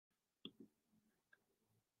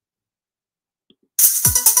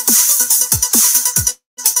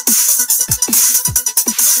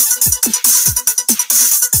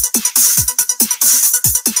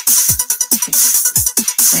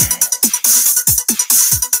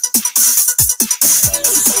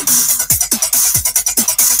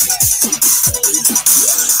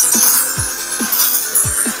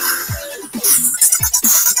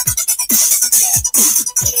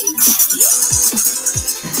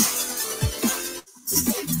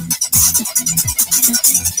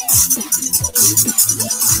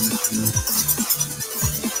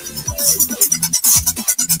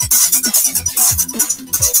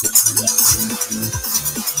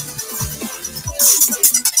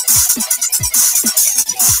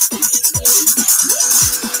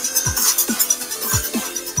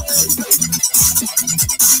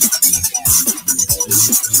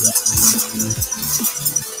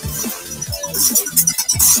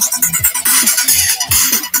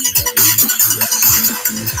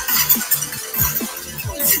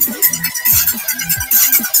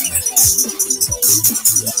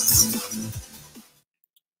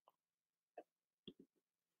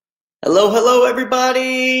Hello, hello,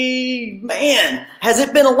 everybody. Man, has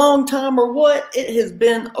it been a long time or what? It has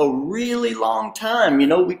been a really long time. You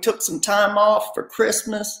know, we took some time off for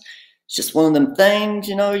Christmas. It's just one of them things,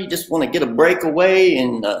 you know, you just want to get a break away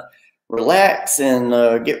and relax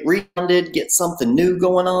and get refounded, get something new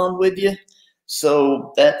going on with you.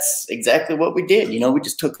 So that's exactly what we did. You know, we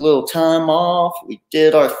just took a little time off. We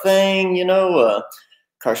did our thing, you know.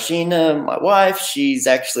 Karshina, my wife, she's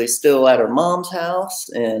actually still at her mom's house,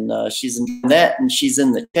 and she's enjoying that, and she's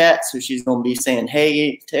in the chat, so she's going to be saying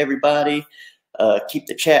hey to everybody, keep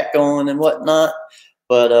the chat going and whatnot.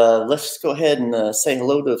 But let's just go ahead and say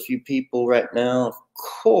hello to a few people right now. Of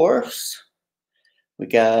course, we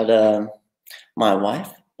got my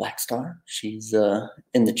wife, Black Star. She's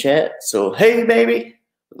in the chat, so hey, baby.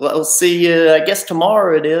 We'll see you, I guess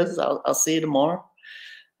tomorrow it is. I'll see you tomorrow.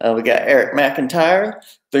 We got Eric McIntyre.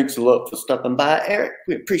 Thanks a lot for stopping by, Eric.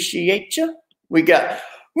 We appreciate you. We got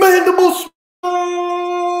Mandible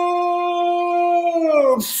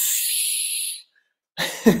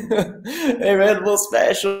Hey, Mandible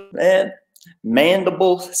Smasher, man.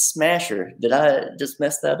 Mandible Smasher. Did I just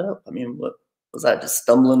mess that up? I mean, what was I just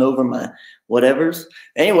stumbling over my whatevers?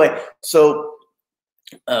 Anyway, so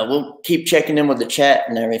we'll keep checking in with the chat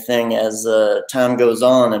and everything as time goes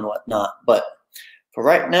on and whatnot. But for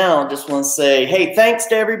right now, I just want to say, hey, thanks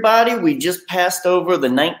to everybody. We just passed over the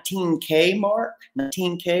 19K mark.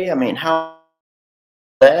 19K, I mean, how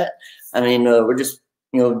that? I mean, we're just,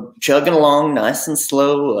 you know, chugging along nice and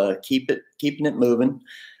slow, keeping it moving.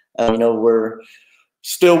 You know, we're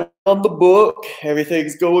still on the book.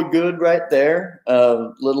 Everything's going good right there.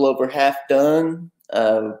 Little over half done.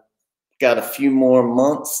 Got a few more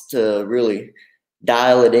months to really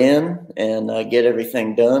dial it in and get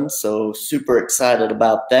everything done. So super excited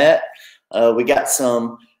about that. We got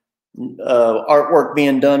some artwork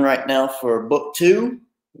being done right now for book 2.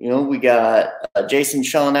 You know, we got Jason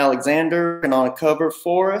Sean Alexander on a cover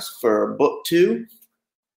for us for book 2.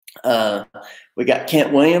 We got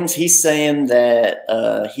Kent Williams. He's saying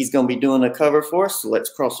that he's going to be doing a cover for us. So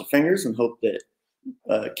let's cross our fingers and hope that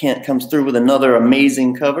Kent comes through with another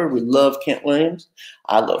amazing cover. We love Kent Williams.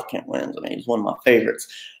 I love Kent Williams. I mean, he's one of my favorites.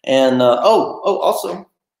 And also,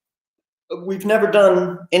 we've never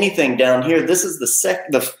done anything down here. This is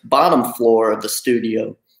the bottom floor of the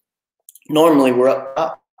studio. Normally, we're up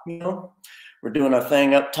top. You know, we're doing our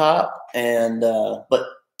thing up top. And but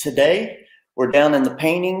today we're down in the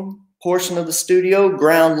painting portion of the studio,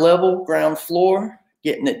 ground level, ground floor,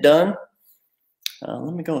 getting it done.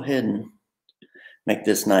 Let me go ahead and make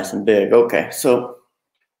this nice and big. Okay, so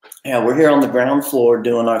yeah, we're here on the ground floor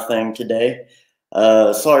doing our thing today.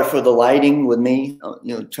 Sorry for the lighting with me,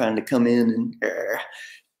 you know, trying to come in and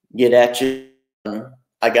get at you.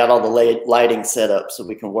 I got all the lighting set up so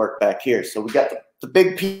we can work back here. So we got the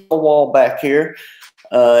big piece of wall back here.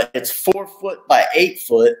 It's 4 foot by 8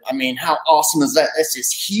 foot. I mean, how awesome is that? That's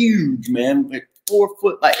just huge, man. Like 4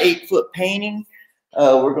 foot by 8 foot painting.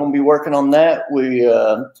 We're going to be working on that.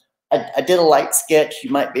 I did a light sketch.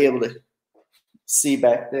 You might be able to see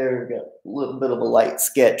back there. Got a little bit of a light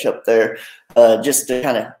sketch up there, just to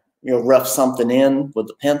kind of, you know, rough something in with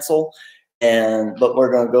the pencil. But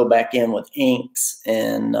we're going to go back in with inks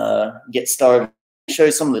and get started. Show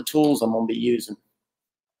you some of the tools I'm going to be using.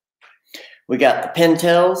 We got the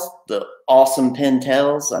Pentels, the awesome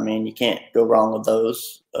Pentels. I mean, you can't go wrong with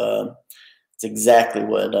those. It's exactly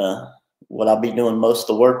what I'll be doing most of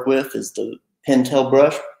the work with is the Pentel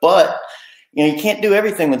brush. But you know, you can't do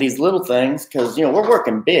everything with these little things because, you know, we're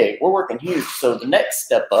working big, we're working huge. So the next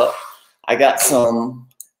step up, I got some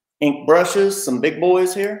ink brushes, some big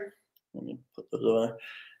boys here. Let me put those away.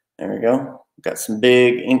 There we go. Got some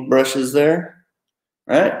big ink brushes there,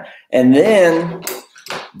 right? And then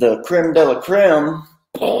the creme de la creme.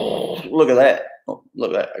 Oh, look at that! Oh,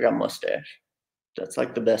 look at that! I got a mustache. That's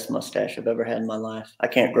like the best mustache I've ever had in my life. I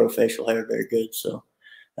can't grow facial hair very good, so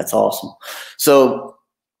that's awesome. So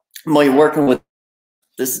I'm going to be working with,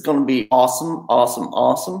 this is going to be awesome, awesome,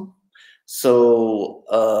 awesome. So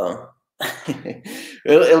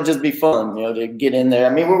it'll just be fun, you know, to get in there. I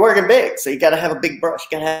mean, we're working big, so you got to have a big brush.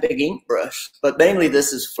 You got to have a big ink brush. But mainly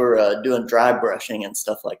this is for doing dry brushing and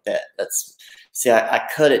stuff like that. That's See, I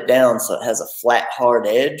cut it down so it has a flat, hard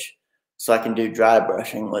edge, so I can do dry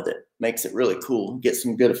brushing with it. Makes it really cool. Get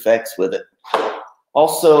some good effects with it.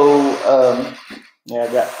 Also, yeah,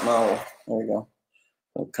 I got my, there we go,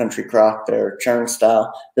 country crock there, churn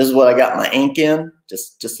style. This is what I got my ink in,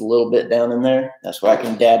 just a little bit down in there. That's where I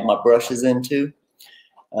can dab my brushes into.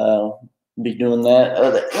 Be doing that.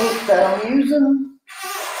 The ink that I'm using,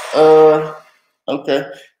 okay,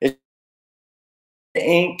 it's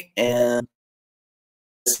ink and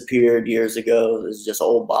disappeared years ago. It's just an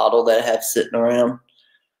old bottle that I have sitting around.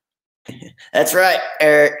 That's right,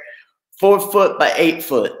 Eric. 4 foot by 8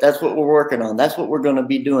 foot. That's what we're working on. That's what we're going to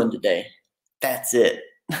be doing today. That's it.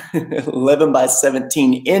 11 by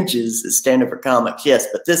 17 inches is standard for comics. Yes,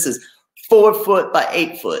 but this is 4 foot by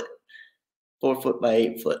 8 foot. 4 foot by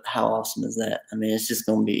 8 foot. How awesome is that? I mean, it's just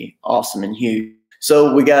going to be awesome and huge.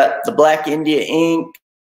 So we got the Black India ink.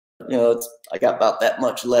 You know, I got about that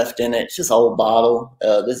much left in it. It's just an old bottle.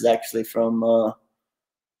 This is actually from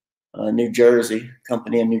New Jersey,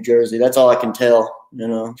 company in New Jersey. That's all I can tell, you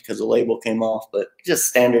know, because the label came off. But just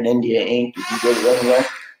standard India ink. You can get it anywhere.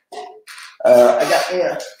 I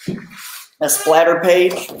got a splatter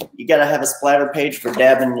page. You got to have a splatter page for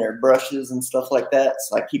dabbing your brushes and stuff like that.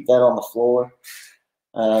 So I keep that on the floor.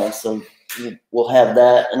 So we'll have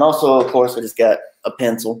that. And also, of course, I just got a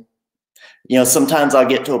pencil. You know, sometimes I'll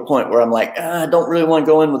get to a point where I'm like, I don't really want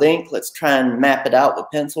to go in with ink. Let's try and map it out with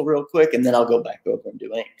pencil real quick, and then I'll go back over and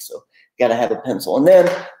do ink. So got to have a pencil. And then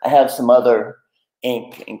I have some other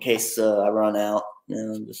ink in case I run out. You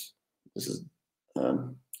know, this is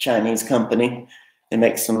Chinese company. They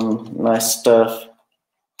make some nice stuff.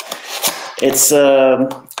 It's sorry,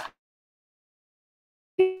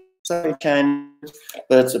 Chinese,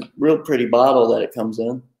 but it's a real pretty bottle that it comes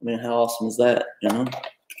in. I mean, how awesome is that? You know.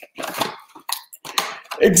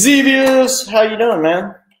 Xevious, how you doing,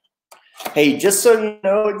 man? Hey, just so you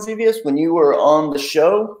know, Xevious, when you were on the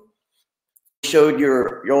show, you showed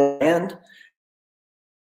your hand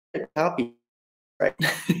copy, right?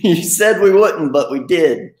 You said we wouldn't, but we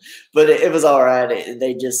did. But it was all right.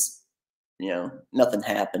 They just, you know, nothing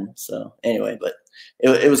happened. So anyway, but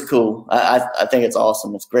it was cool. I think it's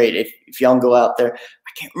awesome. It's great. If y'all go out there,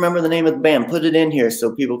 I can't remember the name of the band. Put it in here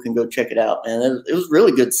so people can go check it out. And it was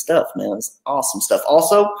really good stuff, man. It was awesome stuff.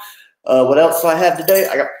 Also, what else do I have today?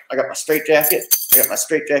 I got my straight jacket. I got my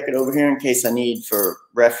straight jacket over here in case I need for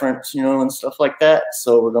reference, you know, and stuff like that.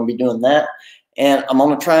 So we're going to be doing that. And I'm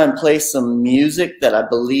going to try and play some music that I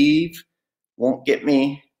believe won't get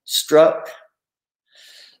me struck.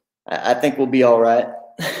 I think we'll be all right.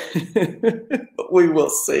 But we will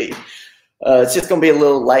see. It's just going to be a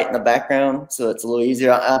little light in the background, so it's a little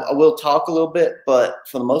easier. I will talk a little bit, but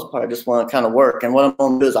for the most part, I just want to kind of work. And what I'm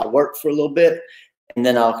going to do is I'll work for a little bit, and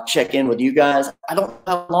then I'll check in with you guys. I don't know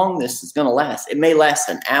how long this is going to last. It may last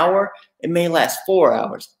an hour. It may last 4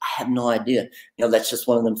 hours. I have no idea. You know, that's just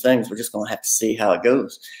one of them things. We're just going to have to see how it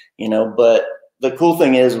goes, you know. But the cool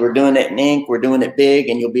thing is we're doing it in ink. We're doing it big,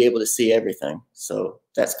 and you'll be able to see everything. So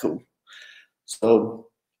that's cool. So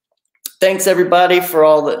thanks, everybody, for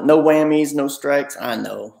all the no whammies, no strikes. I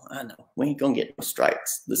know. We ain't going to get no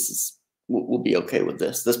strikes. We'll be okay with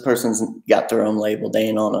this. This person's got their own label. They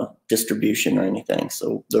ain't on a distribution or anything.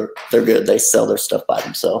 So they're good. They sell their stuff by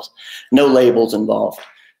themselves. No labels involved.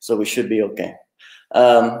 So we should be okay.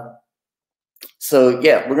 So,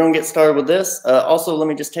 yeah, we're going to get started with this. Also, let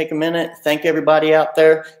me just take a minute. Thank everybody out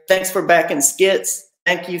there. Thanks for backing Skits.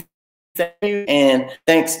 Thank you. Thank you. And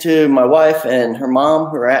thanks to my wife and her mom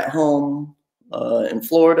who are at home in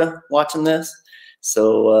Florida watching this.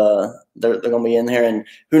 So they're going to be in there. And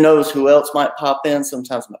who knows who else might pop in.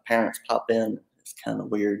 Sometimes my parents pop in. It's kind of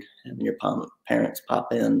weird having your parents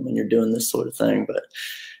pop in when you're doing this sort of thing. But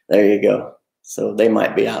there you go. So they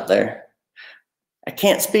might be out there. I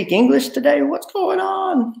can't speak English today. What's going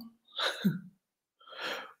on?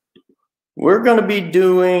 We're going to be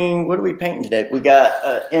doing, what are we painting today? We got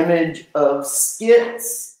an image of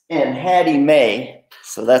Skits and Hattie Mae.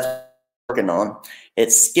 So that's what we're working on.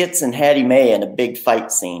 It's Skits and Hattie Mae in a big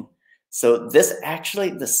fight scene. So this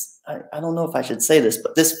actually, I don't know if I should say this,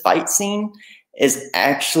 but this fight scene is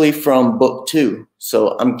actually from book 2.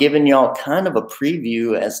 So I'm giving y'all kind of a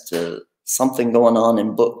preview as to something going on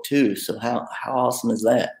in book 2. So how awesome is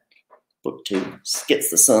that? Book 2, Skits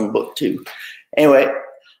the Sun, book 2. Anyway,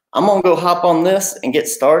 I'm going to go hop on this and get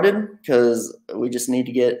started because we just need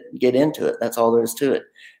to get into it. That's all there is to it.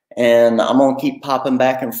 And I'm going to keep popping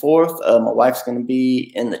back and forth. My wife's going to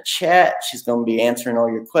be in the chat. She's going to be answering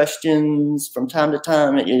all your questions from time to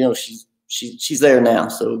time. You know, she's there now,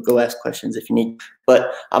 so go ask questions if you need.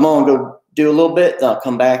 But I'm going to go do a little bit, then I'll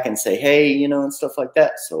come back and say, hey, you know, and stuff like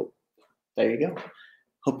that. So there you go.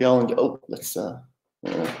 Hope y'all enjoy. Oh, let's of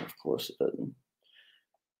course it doesn't.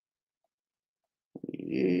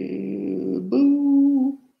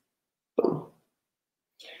 Boo. Boo.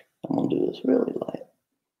 I'm gonna do this really light.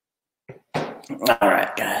 All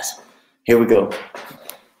right, guys, here we go.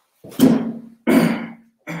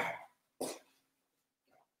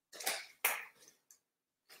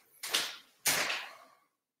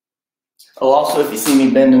 Oh, also, if you see me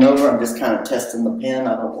bending over, I'm just kind of testing the pen.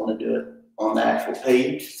 I don't want to do it on the actual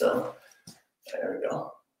page, so there we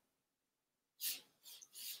go.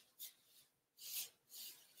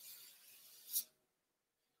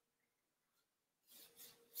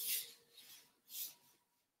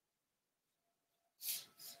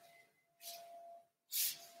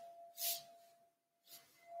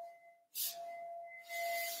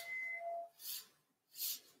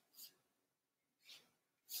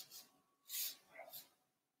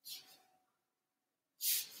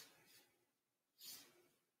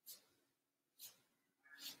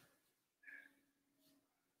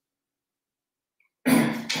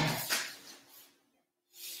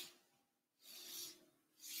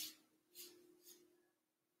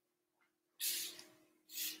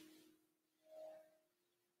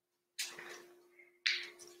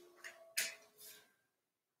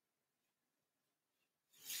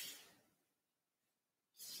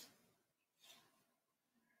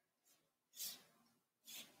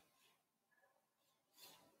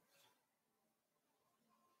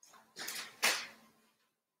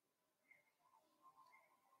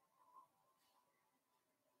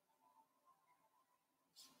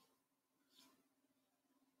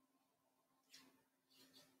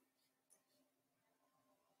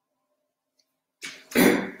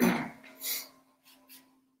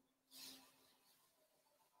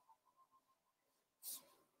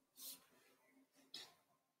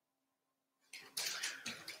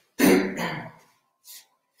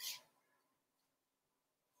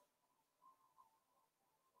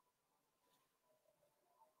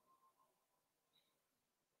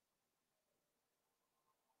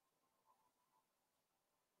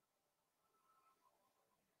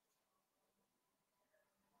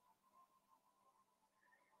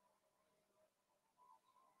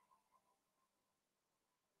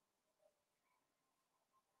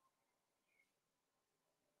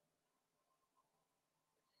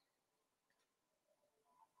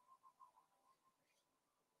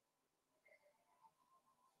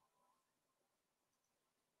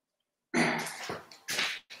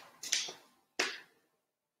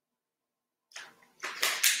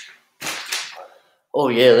 Oh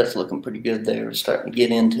yeah, that's looking pretty good there. We're starting to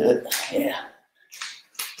get into it. Yeah.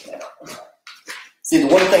 See, the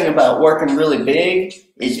one thing about working really big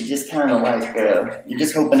is you just kind of like, you're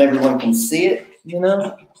just hoping everyone can see it, you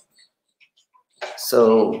know?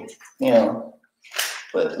 So, you know,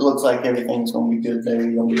 but it looks like everything's going to be good there.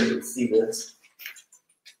 You're going to be able to see this.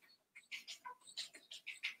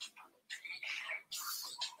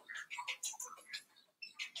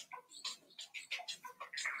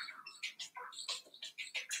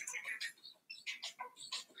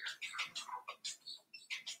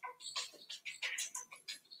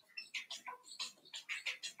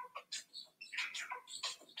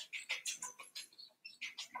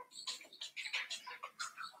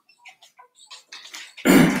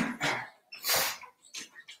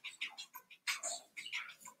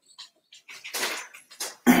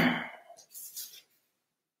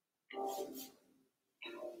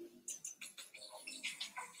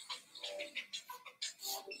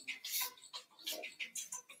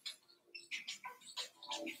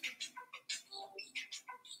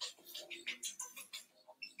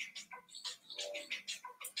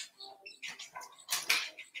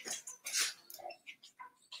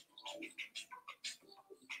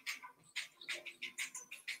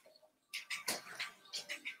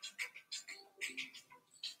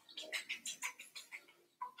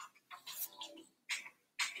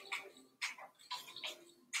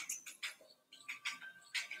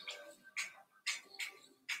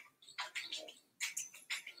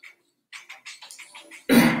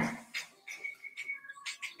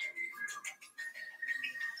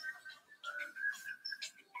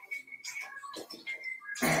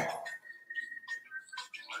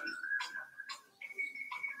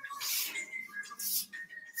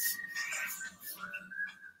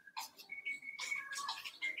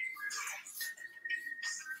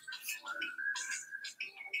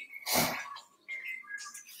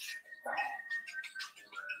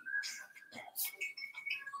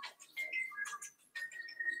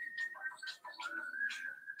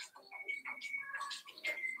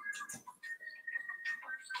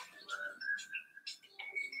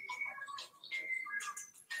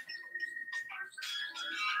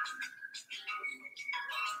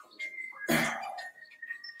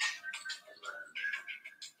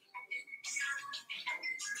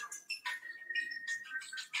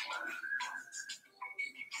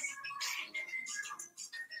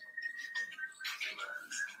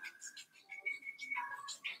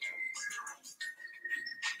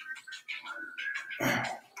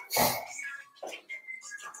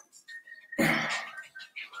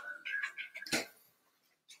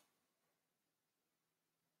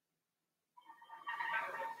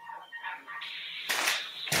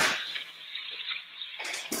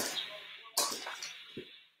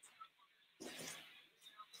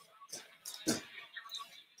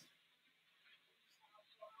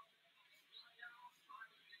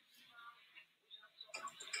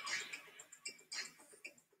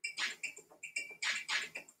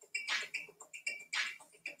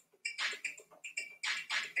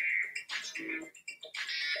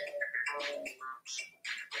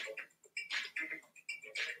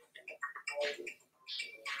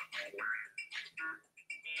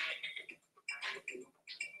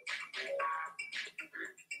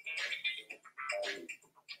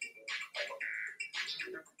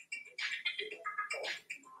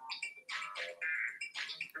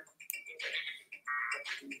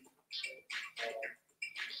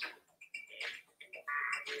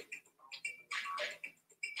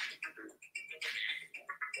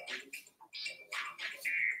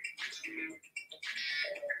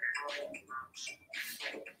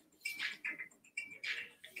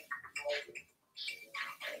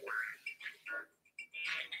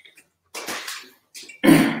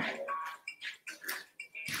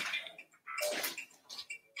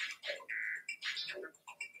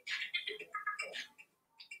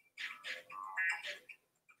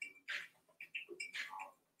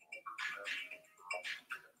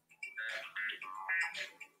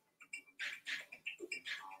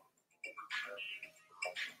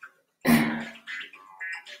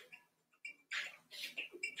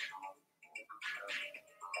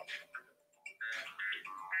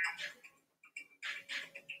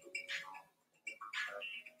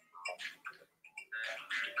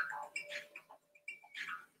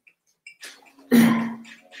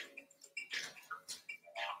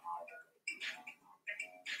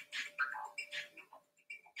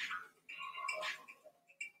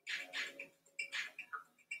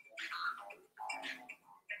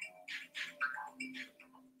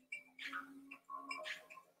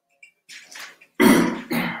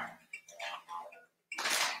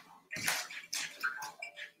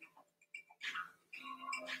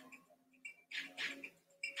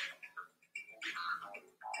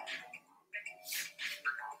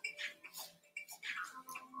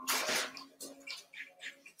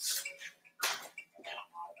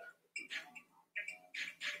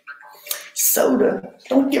 Soda.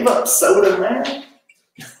 Don't give up soda, man.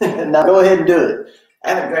 Now go ahead and do it. I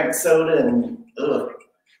haven't drank soda in,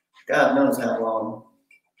 God knows how long.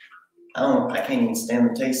 I can't even stand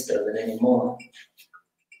the taste of it anymore.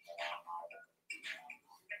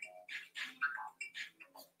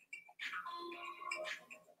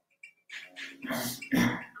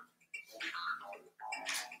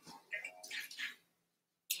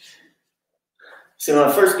 See, when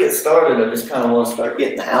I first get started, I just kind of want to start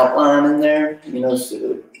getting the outline in there,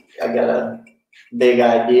 so I got a big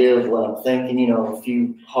idea of what I'm thinking, a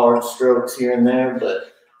few hard strokes here and there,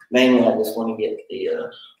 but mainly I just want to get the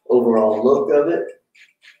overall look of it,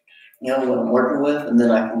 what I'm working with, and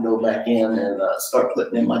then I can go back in and start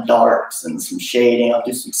putting in my darks and some shading. I'll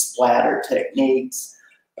do some splatter techniques.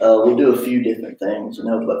 We'll do a few different things,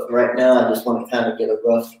 but for right now, I just want to kind of get a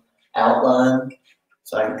rough outline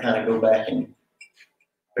so I can kind of go back and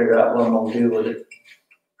figure out what I'm going to do with it.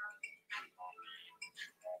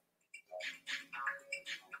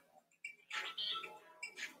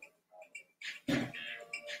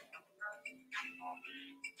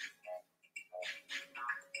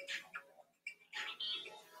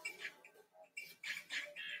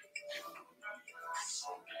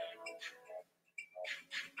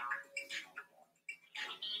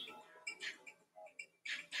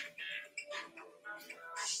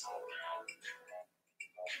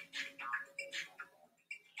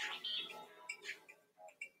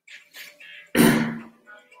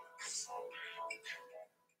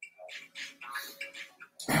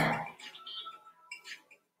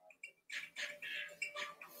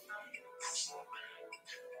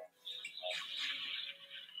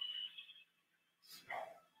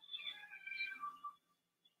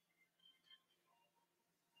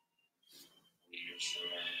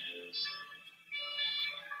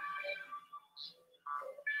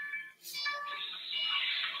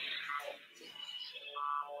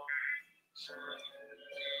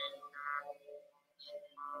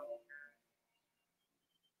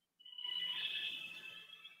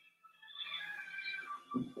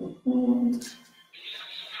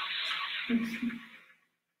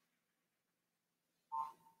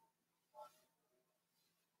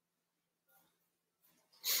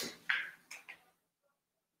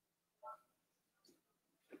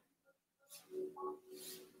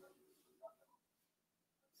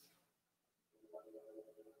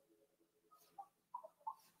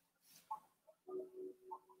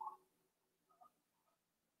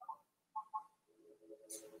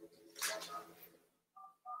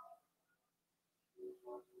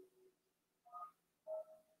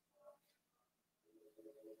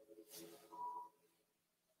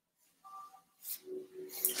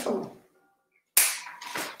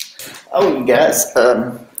 Oh, you guys,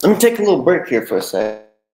 let me take a little break here for a second.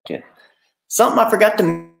 Something I forgot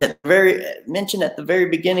to mention at the very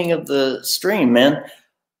beginning of the stream, man.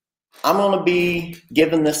 I'm going to be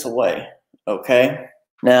giving this away, okay?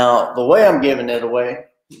 Now, the way I'm giving it away,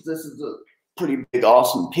 this is a pretty big,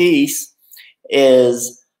 awesome piece,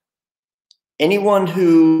 is anyone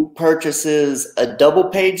who purchases a double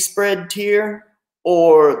page spread tier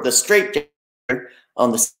or the straight tier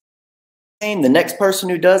on the same, the next person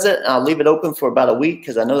who does it, I'll leave it open for about a week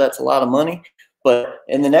because I know that's a lot of money. But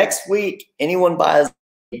in the next week, anyone buys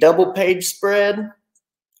a double page spread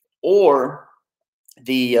or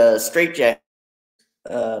the straight jacket,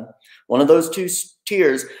 one of those two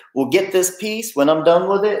tiers will get this piece when I'm done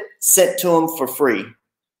with it sent to them for free.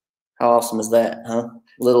 How awesome is that, huh?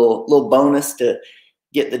 Little bonus to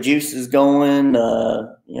get the juices going.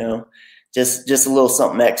 You know, just a little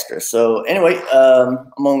something extra. So anyway,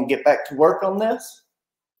 I'm gonna get back to work on this.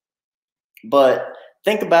 But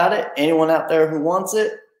think about it. Anyone out there who wants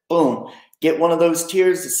it, boom, get one of those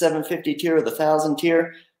tiers, the 750 tier or the 1,000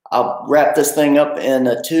 tier. I'll wrap this thing up in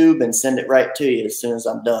a tube and send it right to you as soon as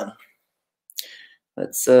I'm done.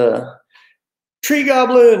 That's Tree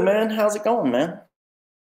Goblin, man. How's it going, man?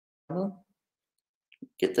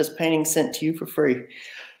 Get this painting sent to you for free.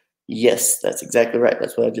 Yes, that's exactly right.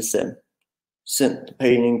 That's what I just said. Sent the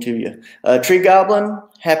painting to you. Tree Goblin,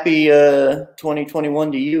 happy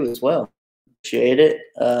 2021 to you as well. Appreciate it.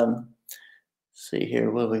 See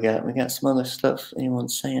here, what we got? We got some other stuff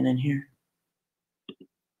anyone's saying in here.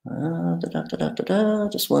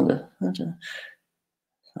 Just wanted to.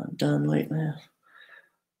 I'm done lately.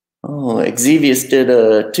 Oh, Exevius did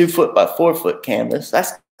a 2 foot by 4 foot canvas.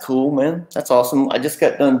 That's cool, man. That's awesome. I just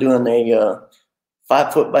got done doing a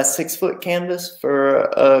 5 foot by 6 foot canvas for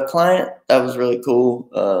a client. That was really cool.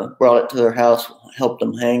 Brought it to their house, helped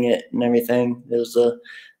them hang it and everything. It was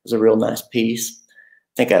a real nice piece.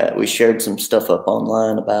 I think we shared some stuff up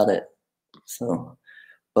online about it. So,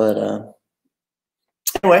 but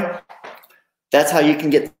anyway, that's how you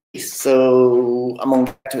can get these. So I'm on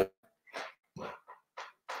back to it.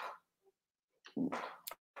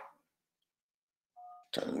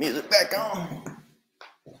 Turn the music back on.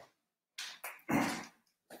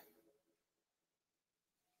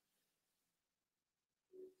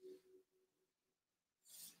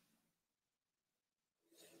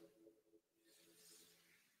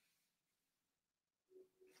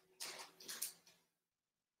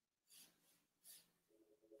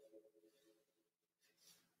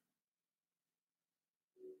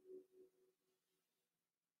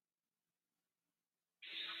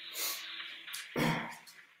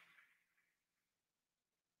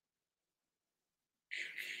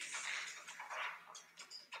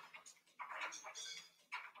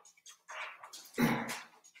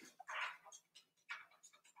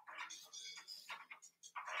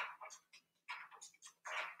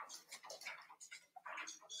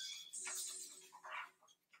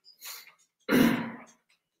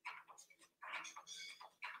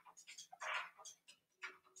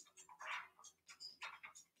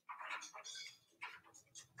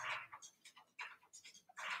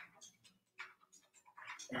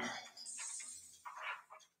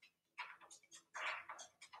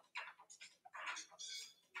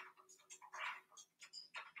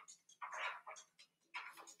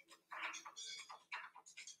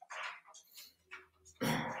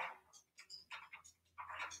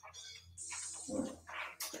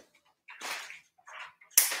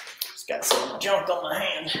 Just got some junk on my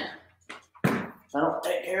hand. If I don't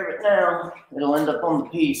take care of it now, it'll end up on the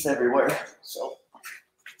piece everywhere. So,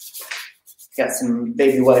 got some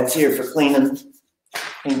baby wipes here for cleaning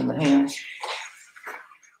the hands.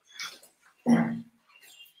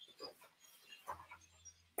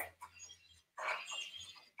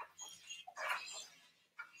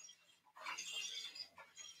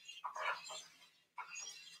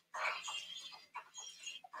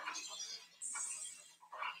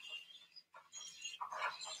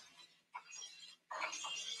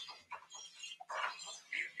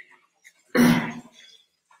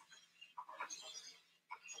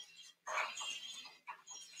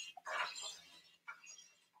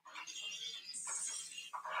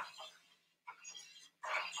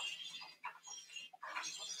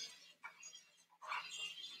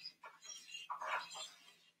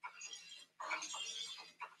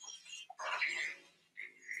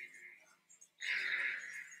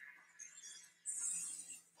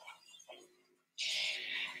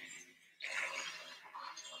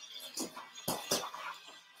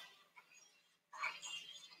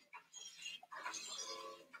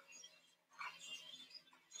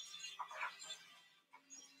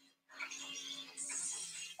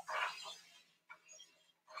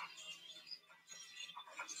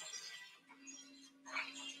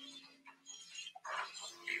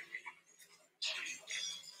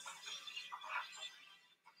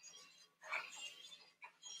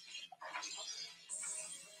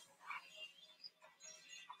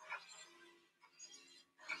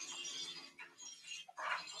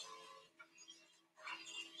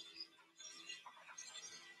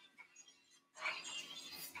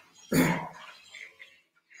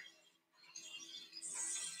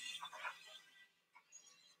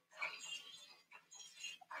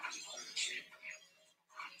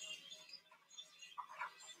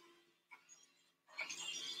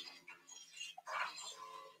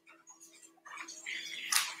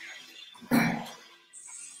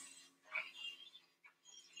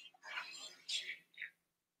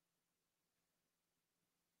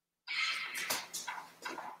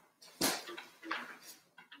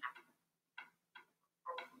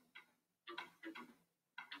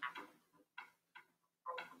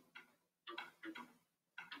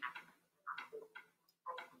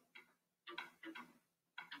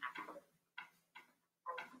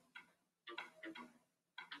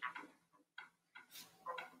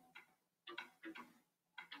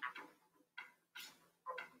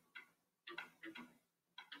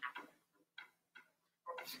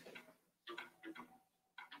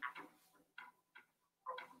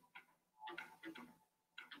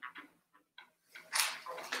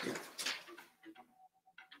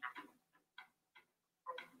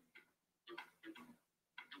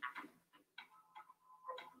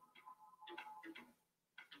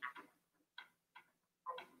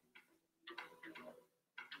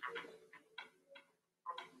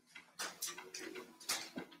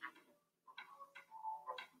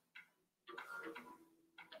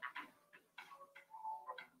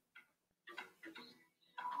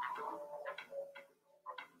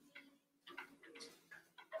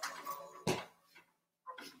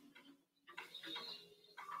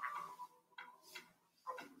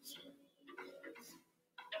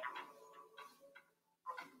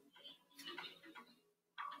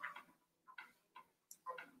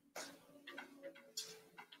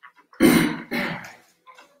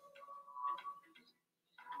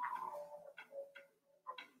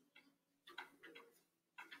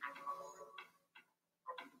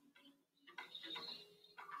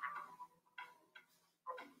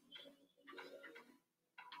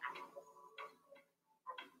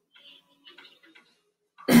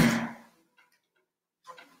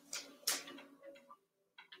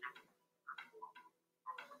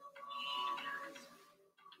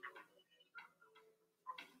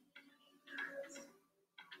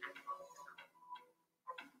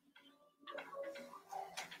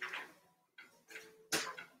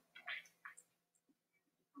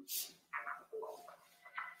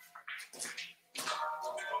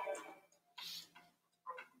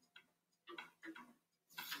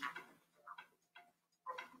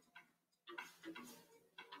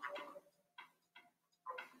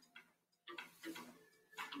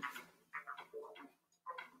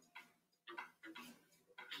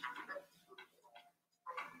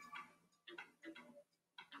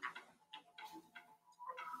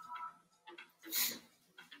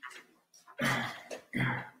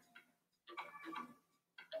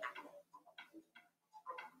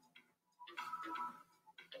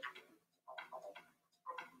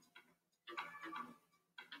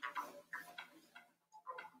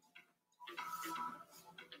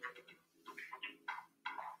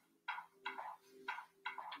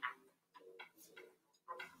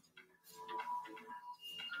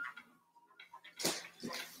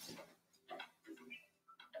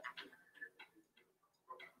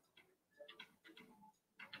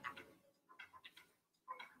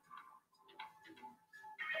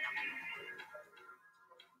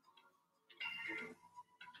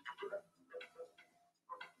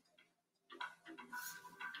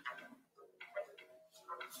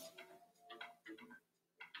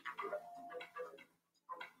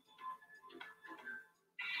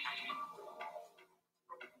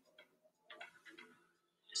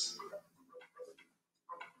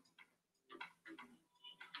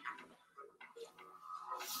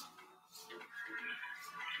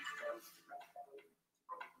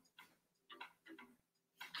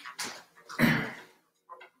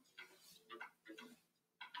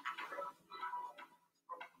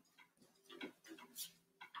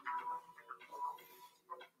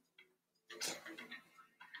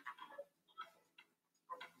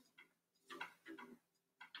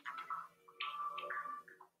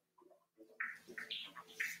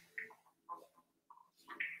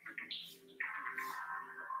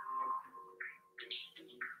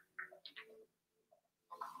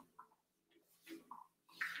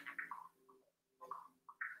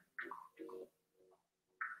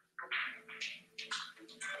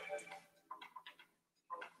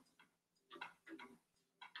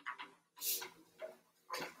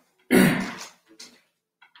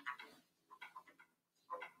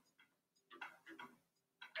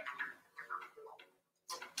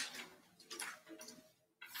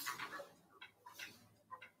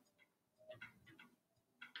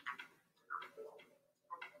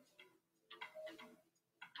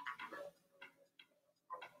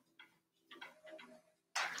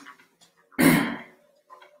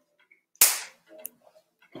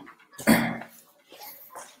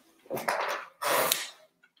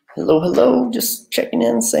 Hello. Just checking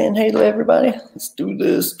in, saying hey to everybody. Let's do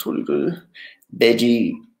this.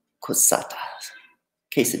 Veggie cosatas.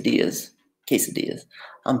 Quesadillas.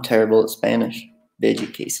 I'm terrible at Spanish.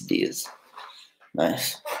 Veggie quesadillas.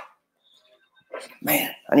 Nice.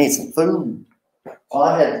 Man, I need some food. All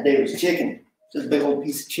I had today was chicken. Just a big old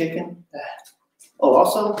piece of chicken. Oh,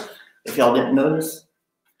 also, if y'all didn't notice,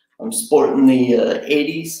 I'm sporting the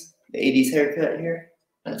 80s haircut here.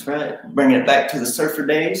 That's right. Bringing it back to the surfer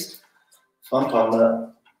days. That's what I'm talking about.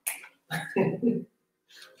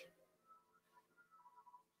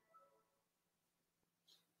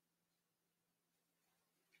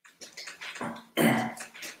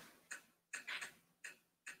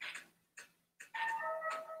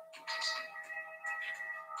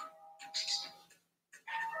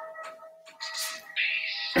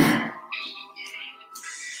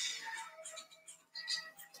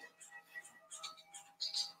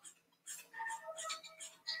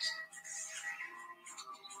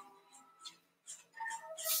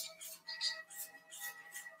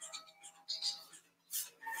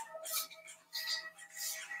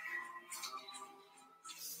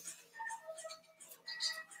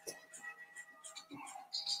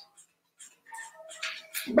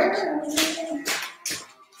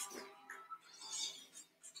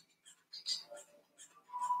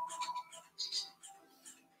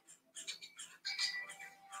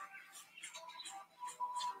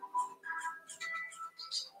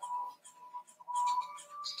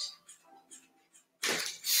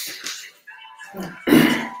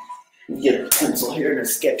 Get a pencil here to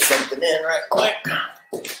sketch something in right quick.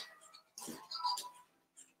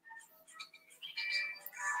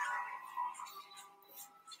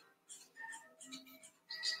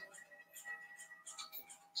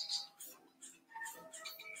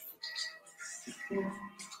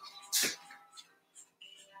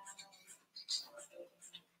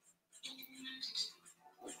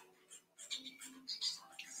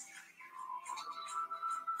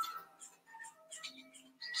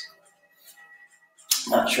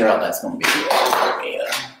 Not sure how that's going to be. Let me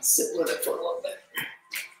sit with it for a little bit.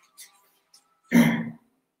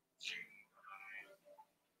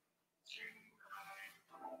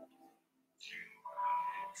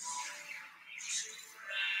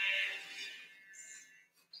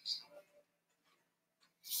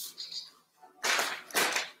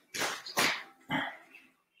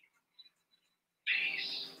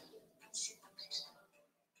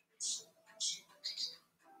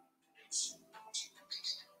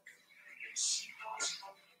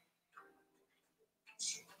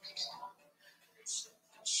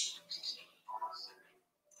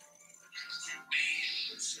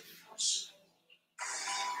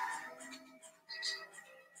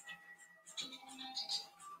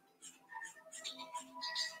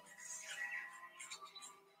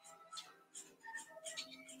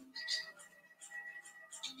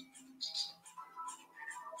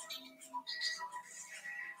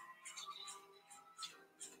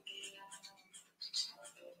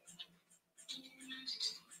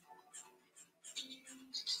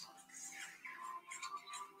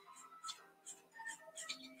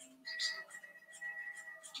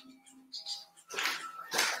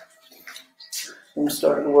 I'm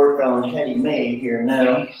starting to work on Hetty May here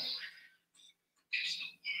now.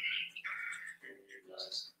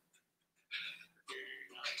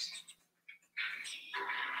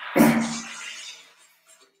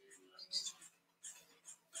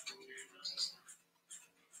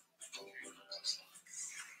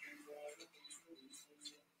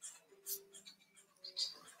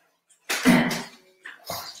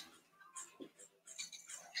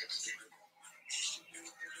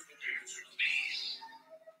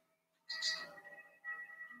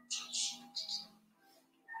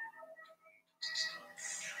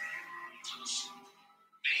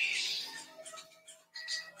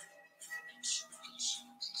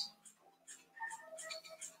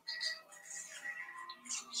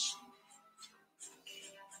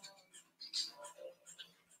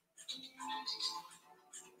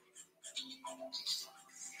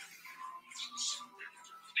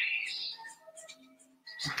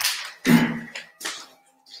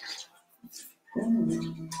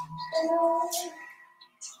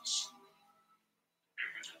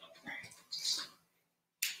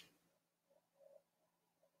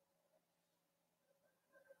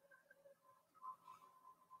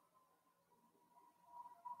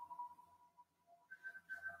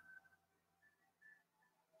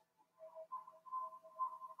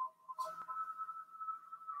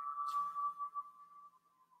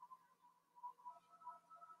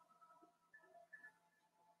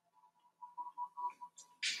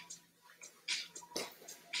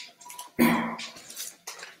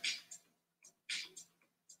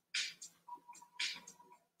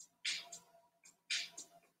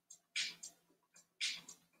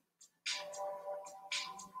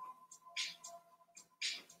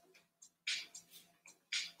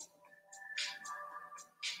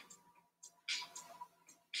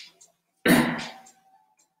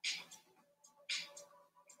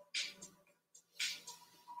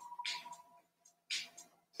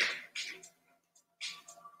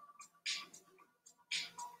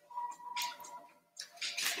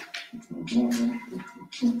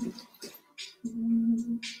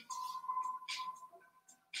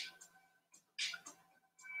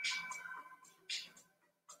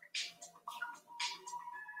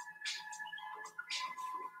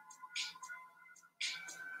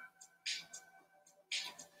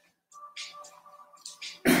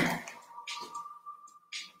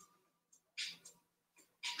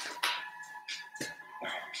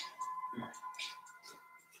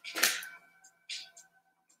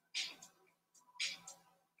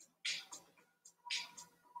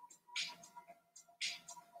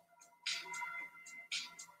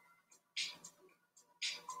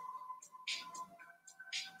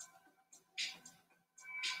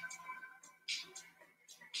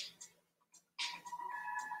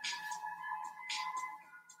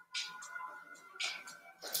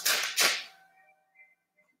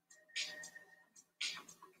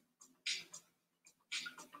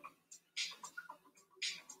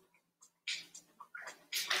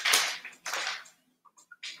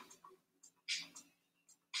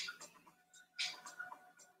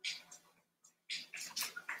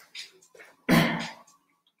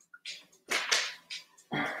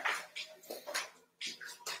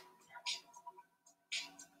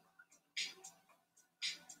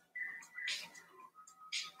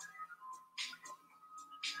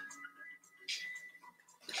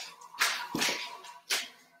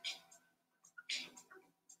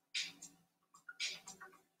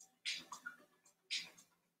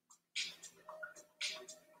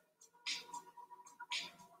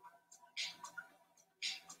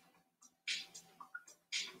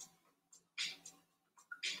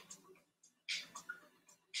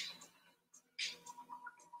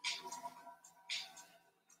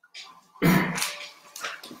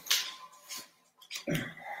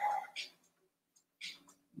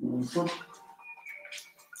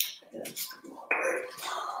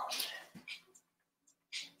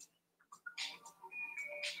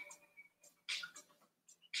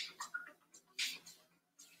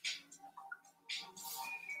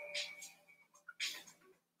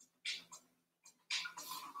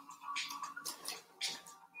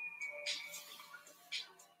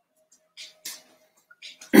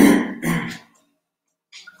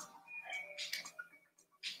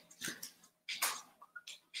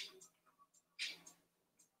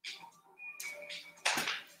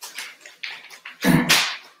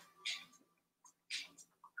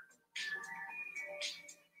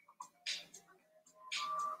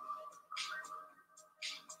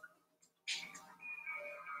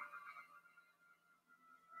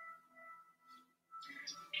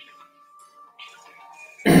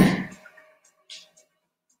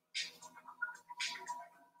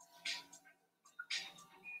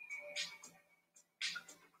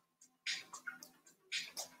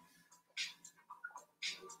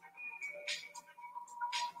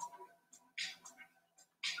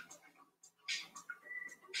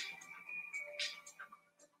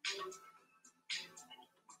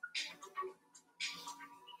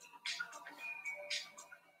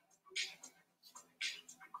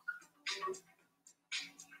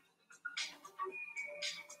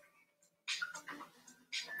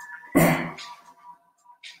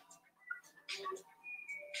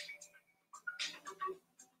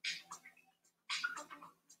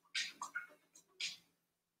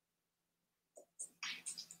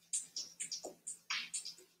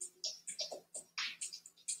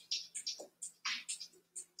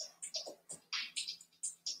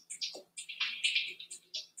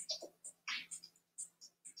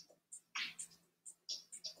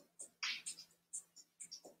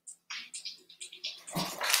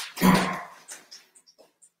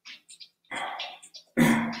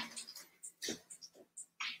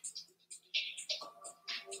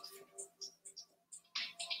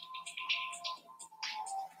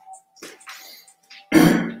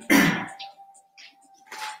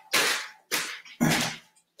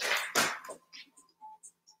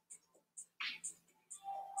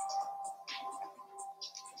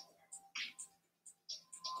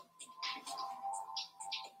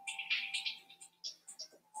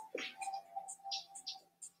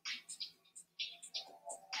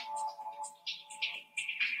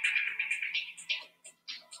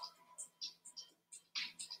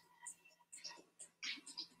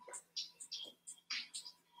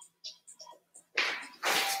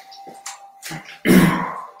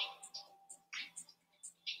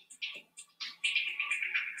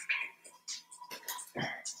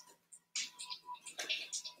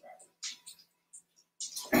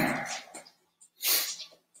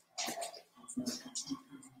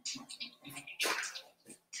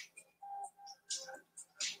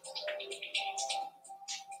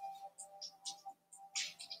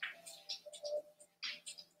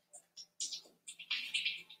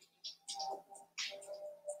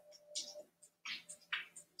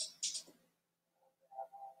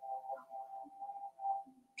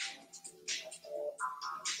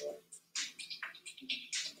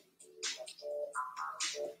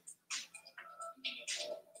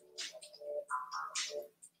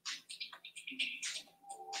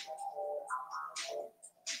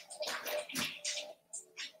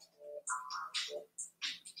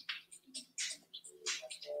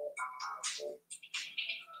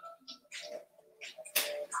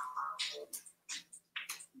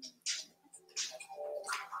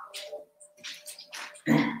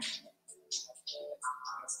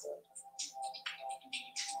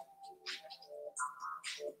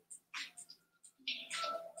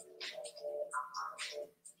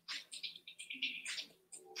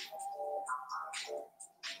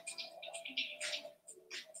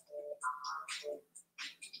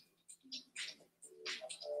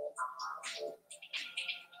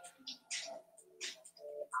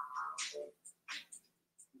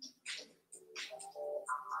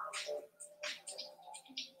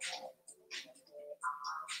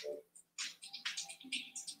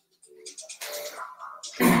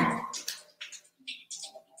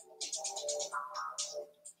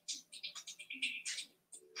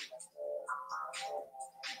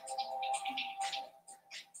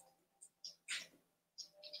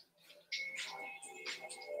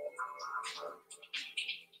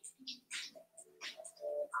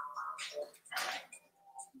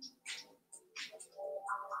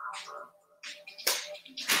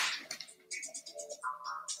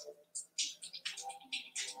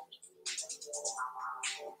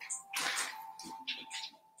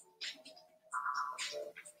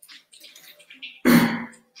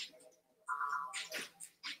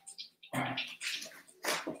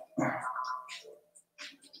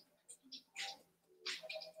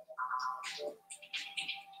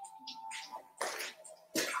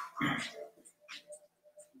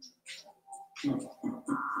 Hello,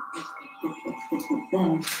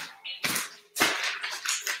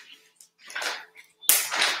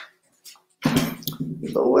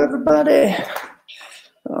 everybody.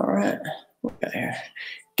 All right. What we got here?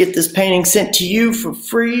 Get this painting sent to you for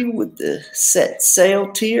free with the set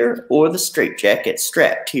sail tier or the straitjacket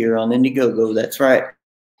strap tier on Indiegogo. That's right.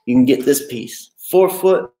 You can get this piece 4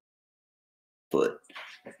 foot.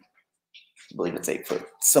 I believe it's 8 foot,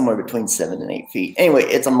 somewhere between 7 and 8 feet. Anyway,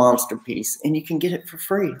 it's a monster piece, and you can get it for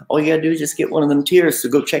free. All you gotta do is just get one of them tiers. So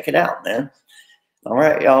go check it out, man. All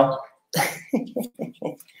right, y'all.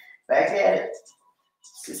 Back at it.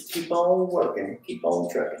 Just keep on working, keep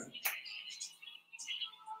on trucking.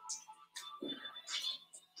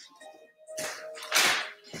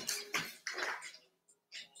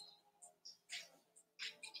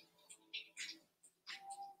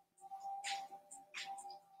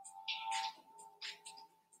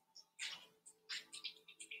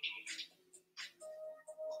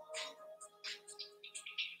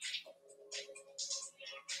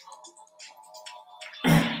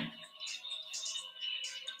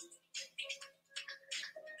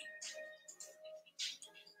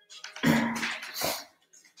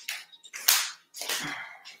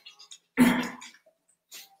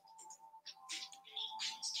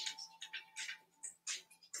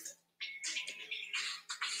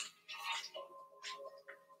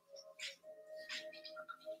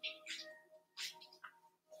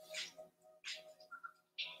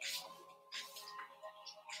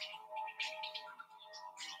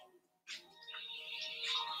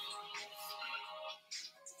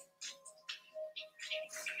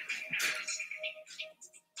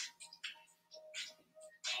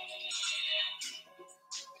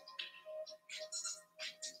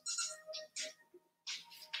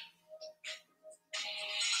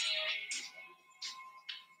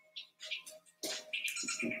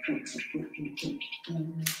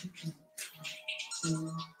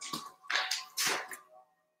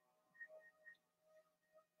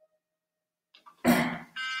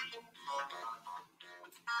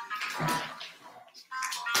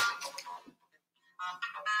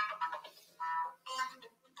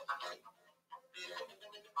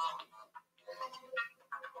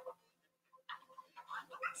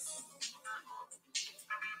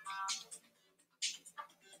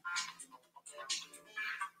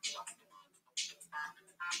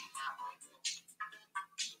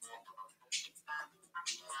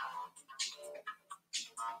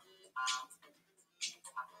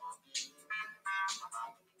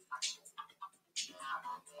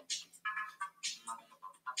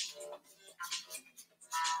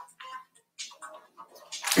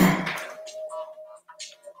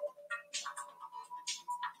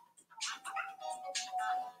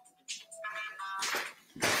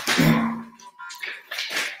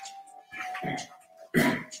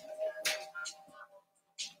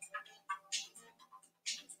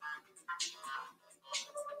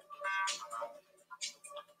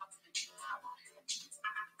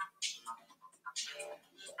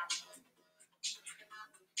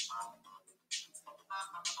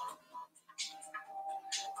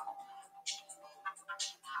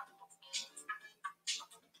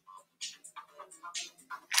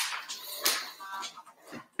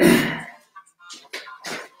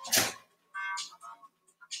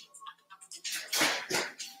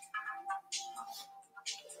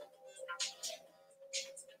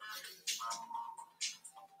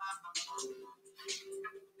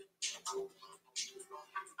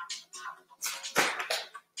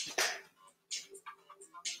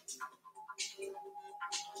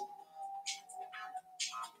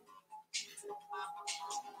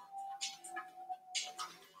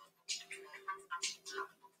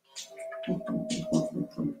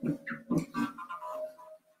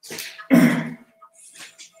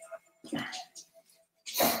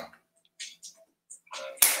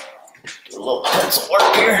 Do a little pencil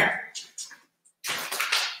work here.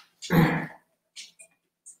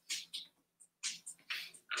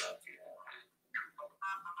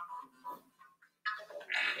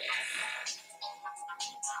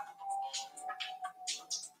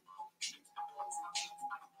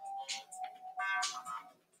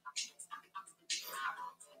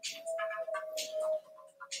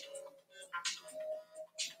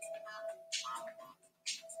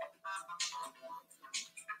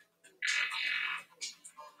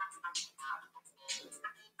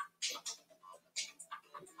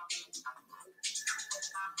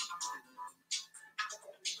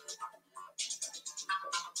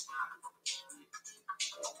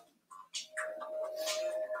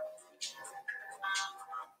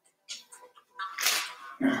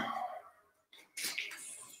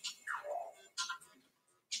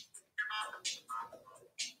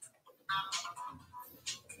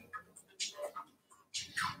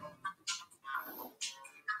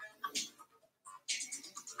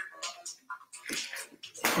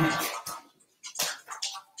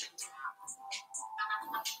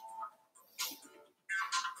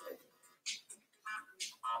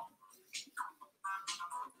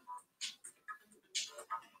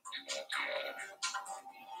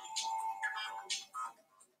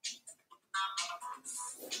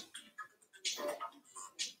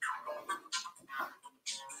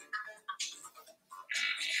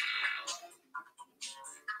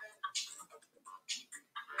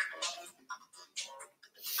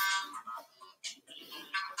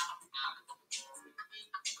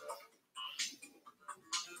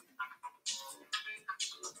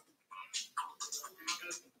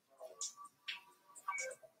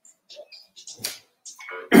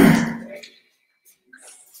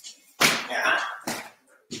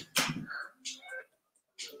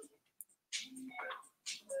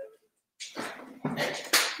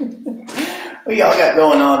 What y'all got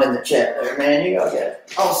going on in the chat there, man? You all got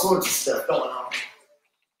all sorts of stuff going on.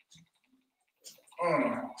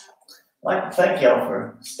 I'd like to thank y'all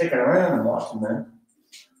for sticking around and watching that.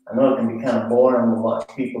 I know it can be kind of boring to watch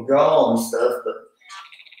people draw and stuff, but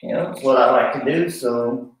you know, it's what I like to do,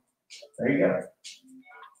 so there you go.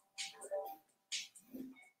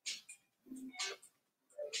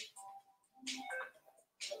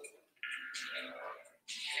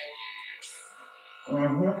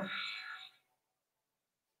 Mm-hmm.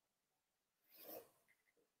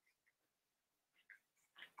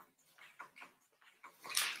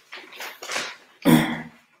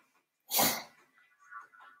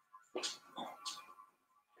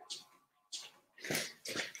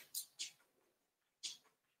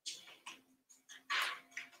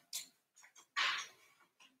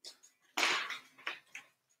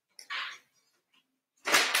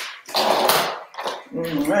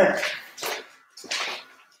 All right.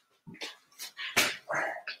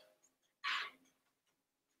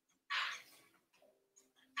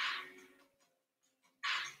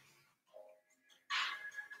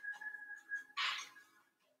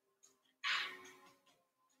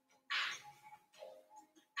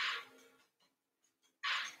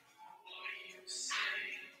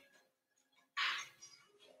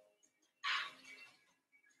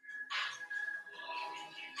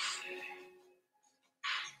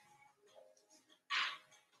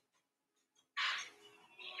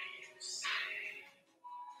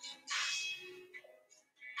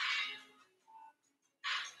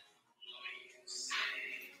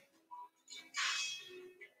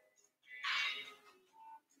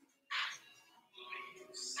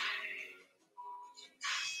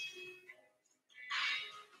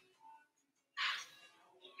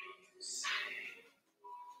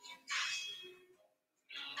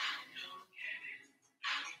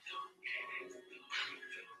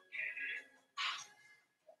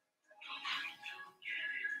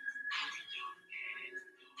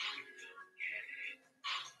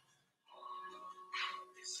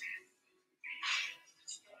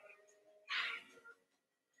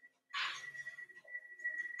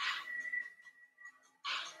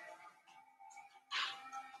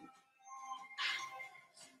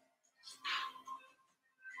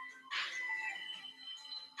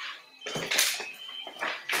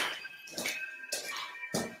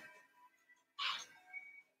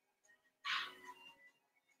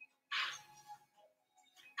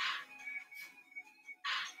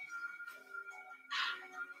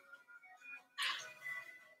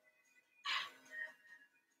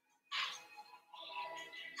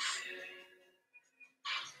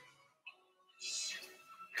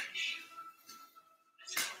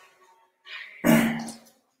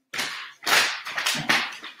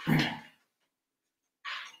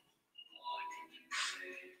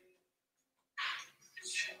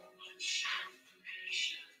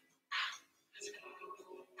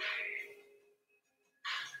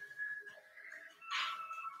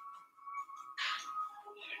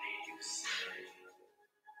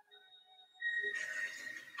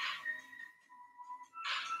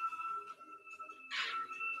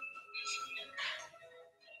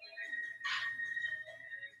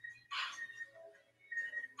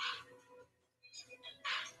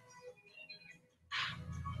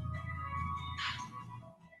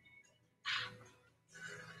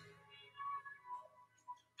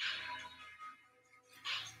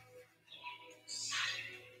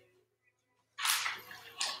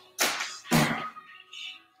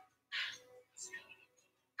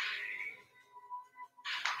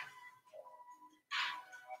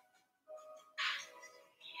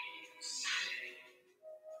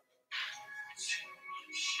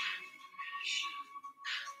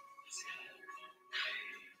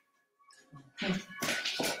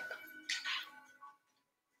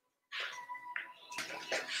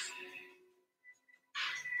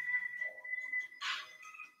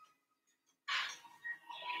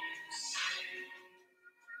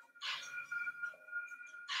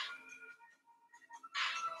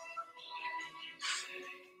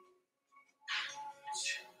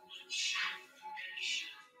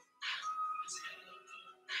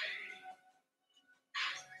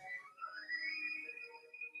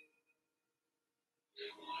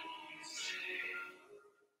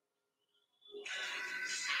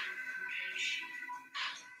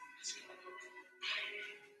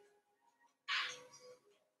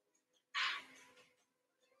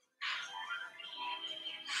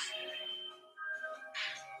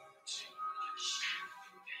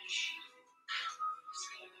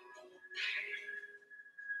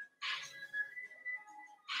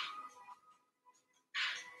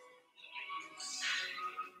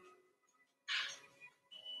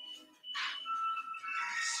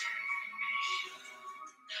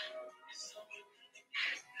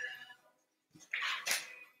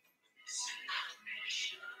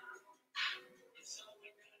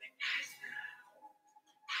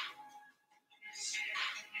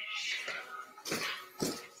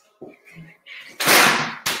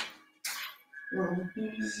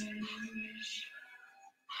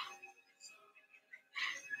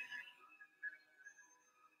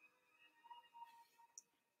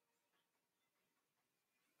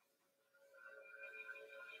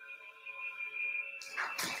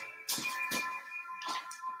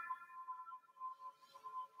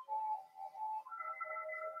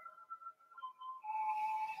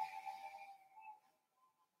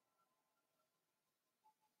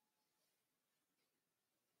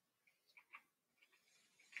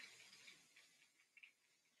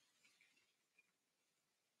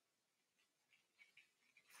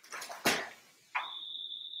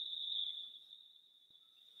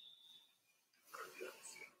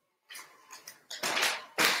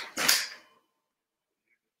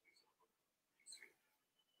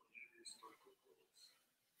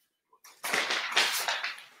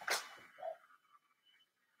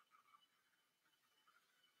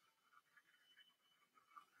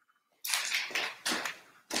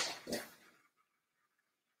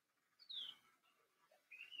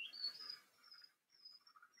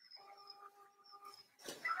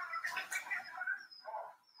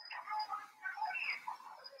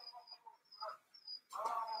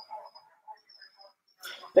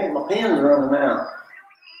 I think my pen's running out.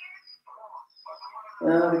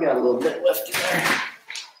 We got a little bit left in there.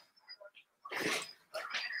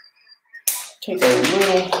 Take a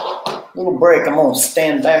little break. I'm gonna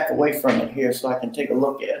stand back away from it here so I can take a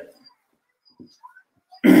look at it.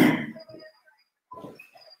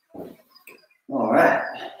 All right,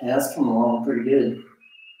 yeah, that's coming along pretty good.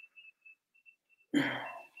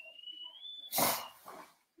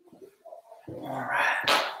 All right.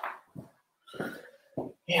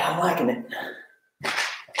 Yeah, I'm liking it.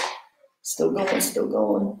 Still going, still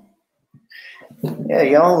going. Yeah,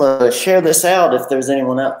 y'all share this out if there's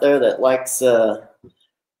anyone out there that likes,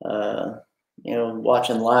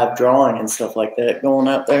 watching live drawing and stuff like that. Going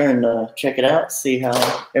out there and check it out, see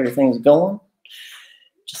how everything's going.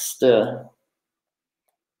 Just,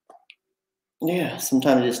 yeah,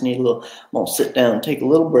 sometimes I just need a little, I'm going to sit down and take a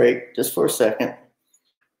little break just for a second.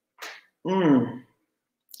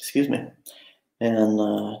 Excuse me.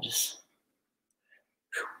 And just,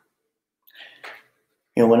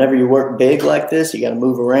 whenever you work big like this, you got to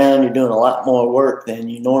move around. You're doing a lot more work than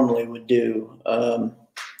you normally would do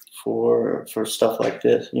for stuff like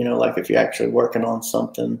this. Like if you're actually working on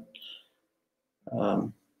something,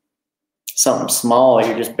 something small,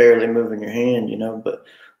 you're just barely moving your hand, But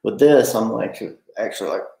with this, I'm actually got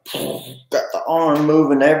the arm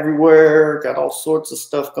moving everywhere, got all sorts of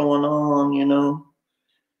stuff going on,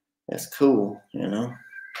 That's cool,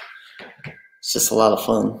 It's just a lot of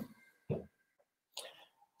fun.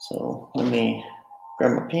 So let me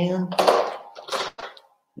grab my pen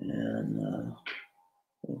and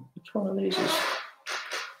which one of these is?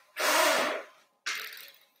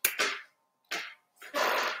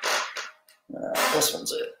 This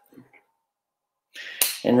one's it.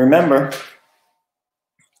 And remember,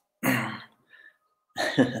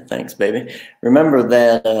 thanks, baby. Remember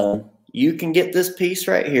that you can get this piece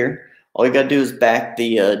right here. All you got to do is back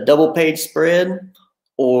the double page spread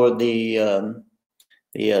or the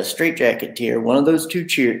straitjacket tier, one of those two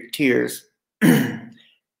tiers.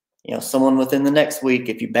 Someone within the next week,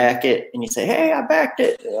 if you back it and you say, hey, I backed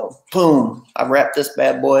it, boom, I wrap this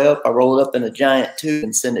bad boy up, I roll it up in a giant tube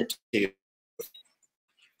and send it to you.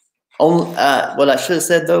 Only, what I should have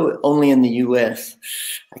said, though, only in the U.S.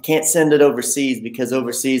 I can't send it overseas because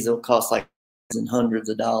overseas it'll cost like hundreds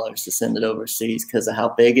of dollars to send it overseas because of how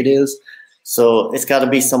big it is. So it's got to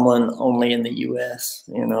be someone only in the U.S.,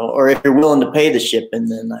 or if you're willing to pay the shipping,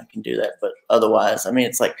 then I can do that. But otherwise,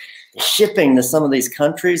 it's like shipping to some of these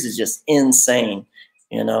countries is just insane.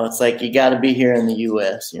 It's like you got to be here in the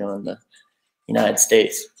U.S., in the United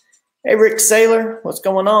States. Hey, Rick Saylor, what's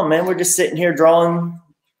going on, man? We're just sitting here drawing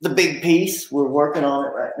the big piece. We're working on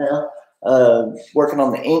it right now, working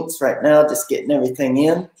on the inks right now, just getting everything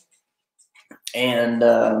in. And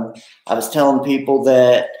I was telling people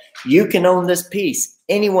that you can own this piece.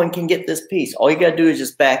 Anyone can get this piece. All you got to do is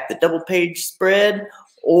just back the double page spread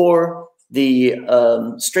or the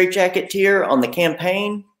straitjacket tier on the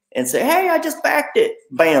campaign and say, hey, I just backed it.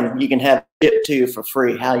 Bam, you can have it shipped to you for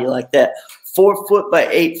free. How you like that? 4 foot by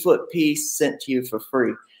 8 foot piece sent to you for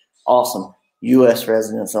free. Awesome. U.S.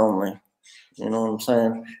 residents only. You know what I'm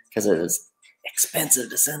saying? Because it is expensive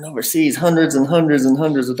to send overseas, hundreds and hundreds and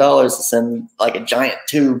hundreds of dollars to send like a giant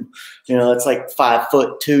tube. It's like 5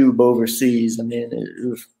 foot tube overseas. But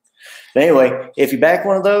anyway, if you back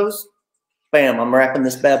one of those, bam, I'm wrapping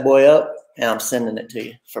this bad boy up and I'm sending it to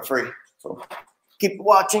you for free. So keep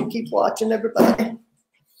watching, everybody.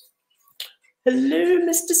 Hello,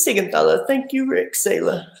 Mr. Siegenthaler. Thank you, Rick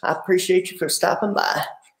Saylor. I appreciate you for stopping by.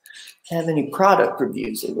 Have any product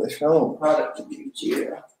reviews? English? Oh, product reviews,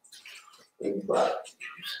 yeah. Any product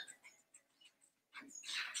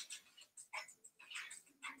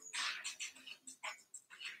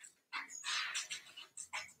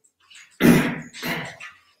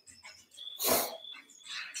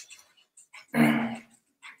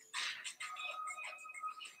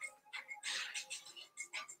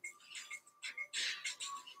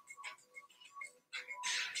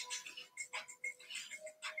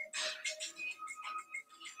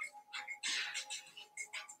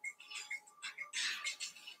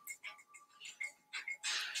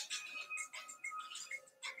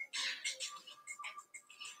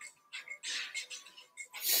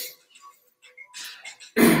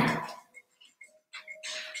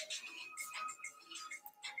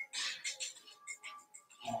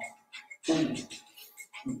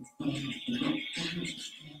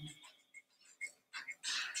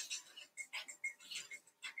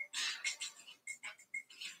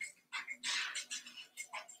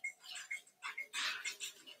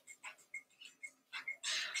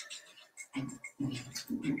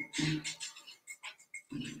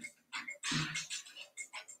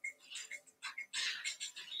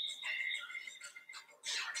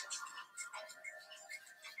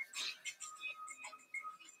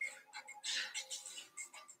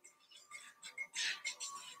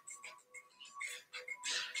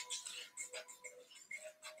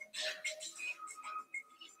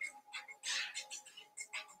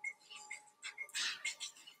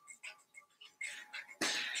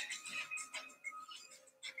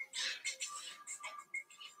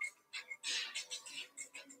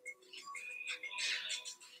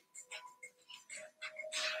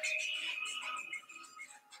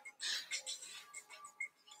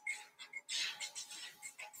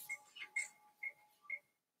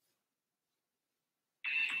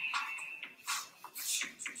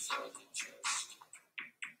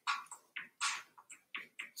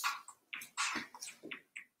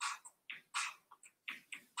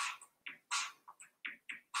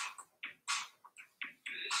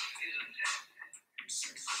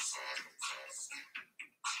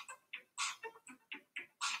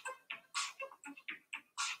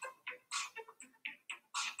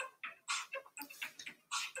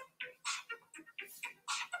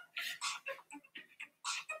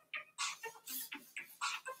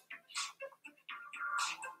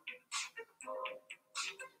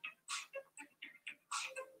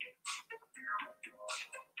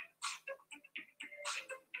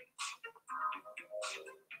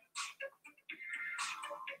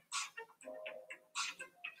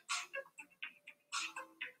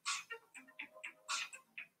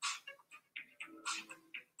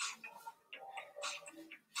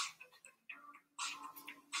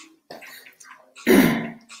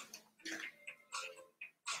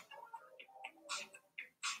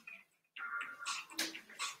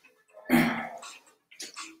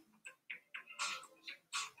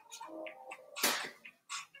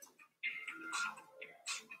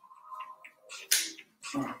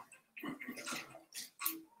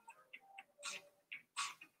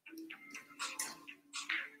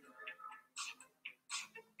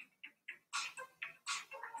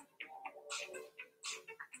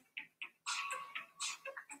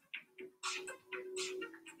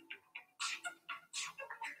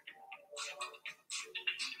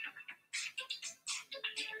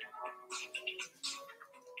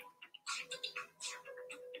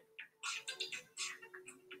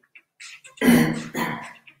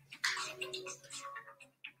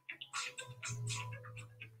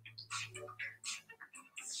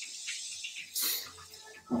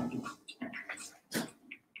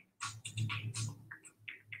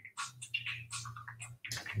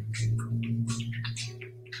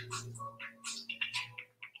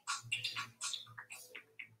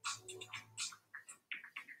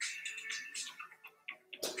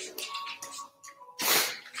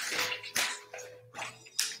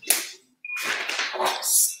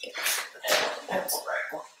That's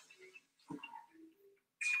right.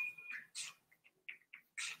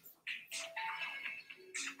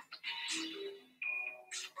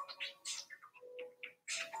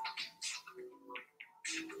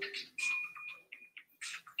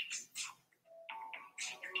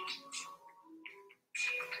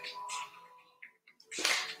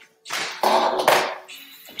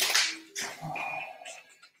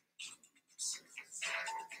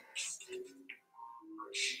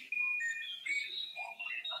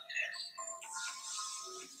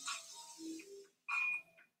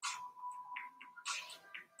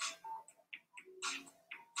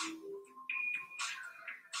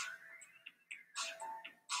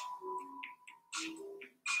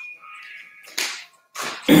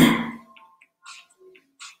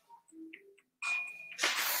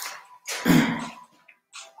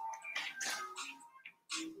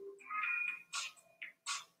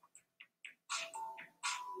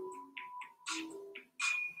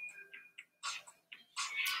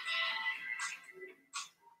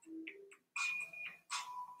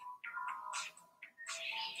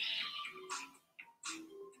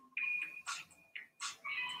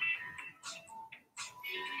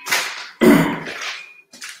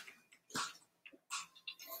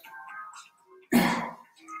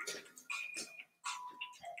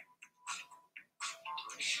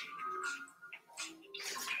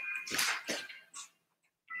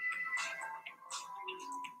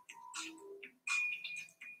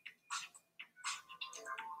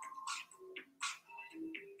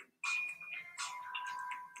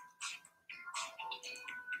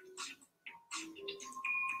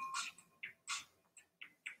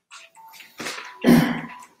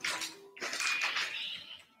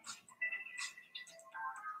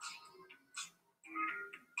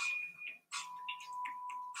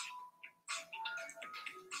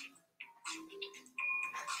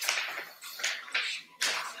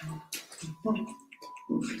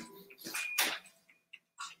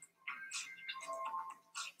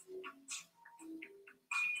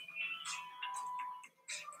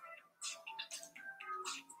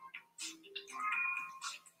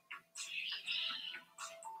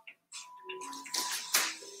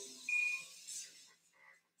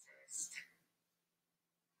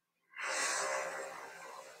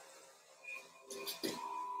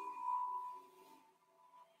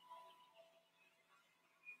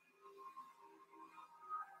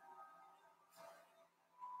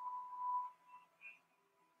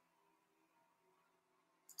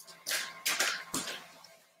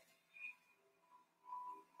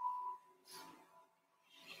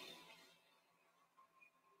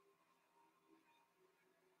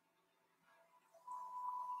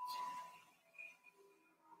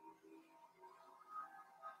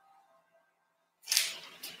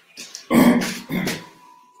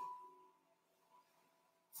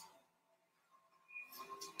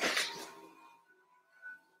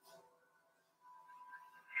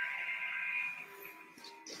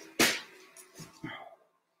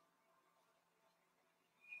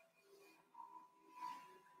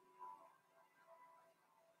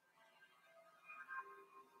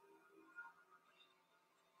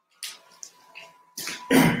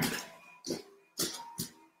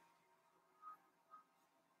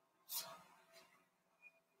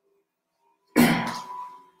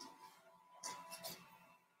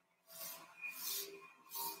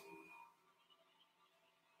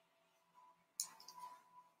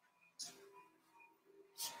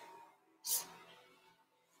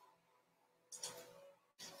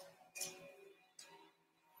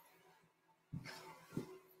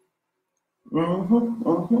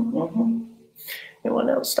 Anyone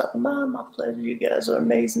else stopping by? My pleasure. You guys are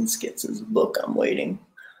amazing. Skits is a book I'm waiting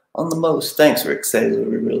on the most. Thanks, Rick Saylor.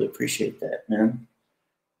 We really appreciate that, man.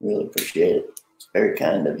 Really appreciate it. It's very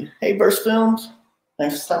kind of you. Hey, Burst Films.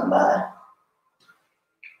 Thanks for stopping by.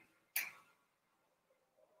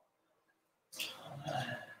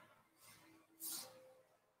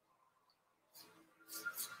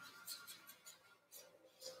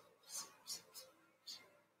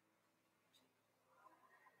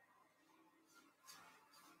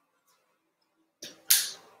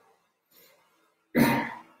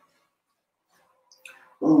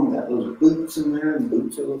 Oh, got those boots in there.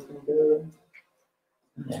 Boots are looking good.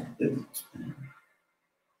 Yeah, boots, man.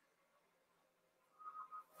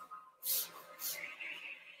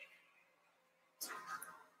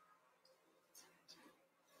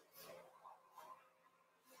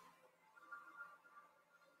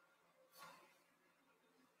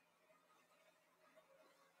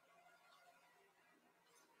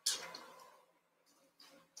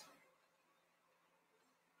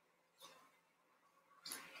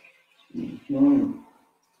 Yeah.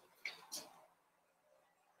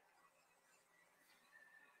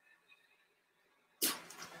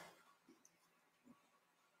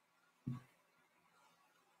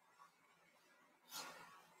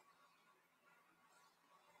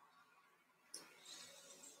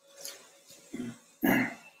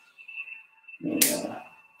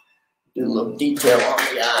 Do a little detail on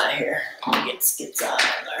the eye here. Let me get Skits eye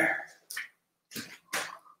in there.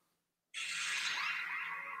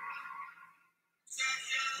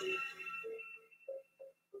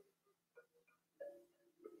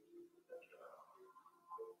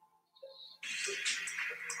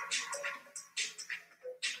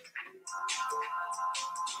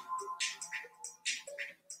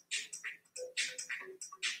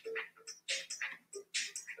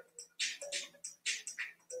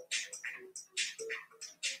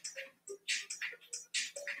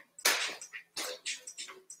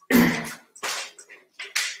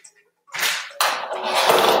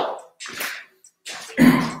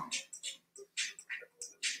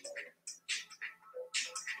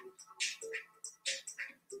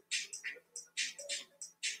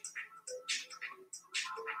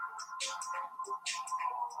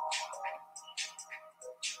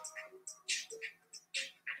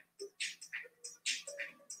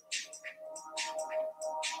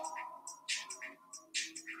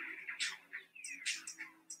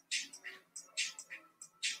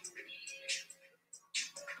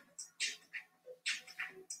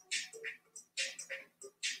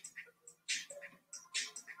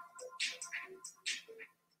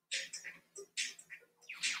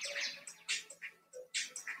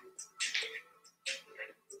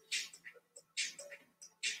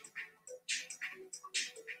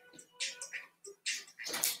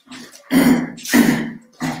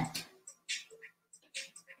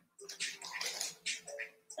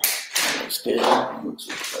 looks good.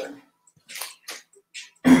 Looks good.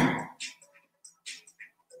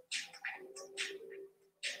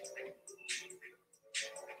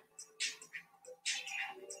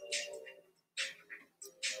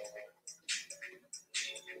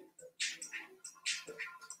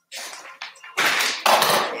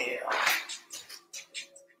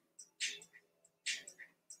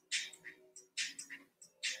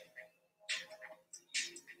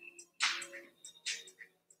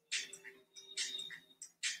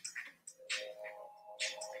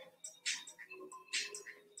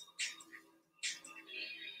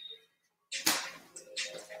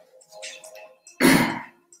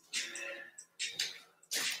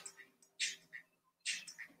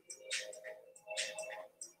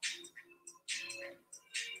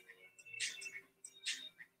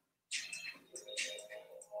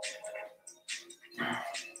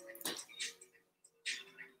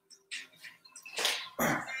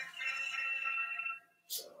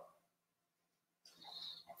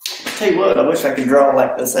 Tell you what, I wish I could draw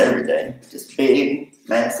like this every day. Just big,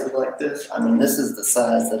 massive like this. I mean, this is the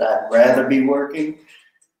size that I'd rather be working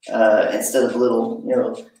instead of little, you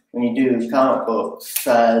know, when you do comic book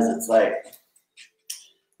size, it's like,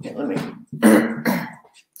 yeah, let me.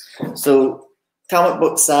 So comic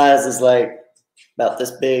book size is like about this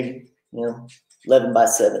big, you know, 11 by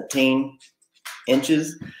 17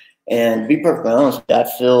 inches. And to be perfectly honest, I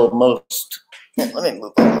feel most, let me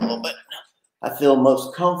move on a little bit. I feel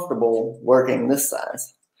most comfortable working this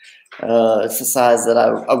size. It's a size that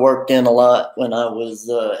I worked in a lot when I was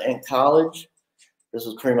in college. This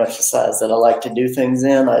was pretty much the size that I like to do things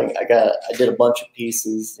in. I did a bunch of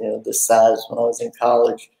pieces, you know, this size when I was in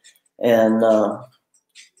college, and I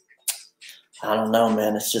don't know,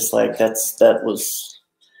 man. It's just like that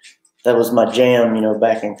was my jam, you know,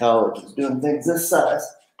 back in college, was doing things this size.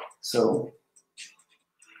 So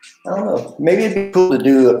I don't know. Maybe it'd be cool to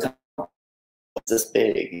do a this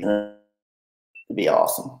big. You know? It'd be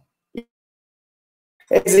awesome.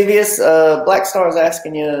 Hey, Xevious, Black Star is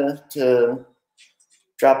asking you to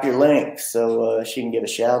drop your link so she can give a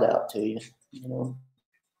shout out to you. You know,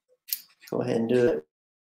 go ahead and do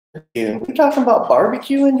it. Are we talking about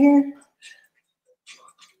barbecue in here?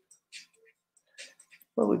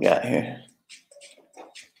 What we got here?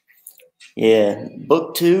 Yeah,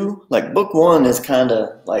 book 2, like book 1 is kind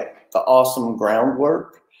of like the awesome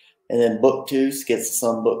groundwork, and then book 2, Skits of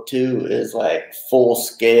Sun book 2 is like full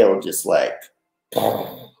scale, just like, you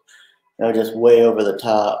know, just way over the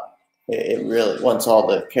top. It really, once all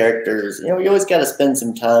the characters, you know, you always got to spend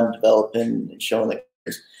some time developing and showing the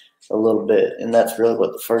characters a little bit, and that's really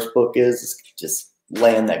what the first book is just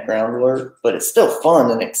laying that groundwork. But it's still fun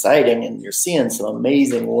and exciting, and you're seeing some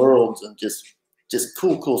amazing worlds and just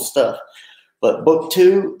cool stuff. But book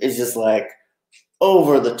 2 is just like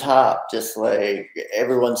over the top, just like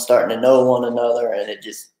everyone's starting to know one another, and it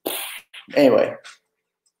just, anyway.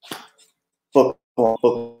 Book 1,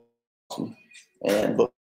 book 2, and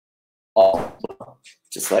book all,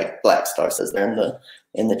 just like Black Star says there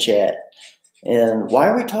in the chat. And why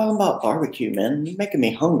are we talking about barbecue, man? You're making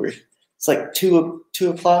me hungry. It's like 2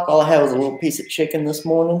 o'clock. All I had was a little piece of chicken this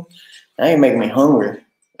morning. Now you're making me hungry.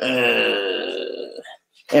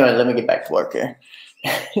 Anyway, let me get back to work here.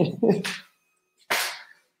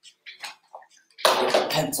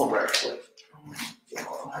 Pencil right quick. Get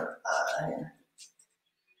on her eye here.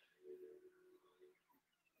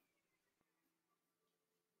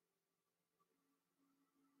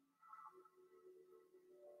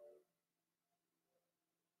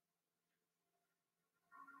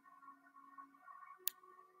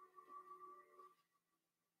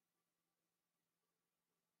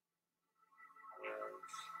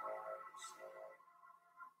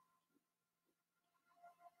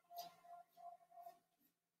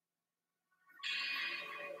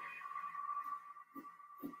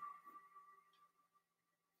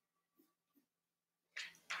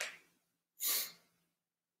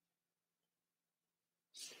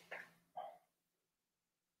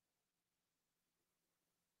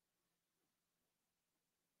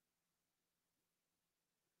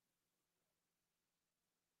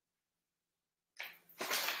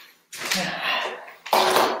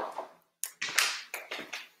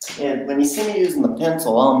 And when you see me using the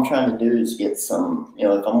pencil, all I'm trying to do is get some, you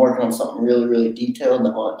know, if I'm working on something really detailed and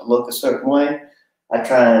I want it to look a certain way, I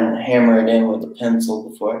try and hammer it in with the pencil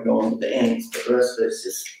before I go into the inks. But the rest of it's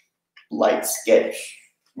just light sketch,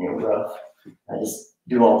 you know, rough. I just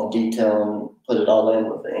do all the detail and put it all in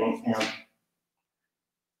with the ink, you know,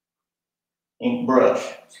 ink brush,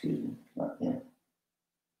 excuse me, not ink.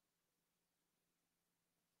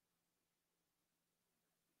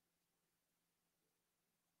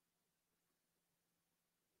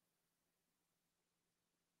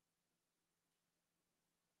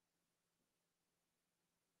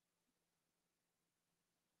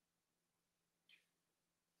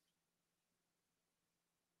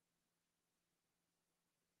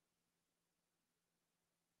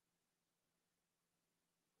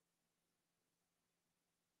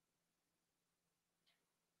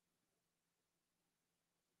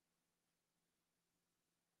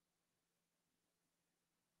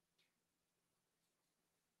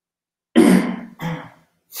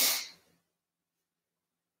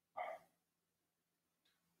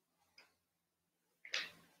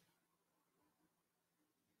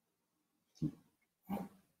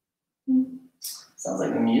 Sounds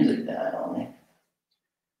like the music died on me.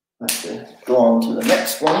 Let's go on to the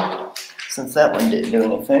next one. Since that one didn't do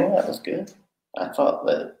anything, that was good. I thought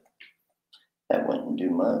that wouldn't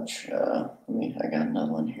do much. I got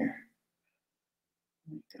another one here.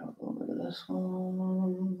 Go over to this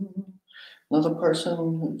one. Another person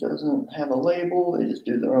who doesn't have a label, they just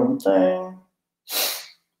do their own thing.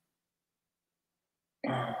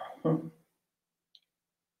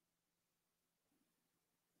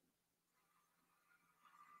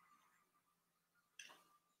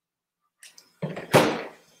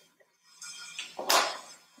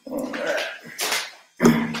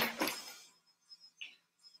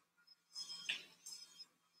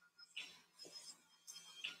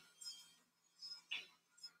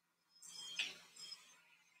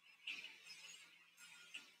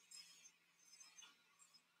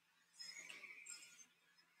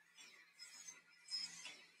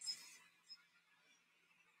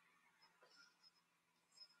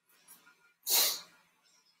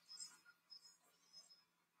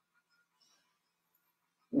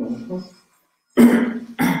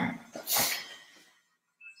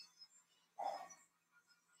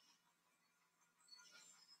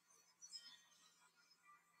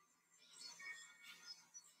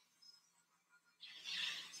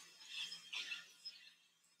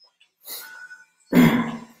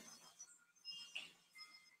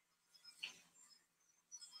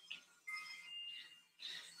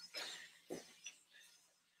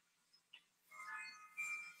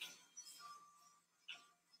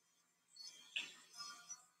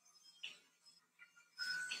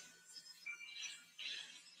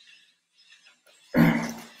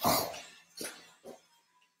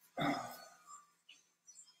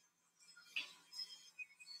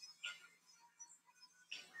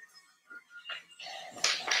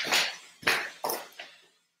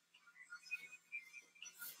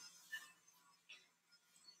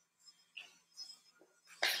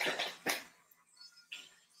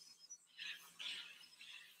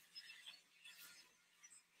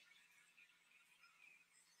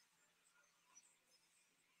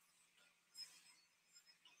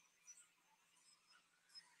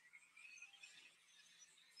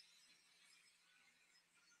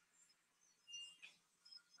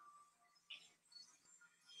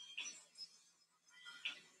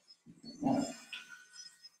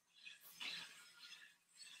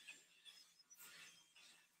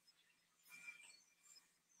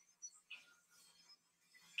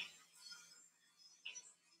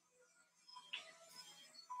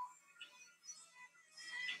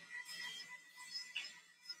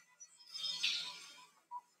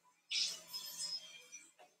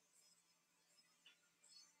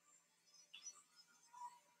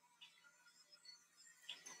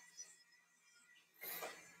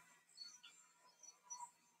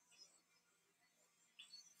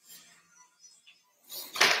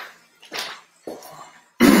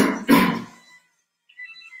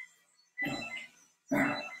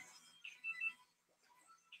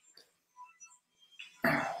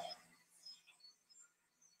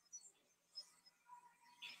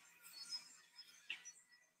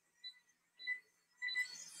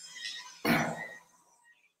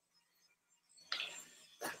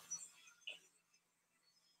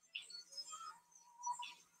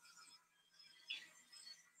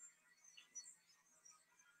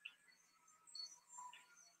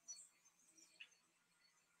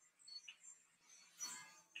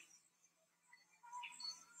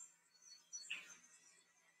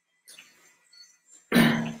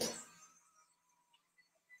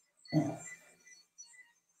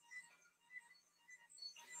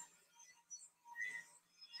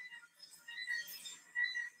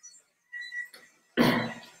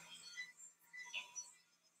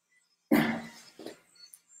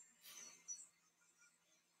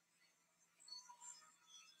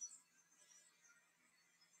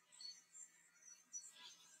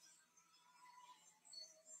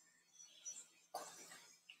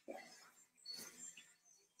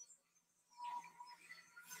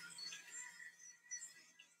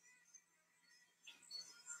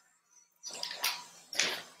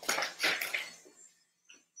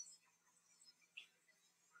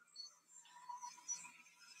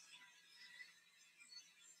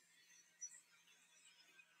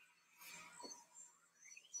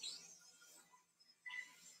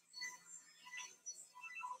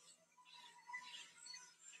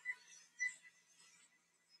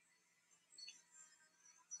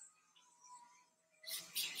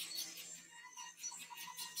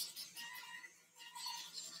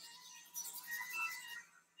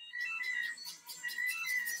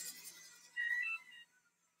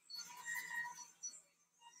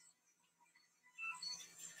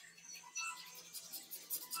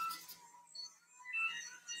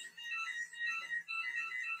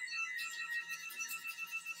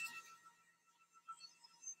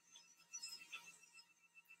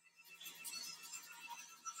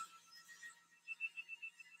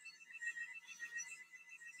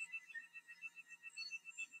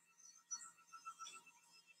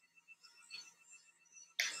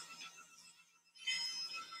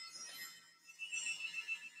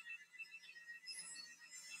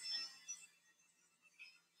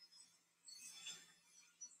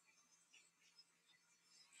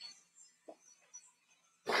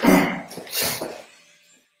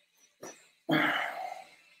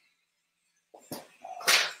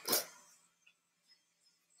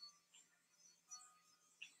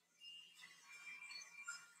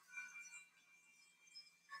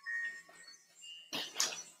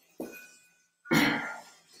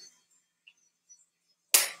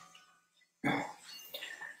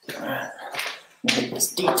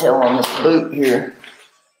 this detail on this boot here.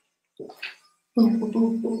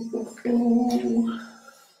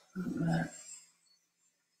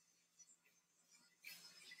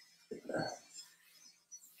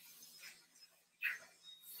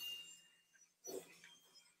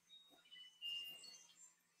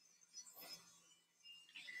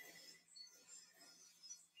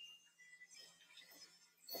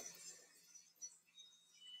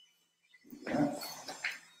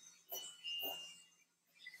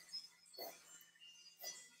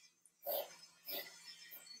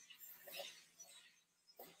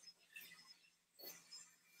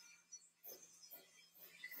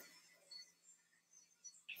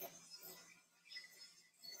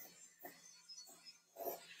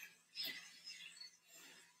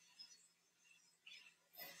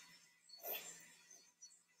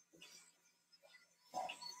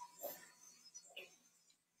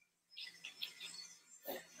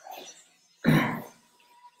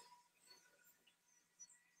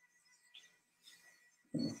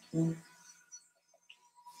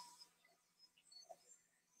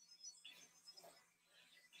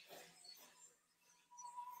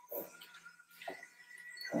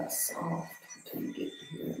 Soft until you get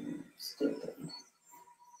here and stick it.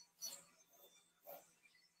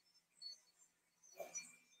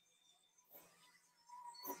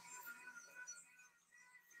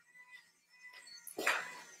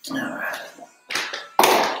 All right.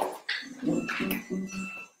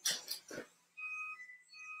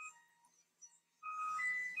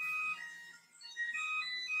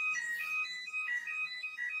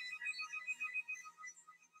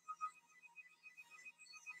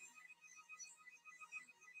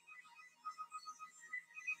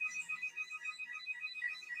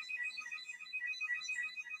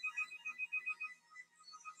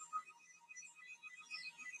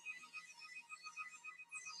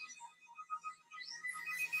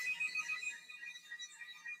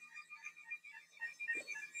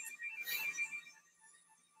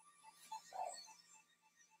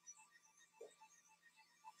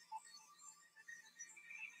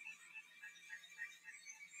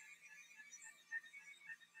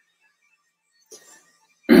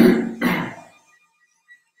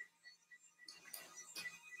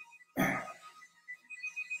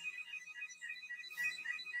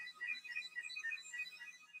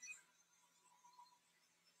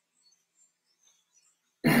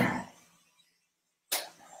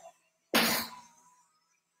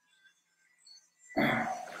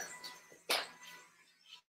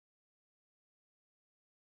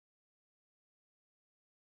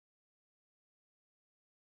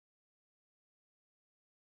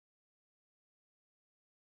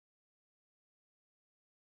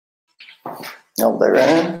 Oh, they're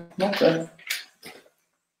in. Okay.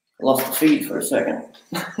 Lost the feed for a second.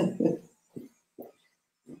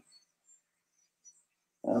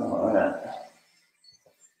 All right.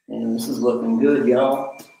 And this is looking good,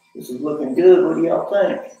 y'all. This is looking good. What do y'all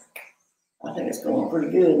think? I think it's going pretty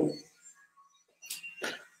good.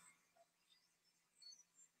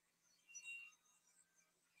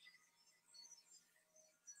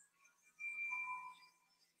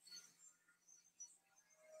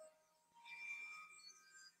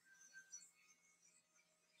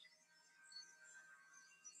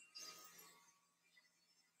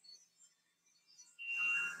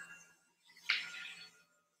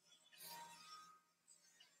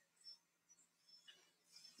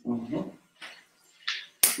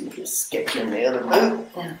 Just sketching the other boot.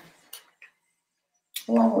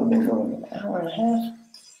 How long have we been going? An hour and a half?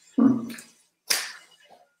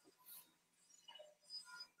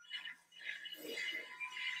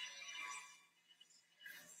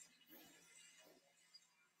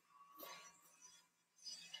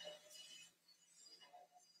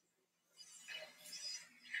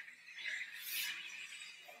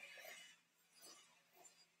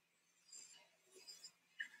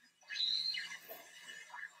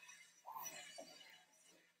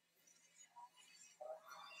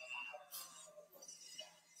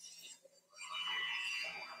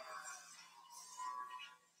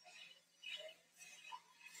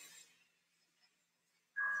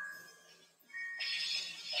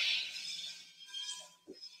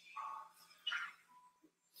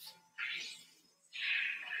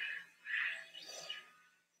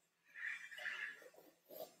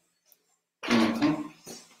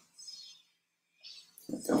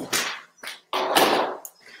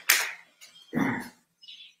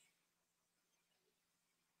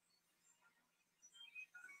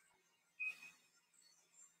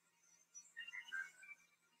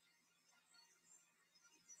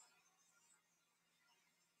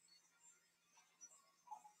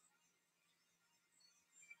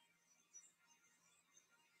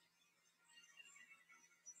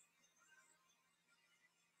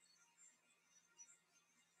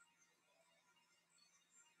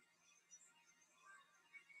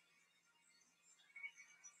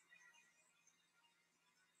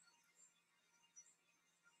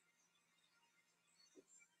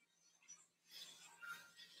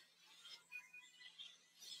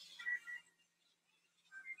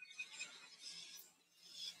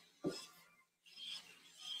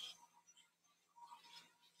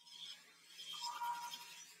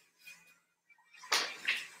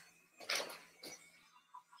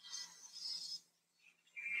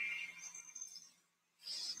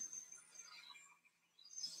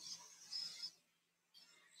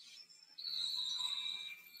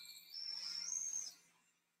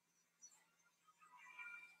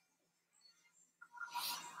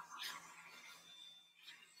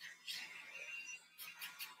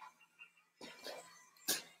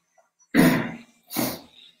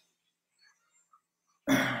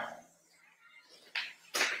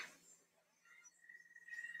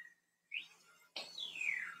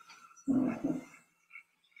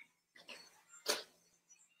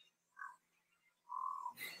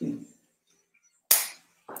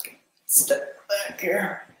 Step back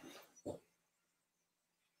here.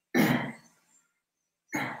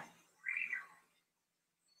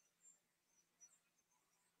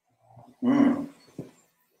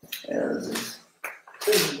 Yeah, this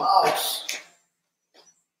is mouse.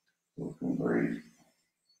 Breathe.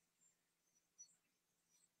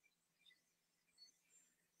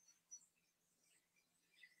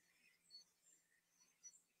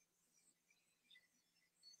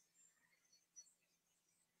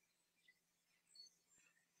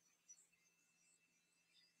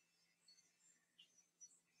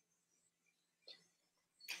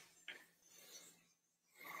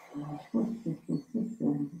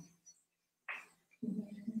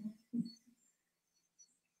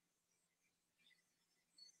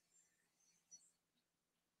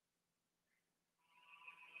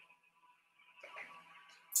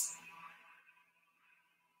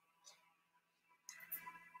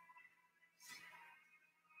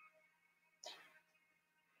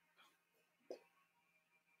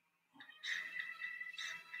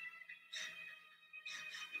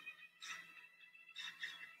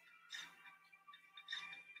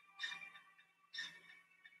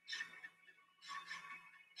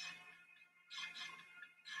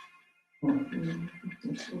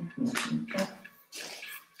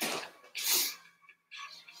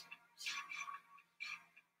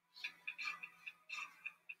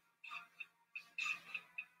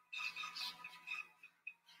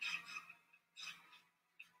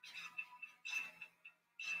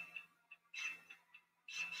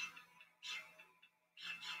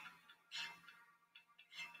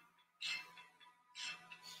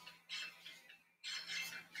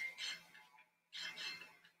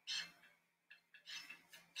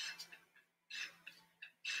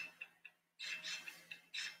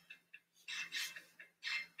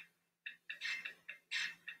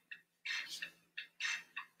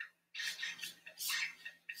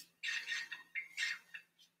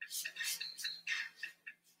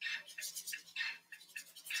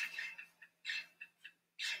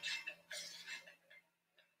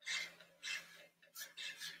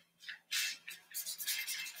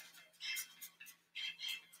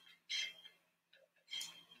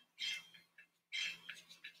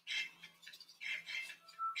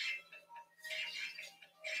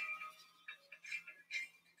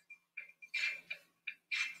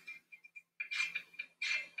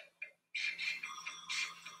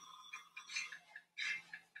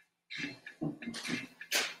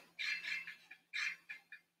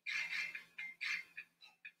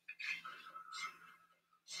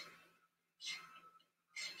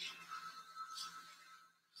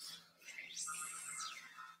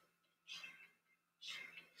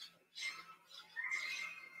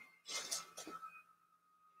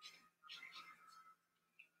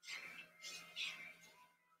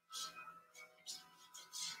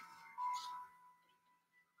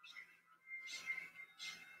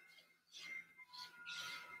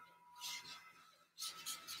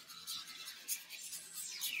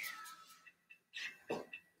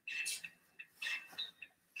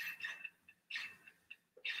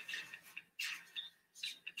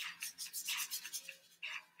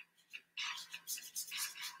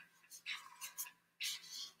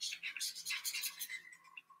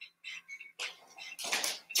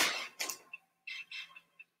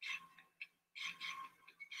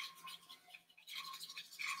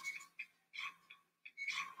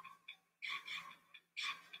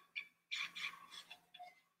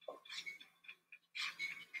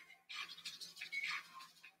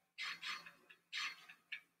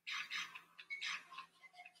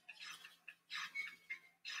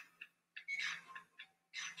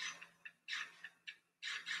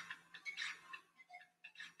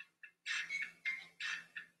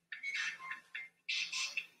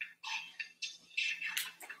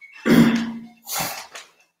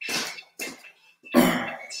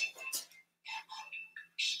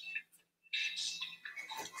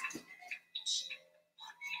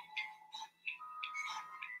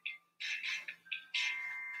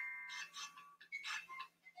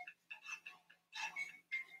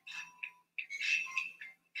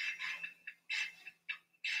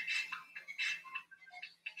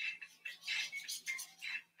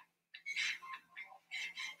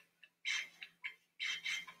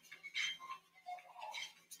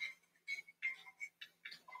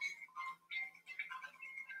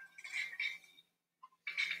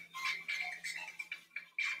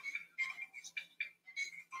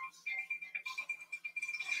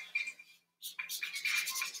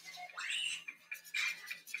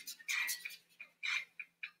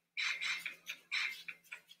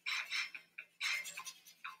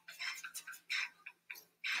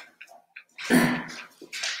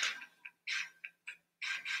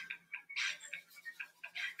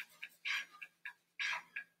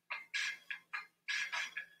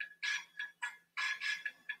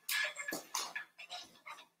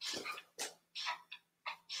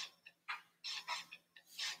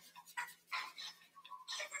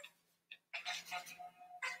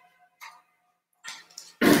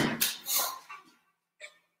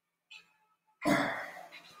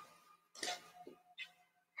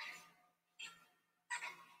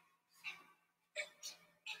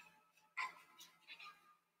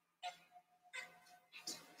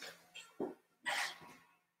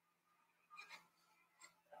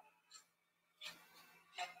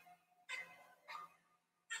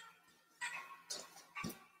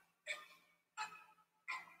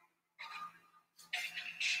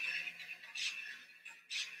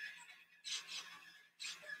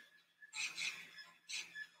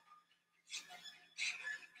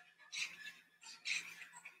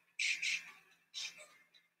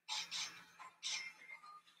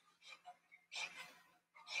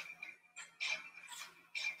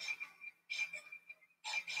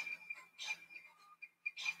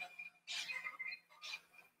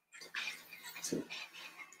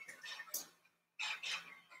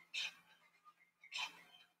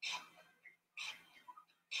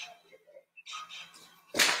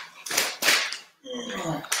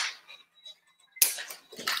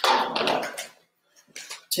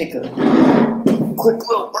 Take a quick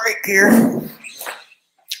little break here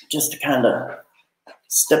just to kind of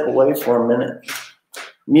step away for a minute.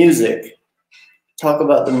 Music. Talk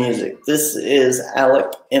about the music. This is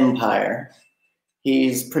Alec Empire.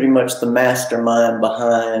 He's pretty much the mastermind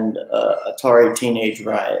behind Atari Teenage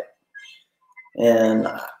Riot. And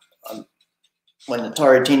when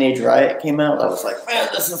Atari Teenage Riot came out, I was like, man,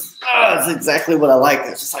 this is exactly what I like.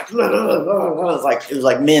 It's just like, it was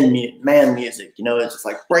like man music, you know. It's just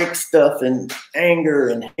like break stuff and anger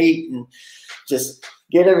and hate and just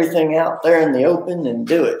get everything out there in the open and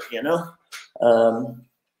do it, you know.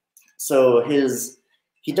 So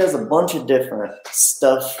he does a bunch of different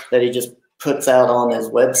stuff that he just puts out on his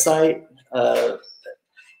website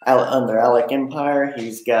under Alec Empire.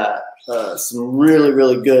 He's got some really,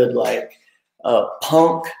 really good like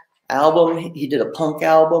punk album. He did a punk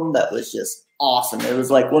album that was just awesome. It was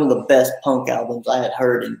like one of the best punk albums I had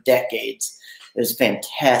heard in decades. It was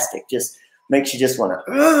fantastic. Just makes you just want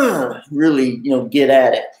to really, you know, get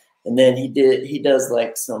at it. And then he does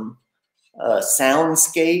like some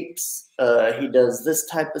soundscapes. He does this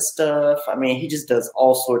type of stuff. I mean, he just does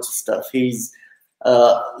all sorts of stuff. He's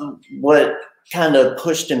what kind of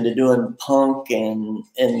pushed him to doing punk and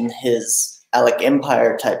his Alec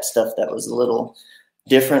Empire type stuff that was a little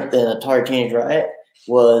different than Atari Teenage Riot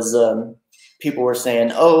was people were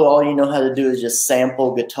saying, oh, all you know how to do is just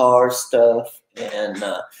sample guitar stuff and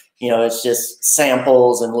you know, it's just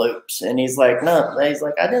samples and loops. And he's like, no, he's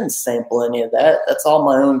like, I didn't sample any of that. That's all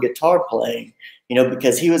my own guitar playing, you know,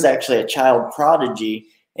 because he was actually a child prodigy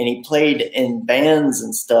and he played in bands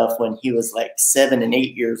and stuff when he was like 7 and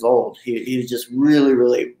 8 years old. He was just really,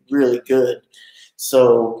 really, really good.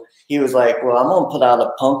 So he was like, well, I'm going to put out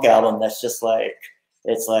a punk album that's just like,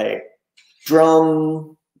 it's like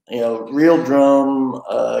drum, you know, real drum,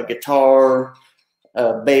 guitar,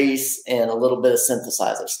 bass, and a little bit of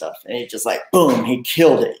synthesizer stuff. And he just like, boom, he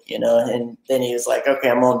killed it, you know. And then he was like, okay,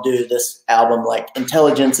 I'm going to do this album like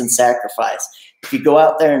Intelligence and Sacrifice. If you go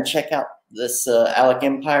out there and check out this Alec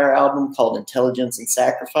Empire album called Intelligence and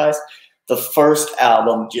Sacrifice, the first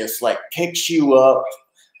album just like picks you up,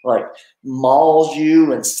 like mauls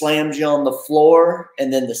you and slams you on the floor.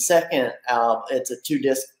 And then the second album, it's a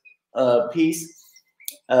 2-disc piece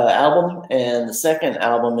album. And the second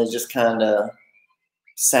album is just kind of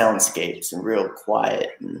soundscapes and real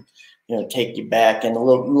quiet and, you know, take you back and a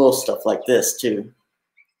little stuff like this too.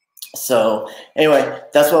 So anyway,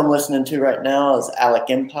 that's what I'm listening to right now is Alec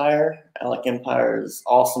Empire. Alec Empire is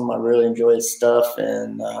awesome. I really enjoy his stuff.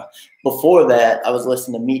 And before that, I was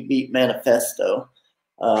listening to Meat Beat Manifesto.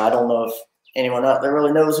 I don't know if anyone out there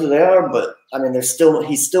really knows who they are, but I mean,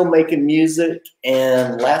 he's still making music.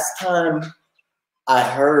 And last time I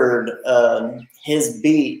heard his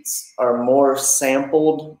beats are more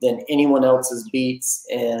sampled than anyone else's beats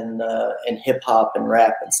in hip hop and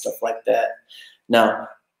rap and stuff like that. Now,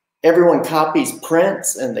 everyone copies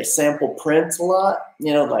Prince and they sample Prince a lot,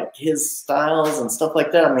 you know, like his styles and stuff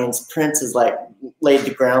like that. I mean, Prince is like laid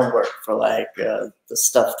the groundwork for like the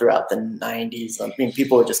stuff throughout the 90s. I mean,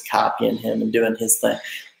 people were just copying him and doing his thing.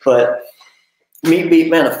 But Meat Beat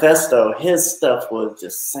Manifesto, his stuff was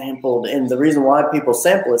just sampled. And the reason why people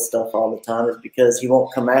sample his stuff all the time is because he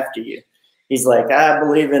won't come after you. He's like, I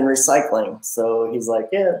believe in recycling. So he's like,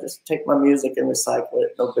 yeah, just take my music and recycle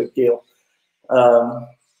it. No big deal.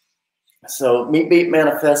 So Meat Beat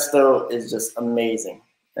Manifesto is just amazing.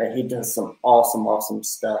 He does some awesome, awesome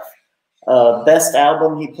stuff. Best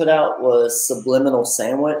album he put out was Subliminal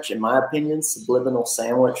Sandwich. In my opinion, Subliminal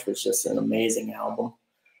Sandwich was just an amazing album.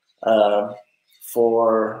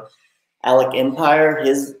 For Alec Empire,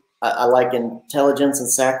 I like Intelligence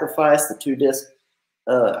and Sacrifice, the 2-disc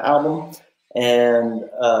album, and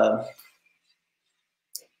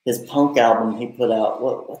his punk album he put out.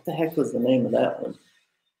 What the heck was the name of that one?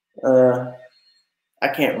 I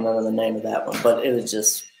can't remember the name of that one, but it was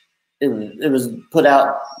just it was put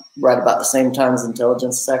out right about the same time as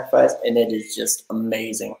Intelligence and Sacrifice, and it is just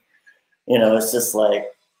amazing. You know, it's just like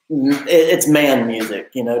it's man music,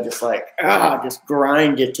 you know, just like just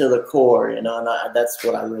grind you to the core, you know, and that's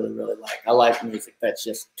what I really, really like. I like music that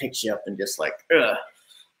just picks you up and just like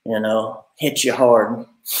you know, hits you hard.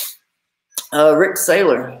 Rick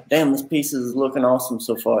Saylor, damn, this piece is looking awesome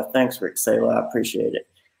so far. Thanks, Rick Saylor, I appreciate it.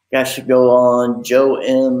 You guys should go on Joe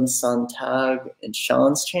M. Sontag and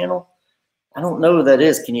Sean's channel. I don't know who that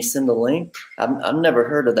is. Can you send a link? I've never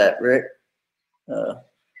heard of that, Rick.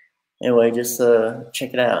 anyway, just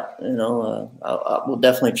check it out. You know, I will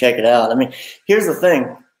definitely check it out. I mean, here's the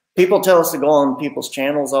thing: people tell us to go on people's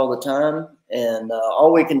channels all the time, and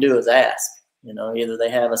all we can do is ask. You know, either they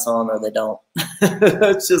have us on or they don't.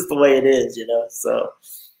 It's just the way it is, you know. So,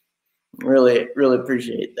 really, really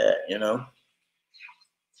appreciate that. You know,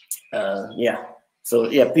 yeah. So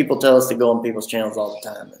yeah, people tell us to go on people's channels all the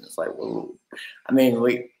time, and it's like, well, I mean,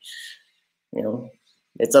 you know,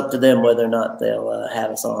 it's up to them whether or not they'll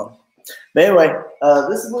have us on. But anyway,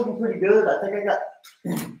 this is looking pretty good. I think I got,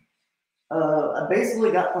 I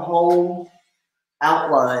basically got the whole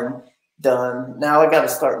outline done. Now I got to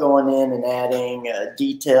start going in and adding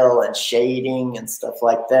detail and shading and stuff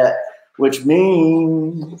like that, which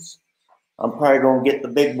means I'm probably going to get the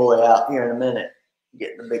big boy out here in a minute.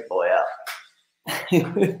 Getting the big boy out.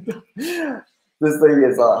 This thing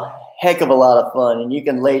is a heck of a lot of fun, and you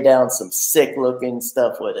can lay down some sick looking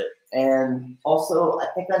stuff with it. And also, I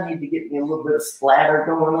think I need to get me a little bit of splatter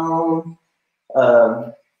going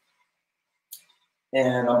on.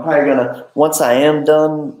 And I'm probably gonna, once I am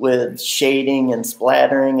done with shading and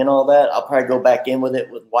splattering and all that, I'll probably go back in with it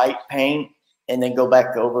with white paint and then go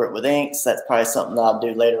back over it with inks. That's probably something I'll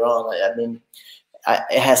do later on. I mean,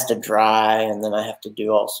 it has to dry, and then I have to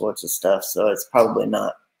do all sorts of stuff. So it's probably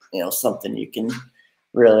not, you know, something you can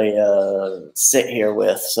really sit here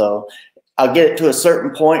with. So I'll get it to a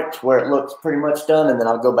certain point where it looks pretty much done, and then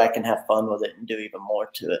I'll go back and have fun with it and do even more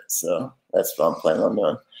to it. So that's what I'm planning on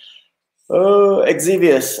doing. Oh,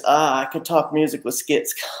 Exevius. I could talk music with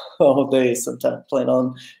Skits all day. Sometimes plan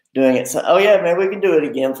on doing it. So, oh yeah, man, we can do it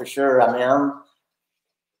again for sure. I mean,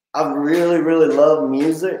 I really, really love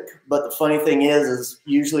music, but the funny thing is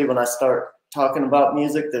usually when I start talking about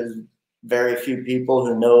music, there's very few people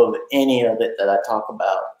who know of any of it that I talk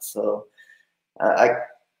about. So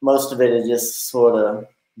most of it is just sort of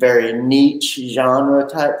very niche genre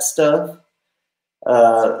type stuff.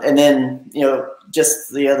 And then, you know,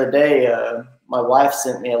 just the other day, my wife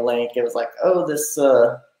sent me a link. It was like, oh, this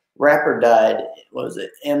rapper died. What was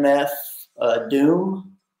it? MF Doom?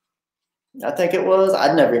 I think it was.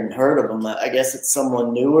 I'd never even heard of him. I guess it's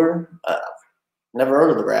someone newer. Never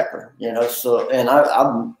heard of the rapper, you know. So, and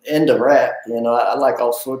I'm into rap, you know. I like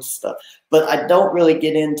all sorts of stuff, but I don't really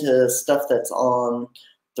get into stuff that's on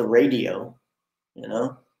the radio, you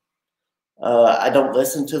know. I don't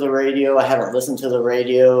listen to the radio. I haven't listened to the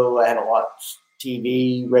radio. I haven't watched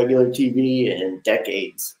TV, regular TV, in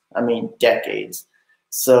decades. I mean, decades.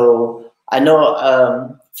 So I know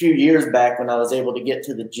a few years back when I was able to get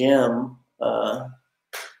to the gym.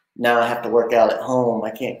 Now I have to work out at home.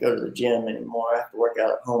 I can't go to the gym anymore. I have to work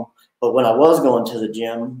out at home. But when I was going to the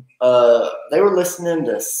gym, they were listening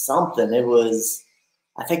to something. It was,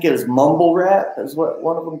 I think it was mumble rap is what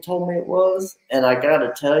one of them told me it was. And I got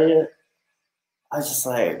to tell you, I was just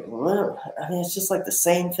like, what? I mean, it's just like the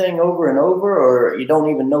same thing over and over, or you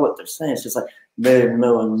don't even know what they're saying. It's just like, man,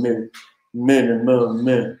 moon, moon, moon, moon,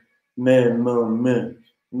 moon, moon,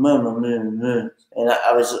 moon, moon. And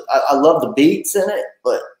I love the beats in it,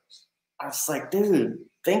 but I was like, dude,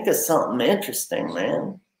 think of something interesting,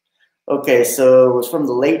 man. Okay, so it was from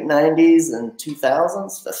the late 90s and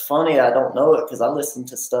 2000s. That's funny, I don't know it because I listen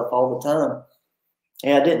to stuff all the time.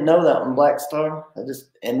 Yeah, I didn't know that one, Black Star. I just,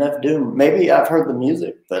 MF Doom. Maybe I've heard the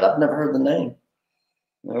music, but I've never heard the name.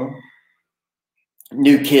 You know?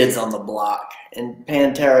 New Kids on the Block. And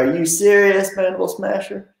Pantera, are you serious, Mandible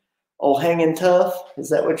Smasher? Oh, hanging tough? Is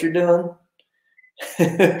that what you're doing?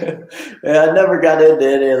 Yeah, I never got into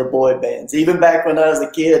any of the boy bands, even back when I was a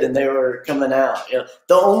kid and they were coming out. You know,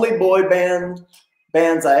 the only boy bands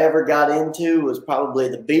I ever got into was probably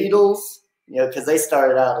the Beatles, you know, because they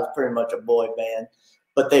started out as pretty much a boy band,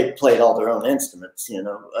 but they played all their own instruments, you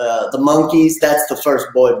know. The Monkees, that's the first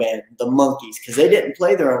boy band, the Monkees, because they didn't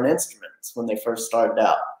play their own instruments when they first started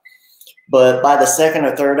out. But by the second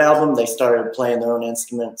or third album, they started playing their own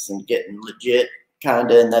instruments and getting legit,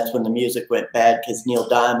 kind of, and that's when the music went bad because Neil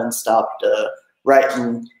Diamond stopped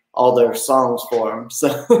writing all their songs for them.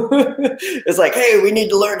 So it's like, hey, we need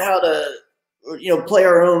to learn how to, you know, play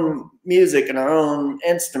our own music and our own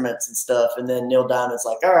instruments and stuff. And then Neil Diamond's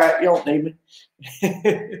like, all right, you don't need me.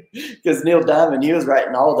 Because Neil Diamond, he was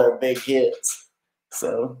writing all their big hits.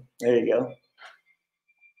 So there you go.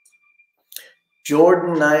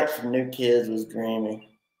 Jordan Knight from New Kids was dreaming.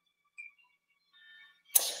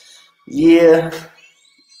 Yeah.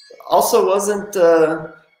 Also, wasn't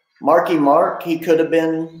Marky Mark? He could have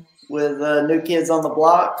been with New Kids on the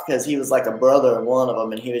Block because he was like a brother of one of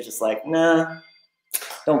them, and he was just like, nah,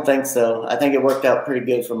 don't think so. I think it worked out pretty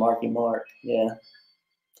good for Marky Mark. Yeah.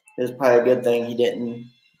 It was probably a good thing he didn't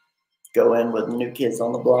go in with New Kids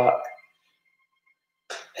on the Block.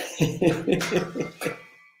 I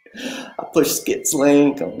push Skits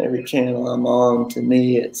link on every channel I'm on. To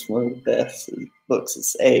me, it's one of the best books.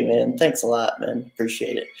 It's, hey, man, thanks a lot, man.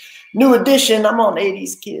 Appreciate it. New Edition, I'm on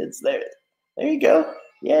 80s Kids. There you go.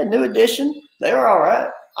 Yeah, New Edition. They were all right.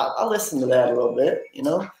 I listened to that a little bit, you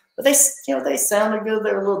know. But they, you know, they sounded good.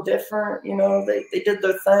 They were a little different, you know. They did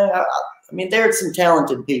their thing. I mean, there's some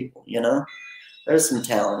talented people, you know. There's some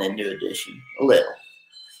talent in New Edition, a little.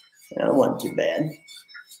 You know, it wasn't too bad.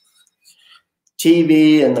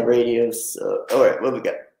 TV and the radio. So, all right, what we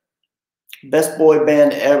got? Best boy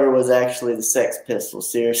band ever was actually the Sex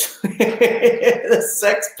Pistols. Seriously, the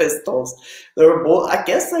Sex Pistols. They were I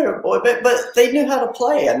guess they were a boy band, but they knew how to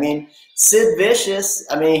play. I mean, Sid Vicious.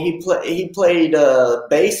 I mean, he played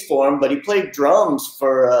bass for him, but he played drums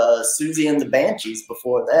for Susie and the Banshees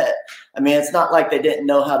before that. I mean, it's not like they didn't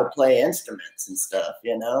know how to play instruments and stuff,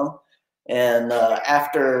 you know. And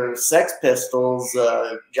after Sex Pistols,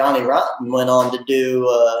 Johnny Rotten went on to do.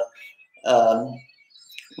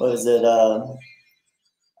 What was it? Oh,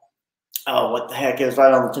 what the heck? It was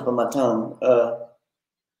right on the tip of my tongue.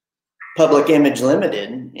 Public Image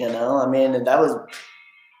Limited, you know. I mean, and it was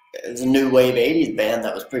a new wave 80s band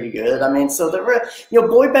that was pretty good. I mean, so you know,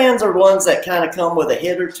 boy bands are ones that kind of come with a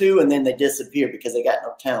hit or two and then they disappear because they got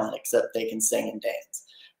no talent except they can sing and dance,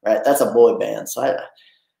 right? That's a boy band. So I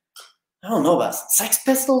don't know about Sex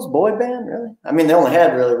Pistols, boy band, really? I mean, they only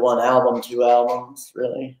had really one album, 2 albums,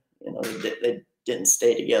 really. You know, they didn't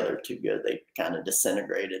stay together too good. They kind of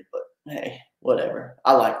disintegrated, but hey, whatever.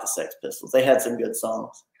 I like the Sex Pistols. They had some good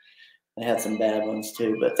songs. They had some bad ones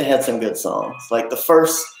too, but they had some good songs. Like the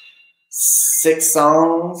first 6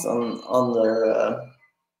 songs on their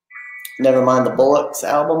Nevermind the Bullocks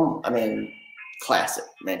album, I mean, classic,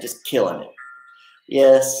 man, just killing it.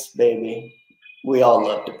 Yes, baby. We all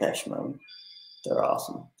love Depeche Mode. They're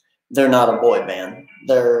awesome. They're not a boy band.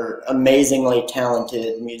 They're amazingly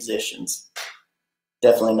talented musicians.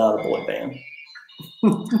 Definitely not a boy band.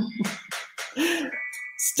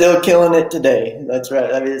 Still killing it today. That's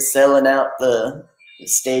right. I mean, it's selling out the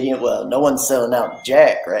stadium. Well, no one's selling out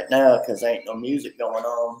Jack right now because there ain't no music going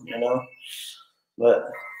on, you know. But,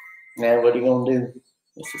 man, what are you going to do?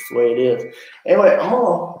 It's just the way it is. Anyway,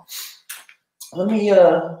 let me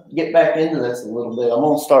get back into this a little bit. I'm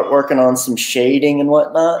going to start working on some shading and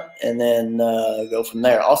whatnot and then go from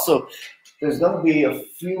there. Also, there's going to be a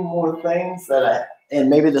few more things that and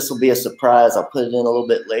maybe this will be a surprise. I'll put it in a little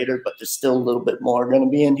bit later, but there's still a little bit more going to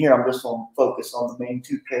be in here. I'm just going to focus on the main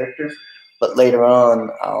 2 characters. But later on,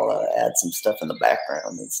 I'll add some stuff in the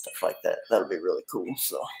background and stuff like that. That'll be really cool.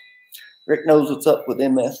 So Rick knows what's up with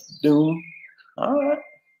MF Doom. All right.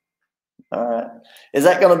 All right. Is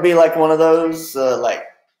that going to be like one of those, like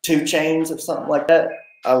 2 Chainz or something like that?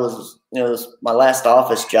 I was, you know, this, my last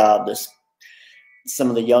office job, some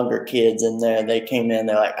of the younger kids in there, they came in,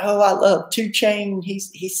 they're like, oh, I love 2 Chainz.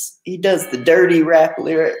 He does the dirty rap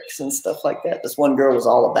lyrics and stuff like that. This one girl was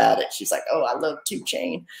all about it. She's like, oh, I love 2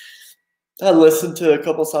 Chainz. I listened to a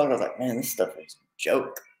couple songs. I was like, man, this stuff is a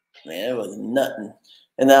joke. Man, it was nothing.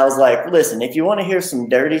 And I was like, listen, if you want to hear some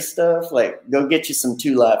dirty stuff, like go get you some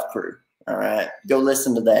 2 Live Crew. All right, go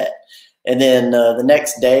listen to that. And then the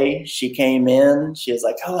next day she came in. She was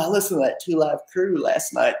like, oh, I listened to that 2 Live Crew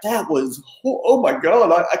last night. That was, oh my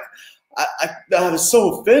God. I was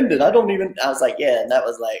so offended. I was like, yeah, and that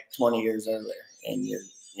was like 20 years earlier. And you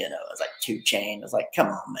know, it was like 2 Chainz. I was like, come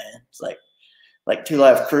on, man. It's like 2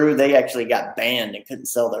 Live Crew, they actually got banned and couldn't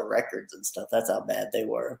sell their records and stuff. That's how bad they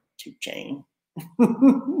were. 2 Chainz.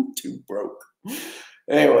 Too broke.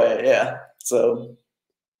 Anyway, yeah. So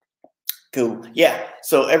cool. Yeah.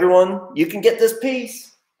 So everyone, you can get this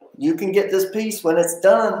piece. You can get this piece when it's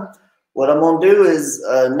done. What I'm going to do is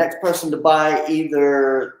next person to buy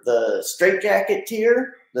either the straitjacket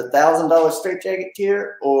tier, the $1,000 straitjacket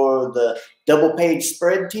tier, or the double page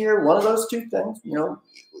spread tier, one of those 2 things, you know,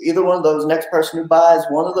 either one of those, next person who buys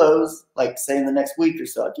one of those, like say in the next week or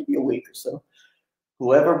so, I'll give you a week or so.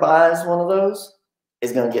 Whoever buys one of those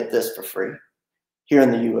is going to get this for free. Here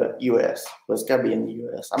in the U.S., but it's got to be in the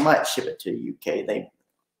U.S. I might ship it to U.K.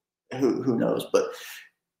 Who knows? But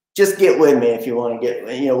just get with me if you want to get.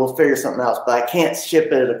 You know, we'll figure something else. But I can't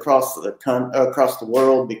ship it across the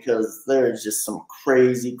world because there's just some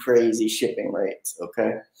crazy shipping rates.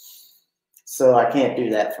 Okay, so I can't do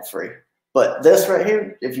that for free. But this right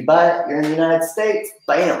here, if you buy it, you're in the United States.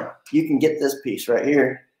 Bam, you can get this piece right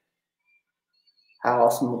here. How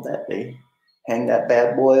awesome would that be? Hang that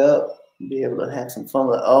bad boy up. Be able to have some fun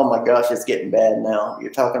with it. Oh my gosh, it's getting bad now.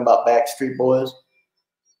 You're talking about Backstreet Boys?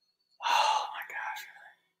 Oh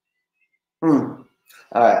my gosh.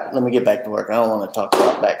 All right, let me get back to work. I don't want to talk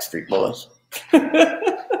about Backstreet Boys.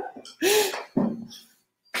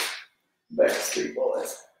 Backstreet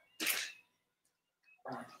Boys.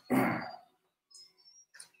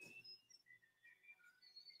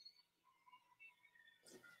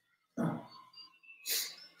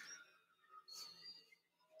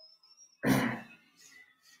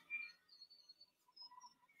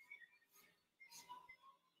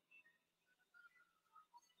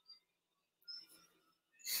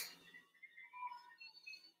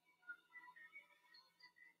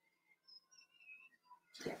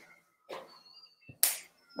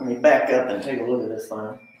 Let me back up and take a look at this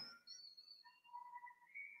thing.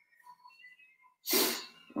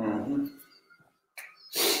 Mm-hmm.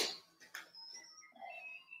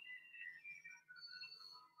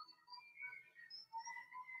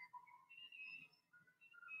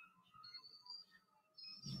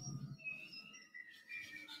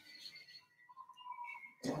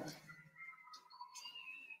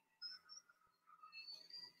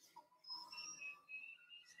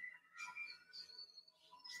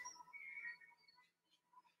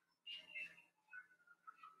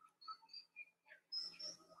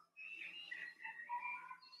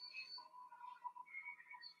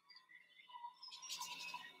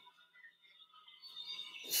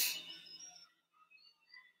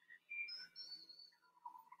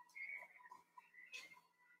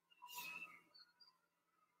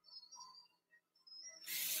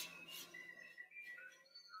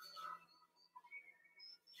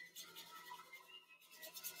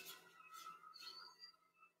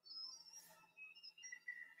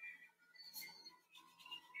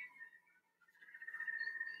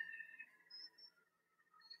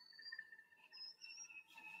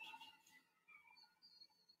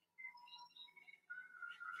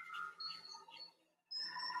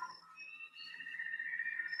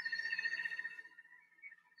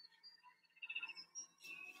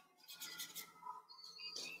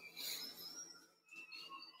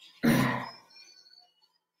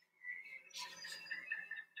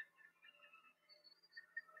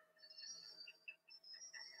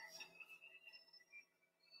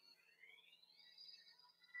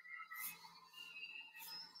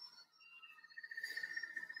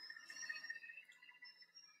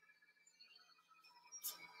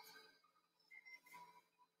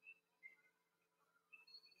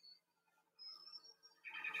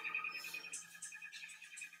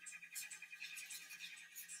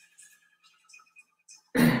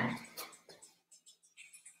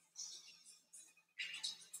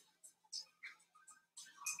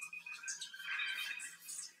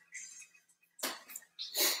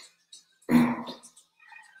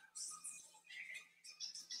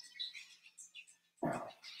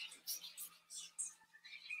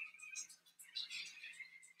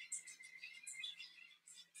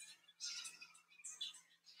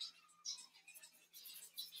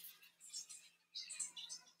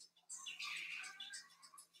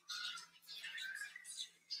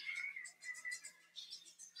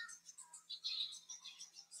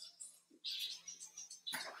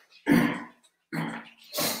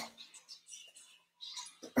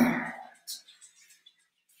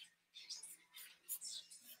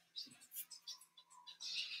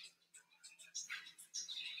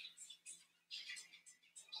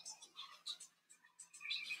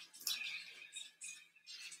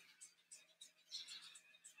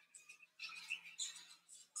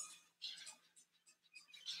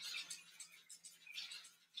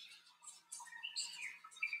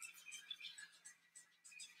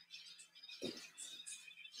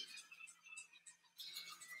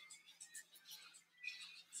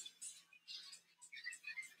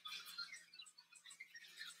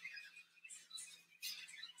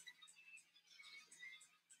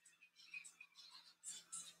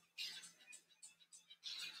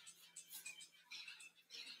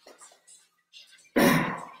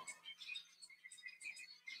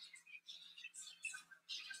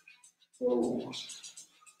 Whoa.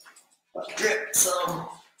 I dripped some.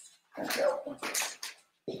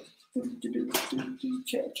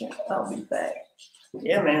 Check. I'll be back.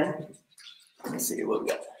 Yeah, man. Let me see what we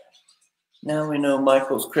got. Now we know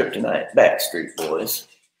Michael's kryptonite, Backstreet Boys.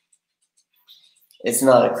 It's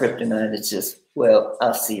not a kryptonite, it's just, well,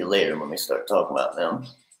 I'll see you later when we start talking about them.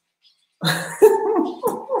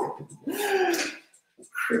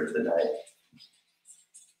 Kryptonite.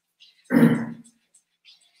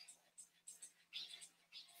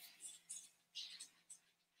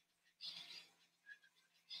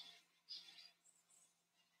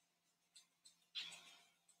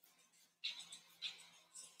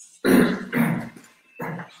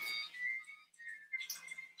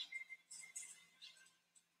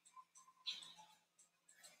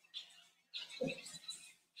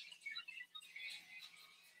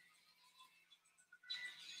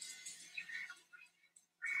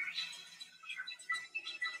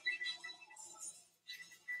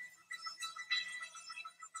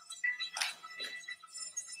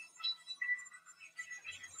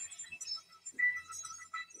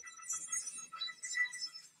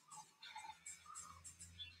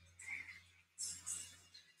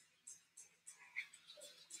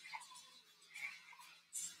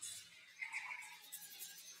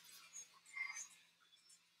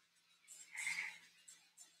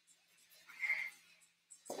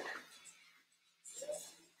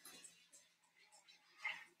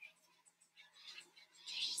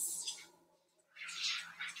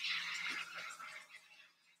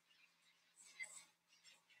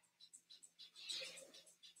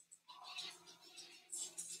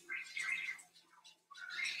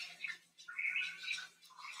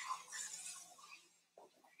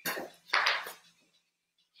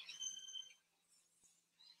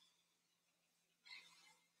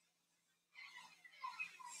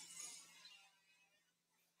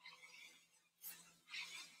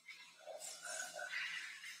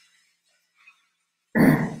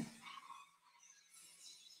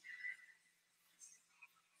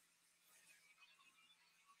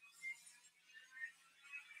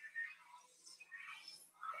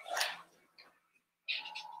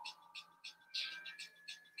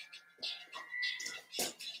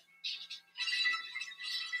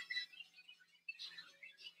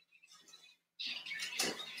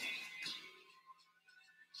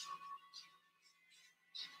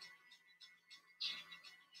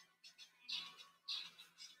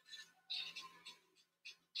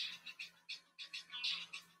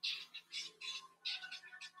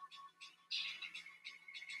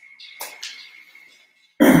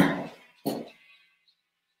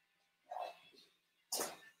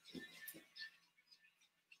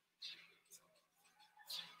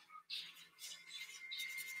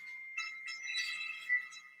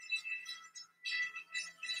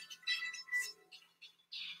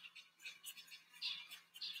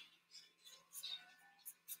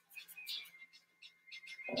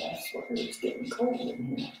 swear it's getting cold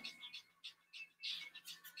in here.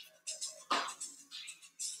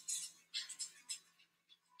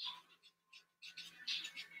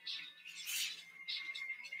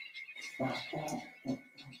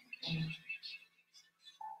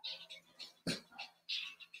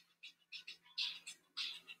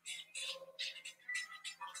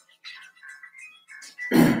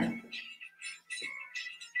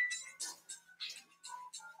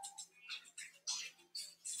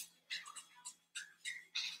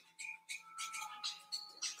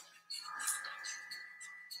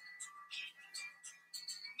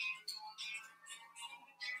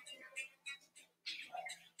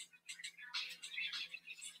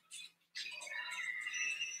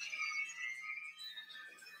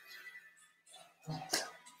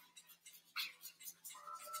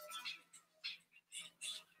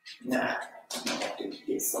 Nah, I have to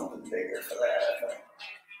get something bigger for that, I think.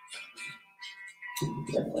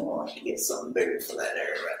 Definitely want to get something bigger for that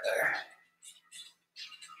area right there.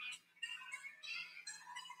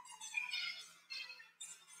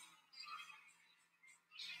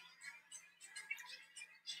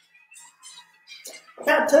 I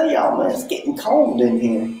gotta tell y'all, man, it's getting cold in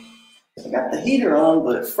here. I got the heater on,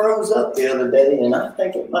 but it froze up the other day, and I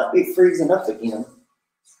think it might be freezing up again.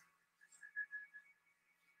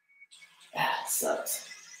 Ah, it sucks.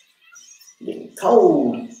 Getting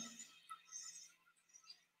cold.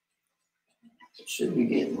 It should be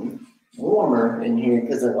getting warmer in here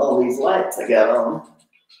because of all these lights I got on.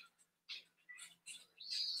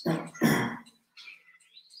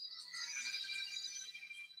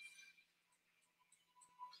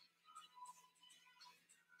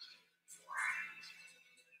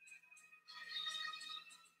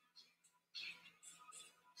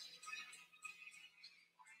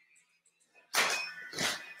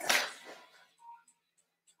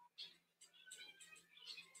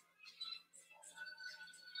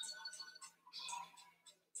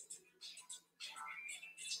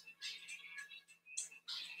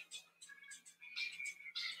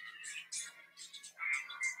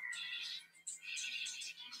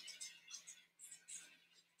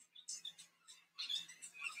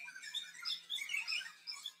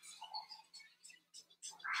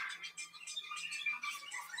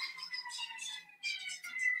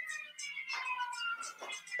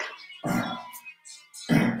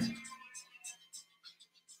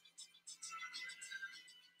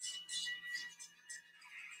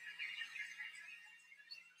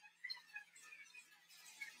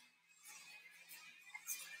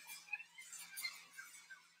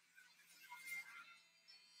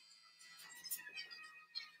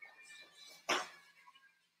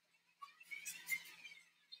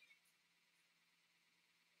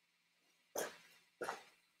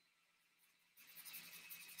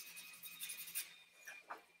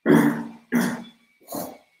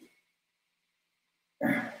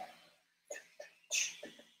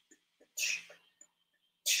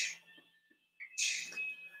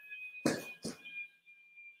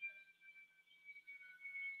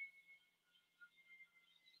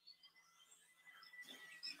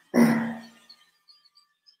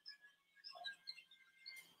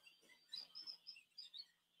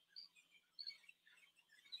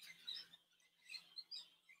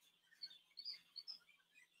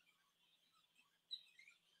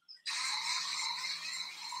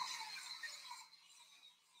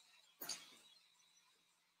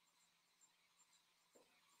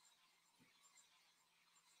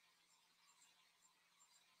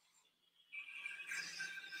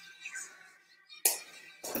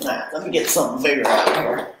 Alright, let me get something bigger out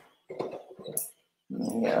here.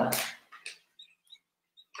 Yeah.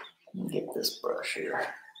 Let me get this brush here.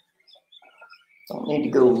 Don't need to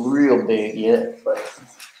go real big yet, but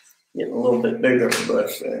getting a little bit bigger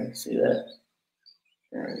brush there. See that?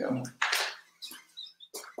 There we go.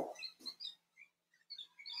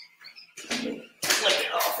 Let me flick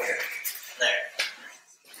it off here. There.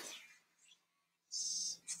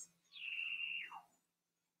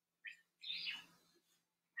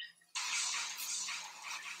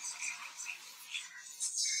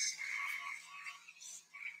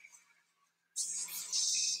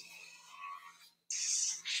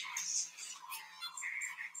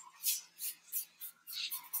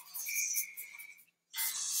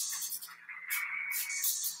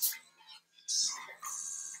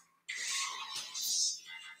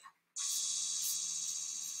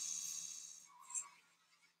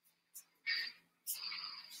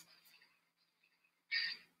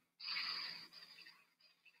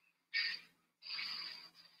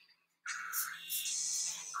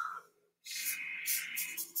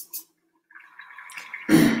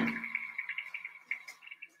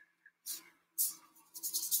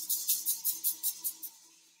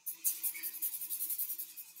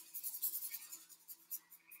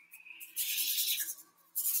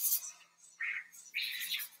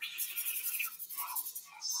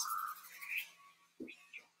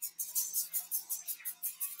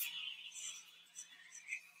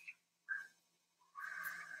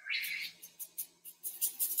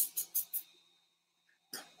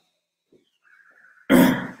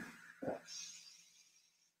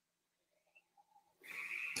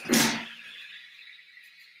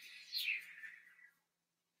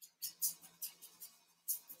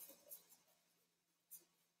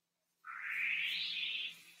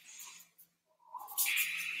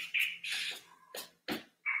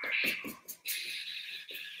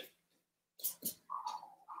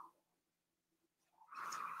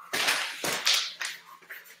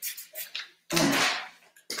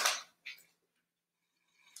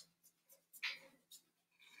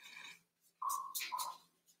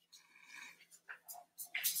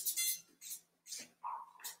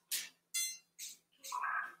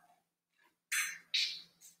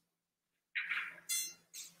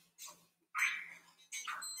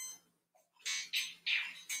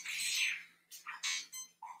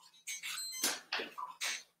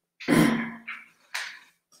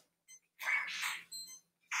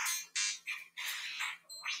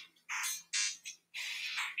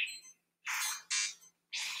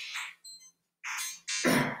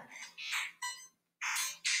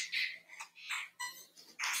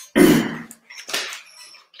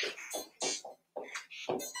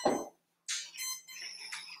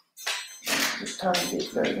 It's time to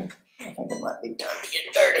get dirty. I think it might be time to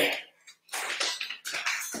get dirty.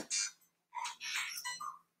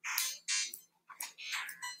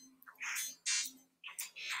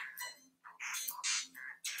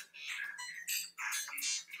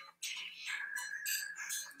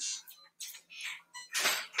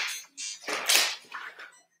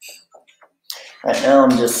 Right now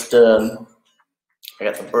I'm just, I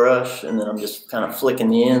got the brush and then I'm just kind of flicking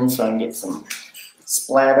the ends so I can get some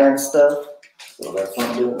splatter and stuff. So that's what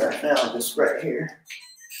I'm doing right now, just right here.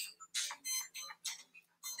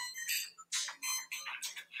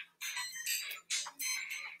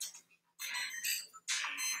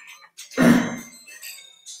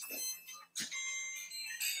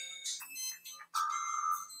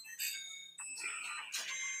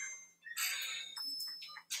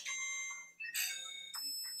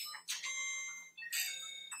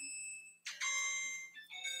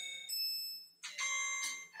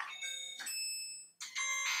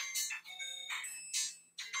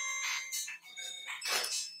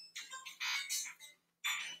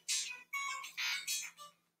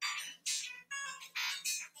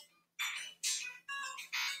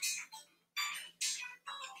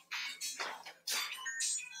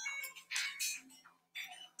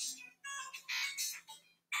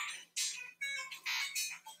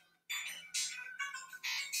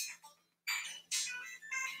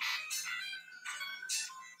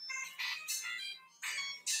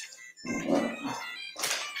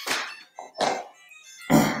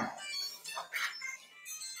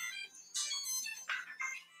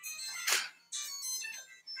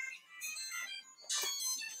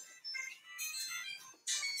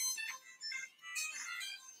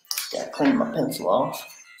 Gotta clean my pencil off.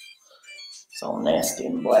 It's all nasty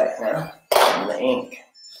and black now from the ink.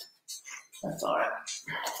 That's all right.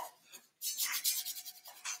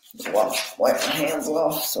 Wipe my hands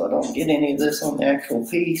off so I don't get any of this on the actual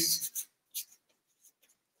piece.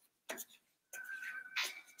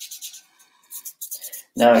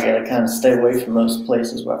 Now I gotta kind of stay away from those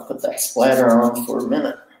places where I put that splatter on for a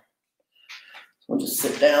minute. We'll just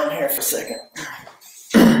sit down here for a second.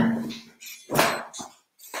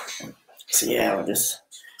 So yeah, we're just,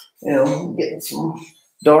 getting some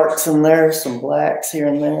darks in there, some blacks here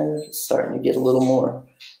and there. It's starting to get a little more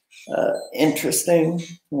interesting,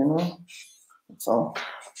 It's all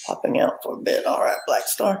popping out for a bit. All right, Black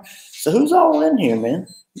Star. So who's all in here, man?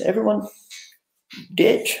 Everyone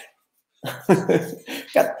ditch.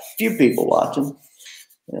 Got a few people watching.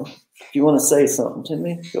 If you want to say something to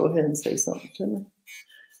me, go ahead and say something to me.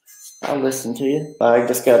 I'll listen to you. I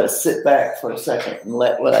just got to sit back for a second and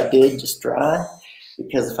let what I did just dry.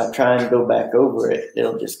 Because if I try and go back over it,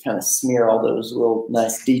 it'll just kind of smear all those little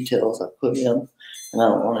nice details I put in. And I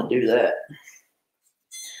don't want to do that.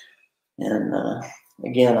 And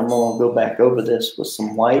again, I'm going to go back over this with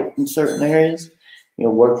some white in certain areas.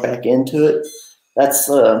 Work back into it. That's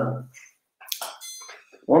one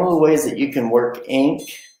of the ways that you can work ink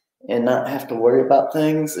and not have to worry about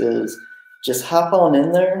things is just hop on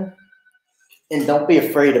in there and don't be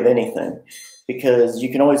afraid of anything, because you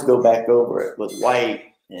can always go back over it with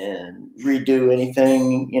white and redo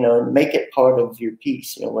anything, and make it part of your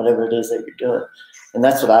piece, whatever it is that you're doing. And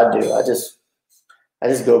that's what I do. I just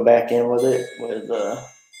go back in with it with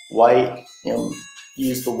white,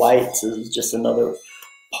 use the whites as just another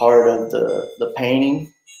part of the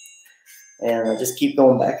painting. And I just keep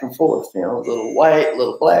going back and forth, a little white, a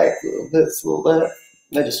little black, a little this, a little that.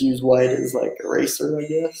 I just use white as like eraser, I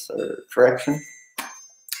guess, or correction.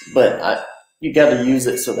 But you got to use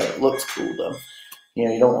it so that it looks cool, though.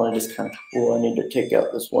 You don't want to just kind of, I need to take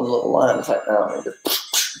out this one little line. It's like, no, I need to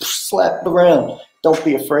slap it around. Don't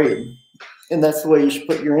be afraid. And that's the way you should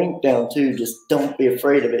put your ink down, too. Just don't be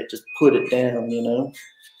afraid of it. Just put it down,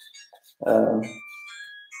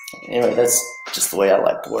 Anyway, that's just the way I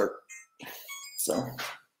like to work. So,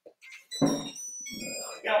 there we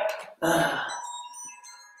go.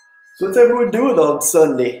 So what's everyone doing on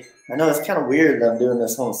Sunday? I know it's kind of weird that I'm doing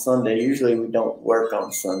this on Sunday. Usually we don't work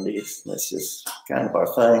on Sundays. That's just kind of our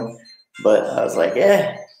thing. But I was like,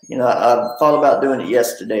 I thought about doing it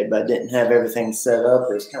yesterday, but I didn't have everything set up.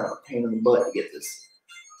 It was kind of a pain in the butt to get this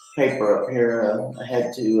paper up here. I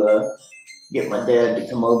had to get my dad to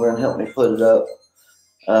come over and help me put it up.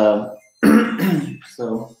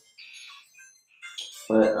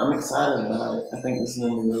 But I'm excited about it. I think this is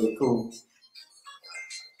going to be really cool. It's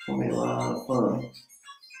going to be a lot of fun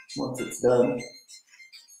once it's done.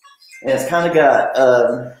 And it's kind of got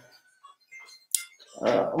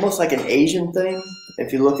almost like an Asian thing.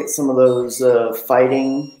 If you look at some of those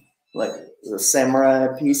fighting, like the samurai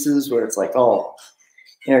pieces where it's like all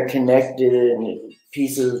interconnected and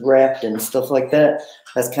pieces wrapped and stuff like that.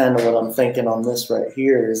 That's kind of what I'm thinking on this right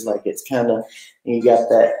here, is like it's kind of, you got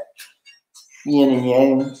that yin and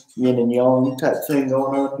yang type thing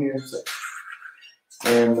going on here. So,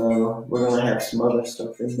 and we're going to have some other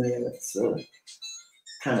stuff in there that's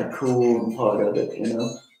kind of cool and part of it, you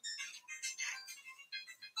know.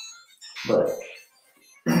 But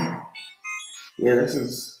yeah, this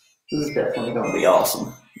is definitely going to be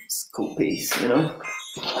awesome. It's a cool piece, you know.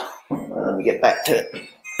 Let me get back to it.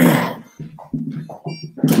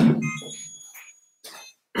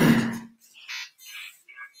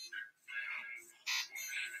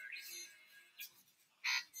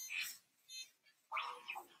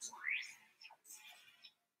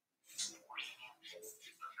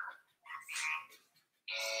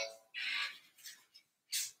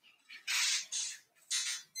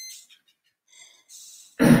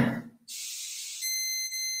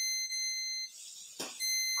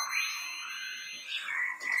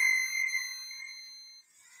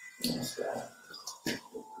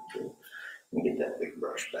 Let me get that big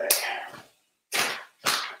brush back.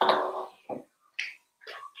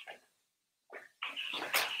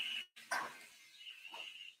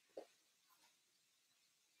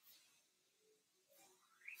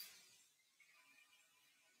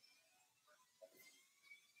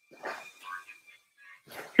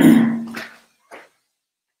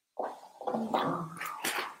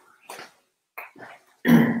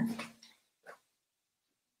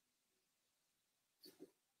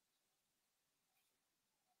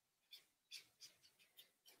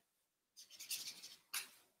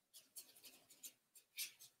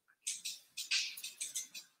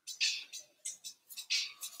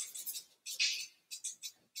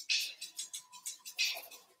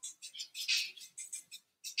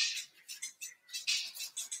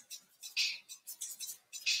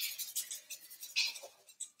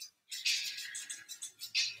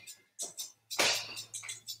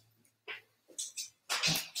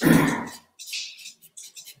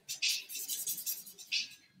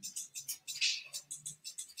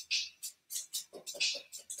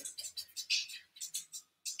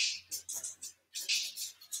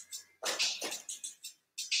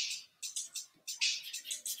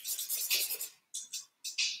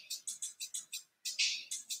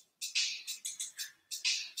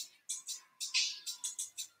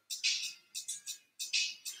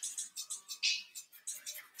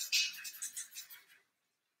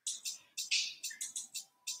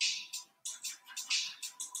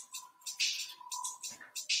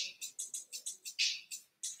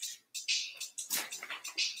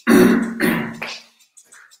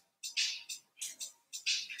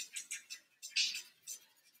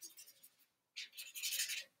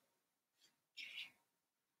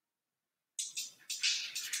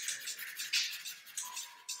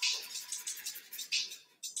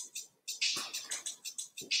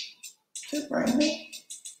 It raining.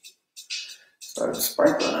 Started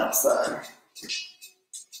sprinkling outside.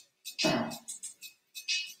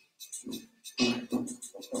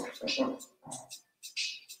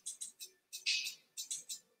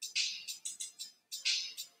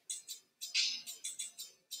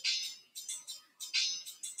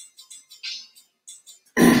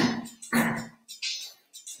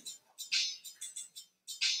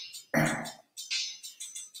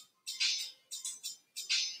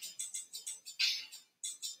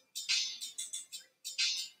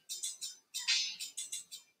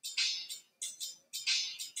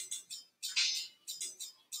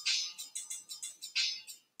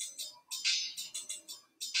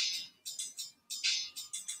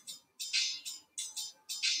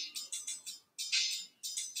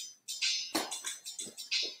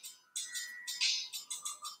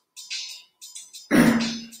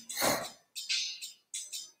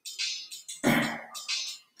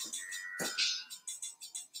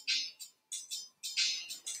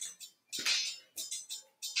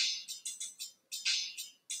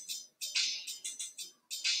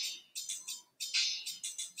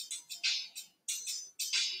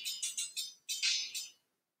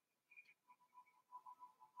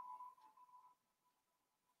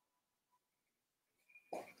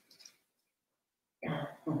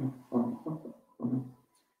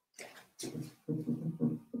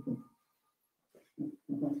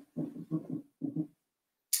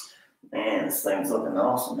 Man, this thing's looking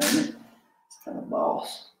awesome, isn't it? It's kind of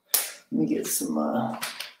boss. Let me get some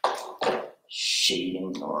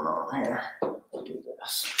shading going on here. I'll do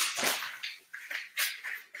this.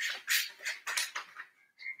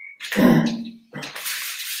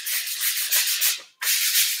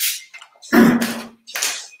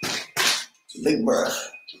 Big brush.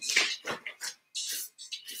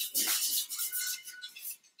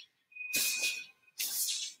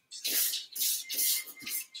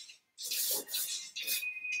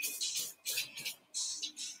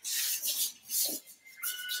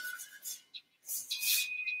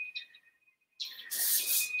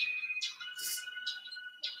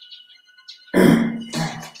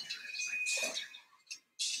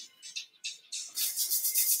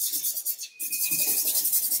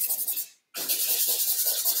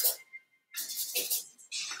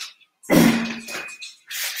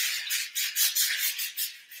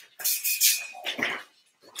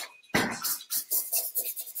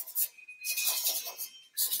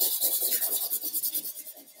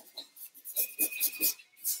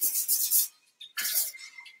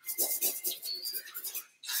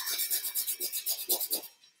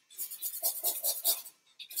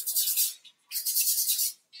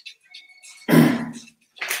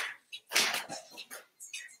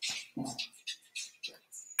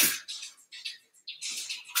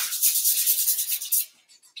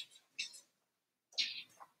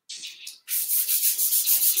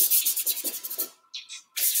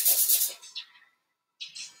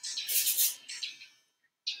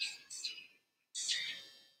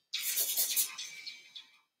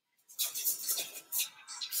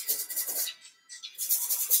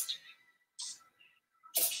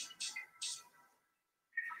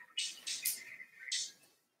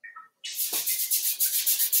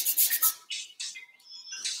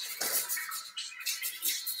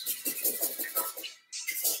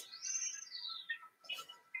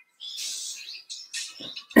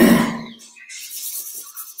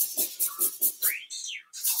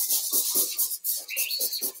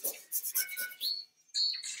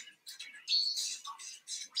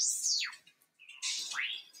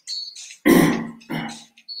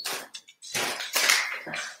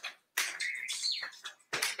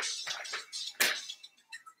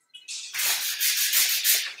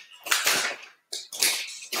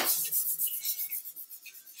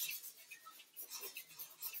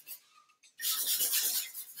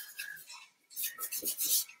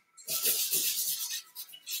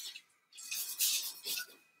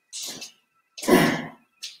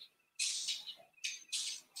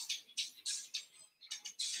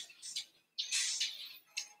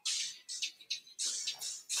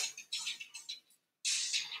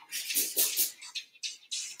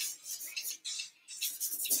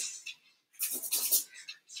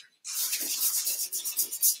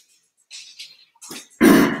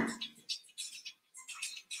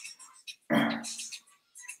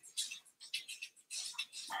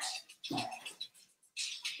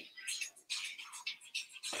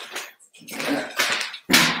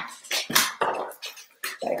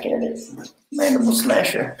 back at it. Mandible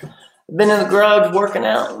smasher. I've been in the garage working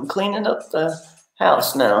out and cleaning up the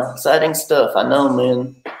house now. Exciting stuff. I know,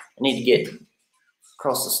 man. I need to get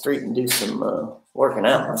across the street and do some working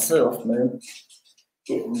out myself, man.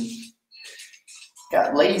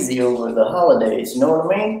 Got lazy over the holidays, you know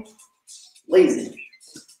what I mean? Lazy.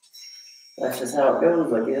 That's just how it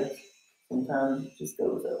goes, I guess. Sometimes it just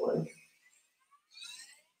goes that way.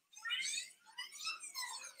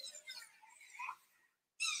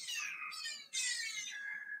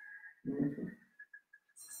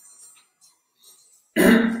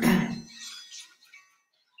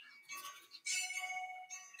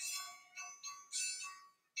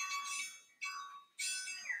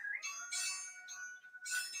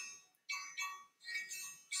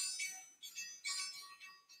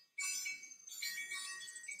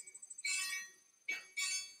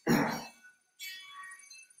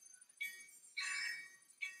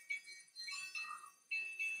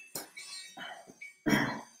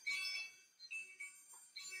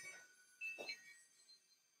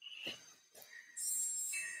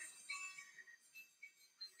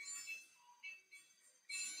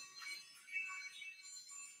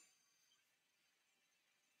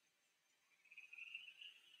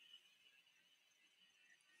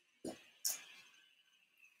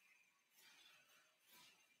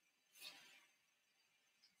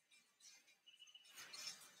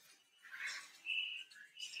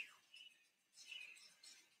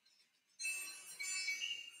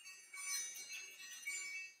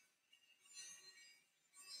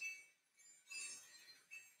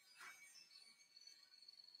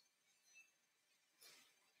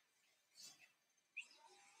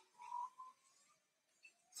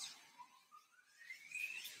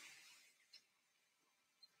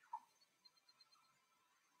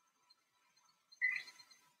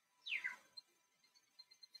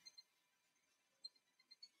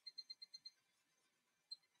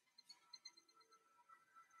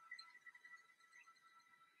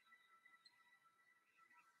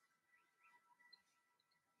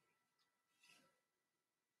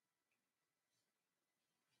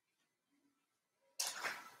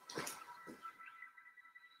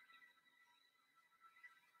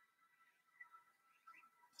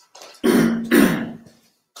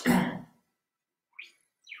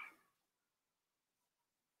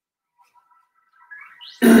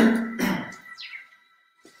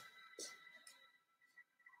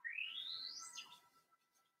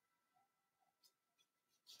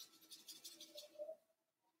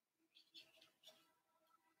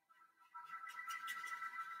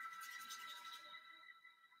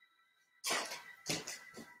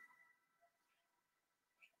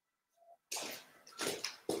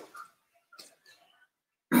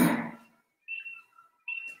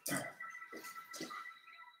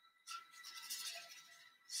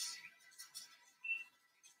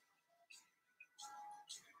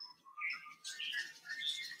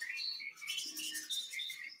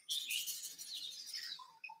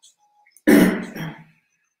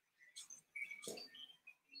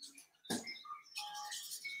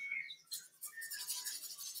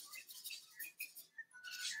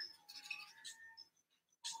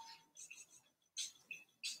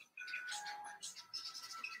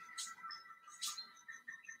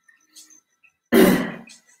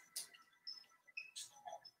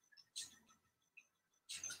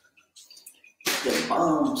 The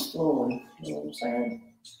bomb's flowing, you know what I'm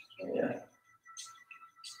saying? Yeah.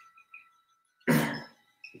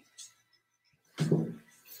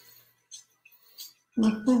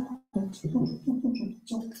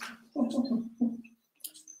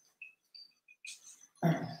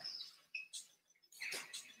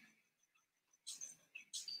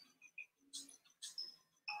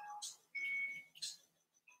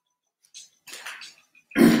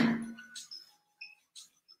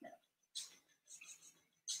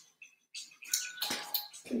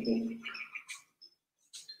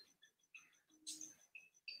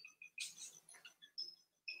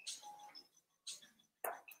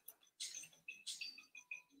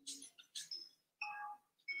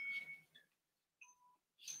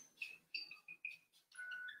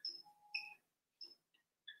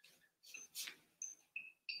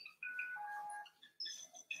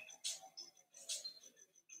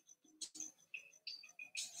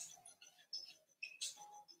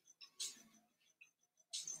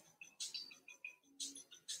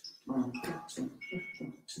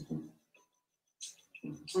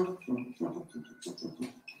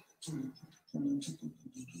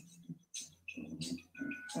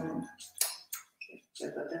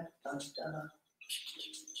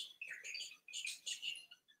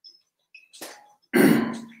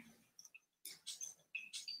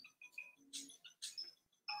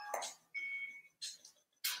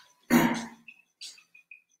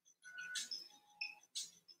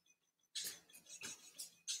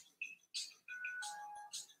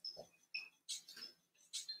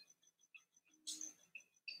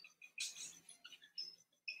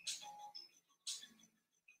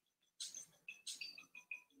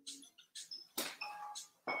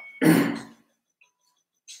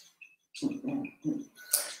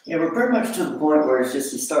 Yeah, we're pretty much to the point where it's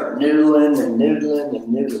just you start noodling and noodling and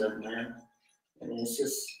noodling, man. And it's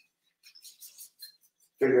just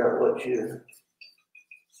figure out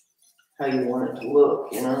how you want it to look,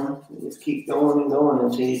 you know. You just keep going and going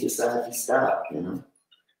until you decide to stop, you know.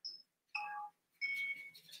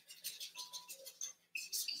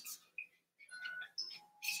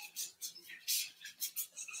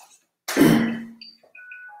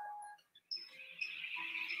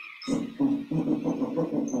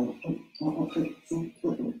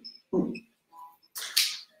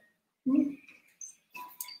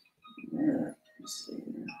 Yeah, let's see.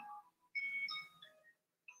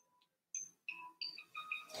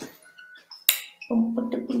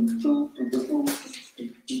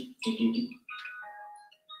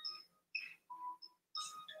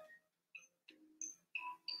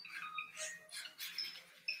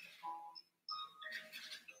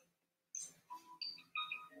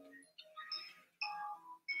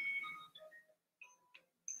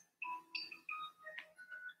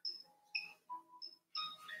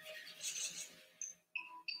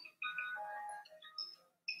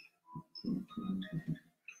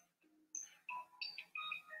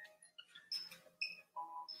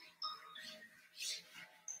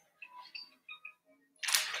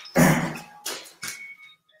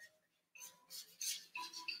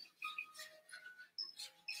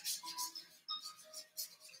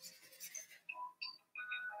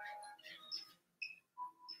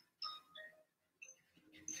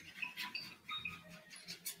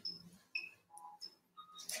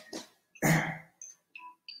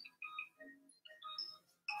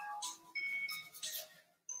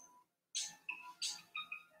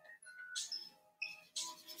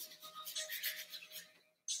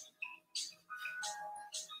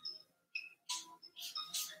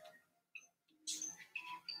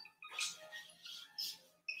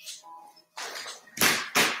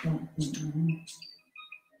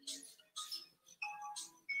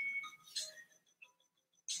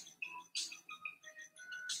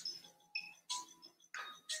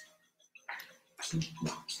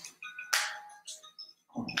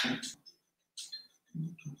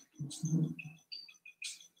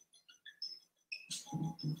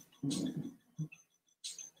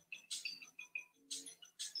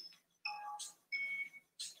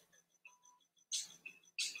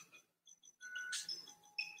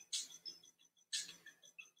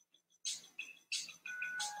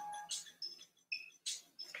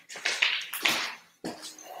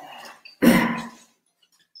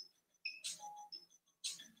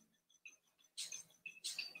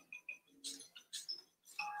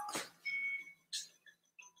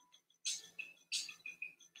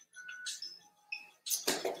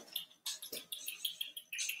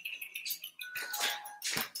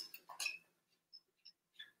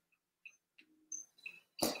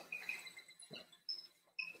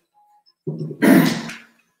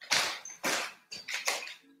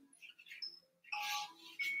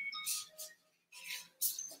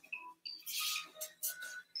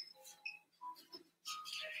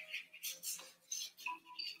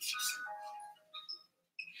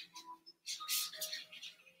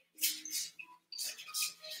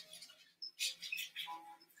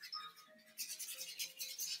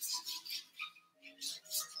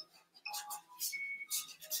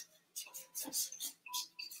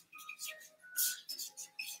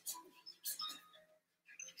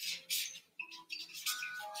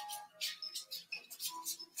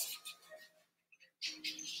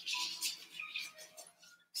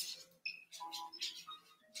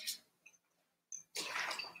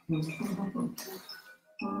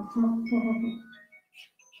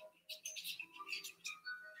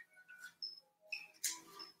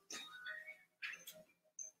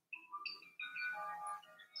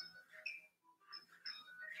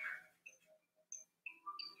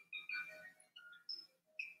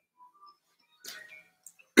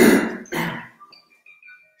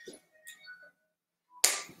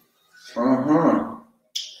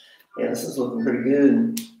 Yeah, this is looking pretty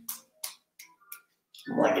good.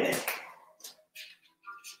 I'm liking it.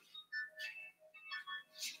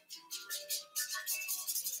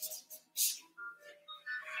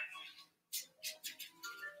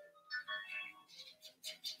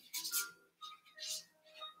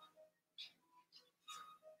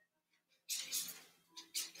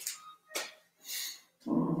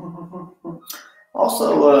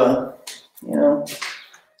 Also, you know,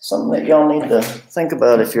 something that y'all need to think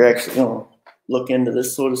about if you're actually going to look into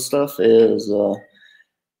this sort of stuff is, you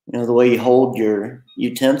know, the way you hold your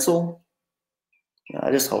utensil. You know,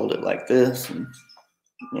 I just hold it like this, and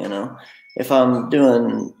you know, If I'm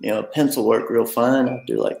doing, pencil work real fine, I'll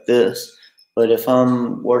do like this. But if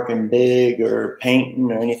I'm working big or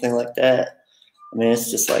painting or anything like that, I mean, it's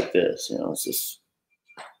just like this, it's just,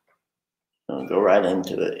 go right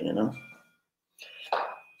into it.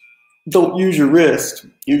 Don't use your wrist,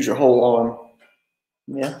 use your whole arm.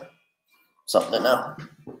 Yeah, something to know.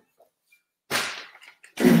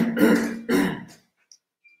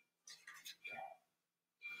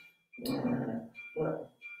 Well,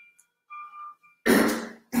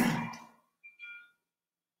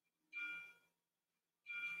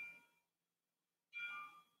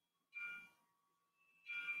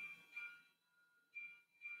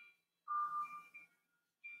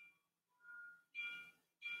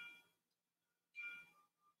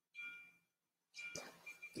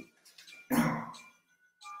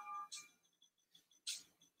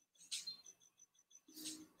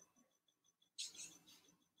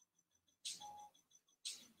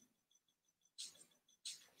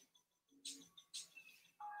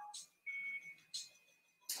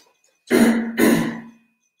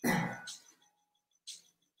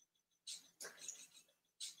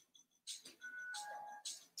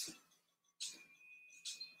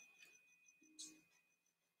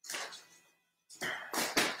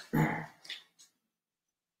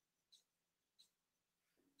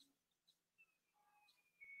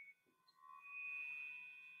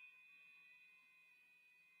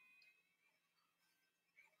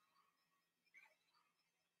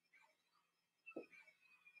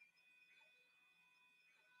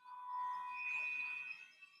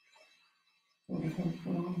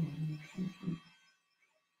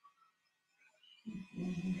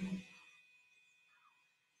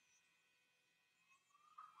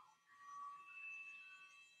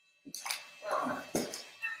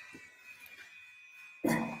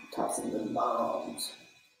 tossing them bombs.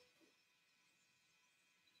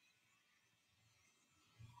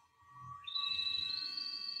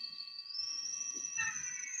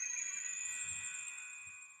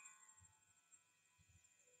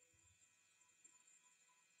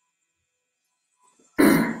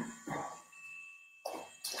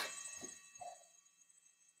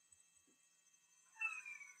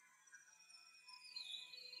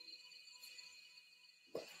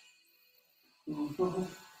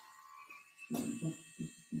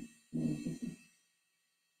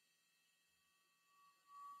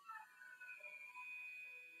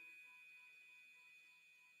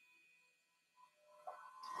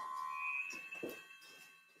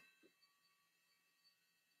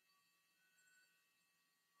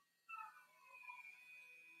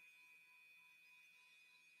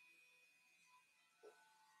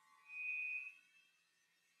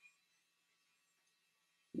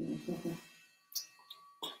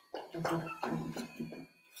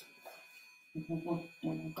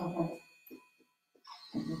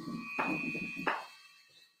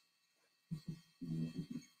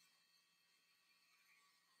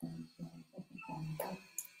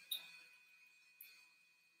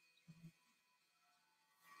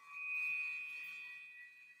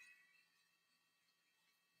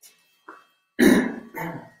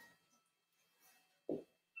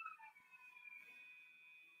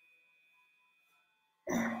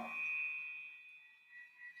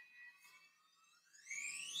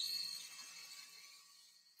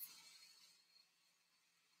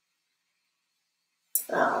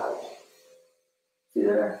 Ow. See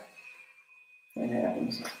there? It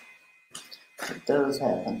happens. It does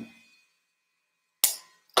happen.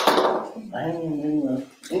 Hanging in the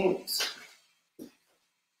inks.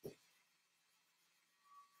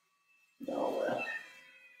 Oh well.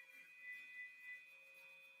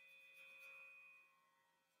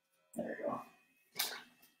 There you go.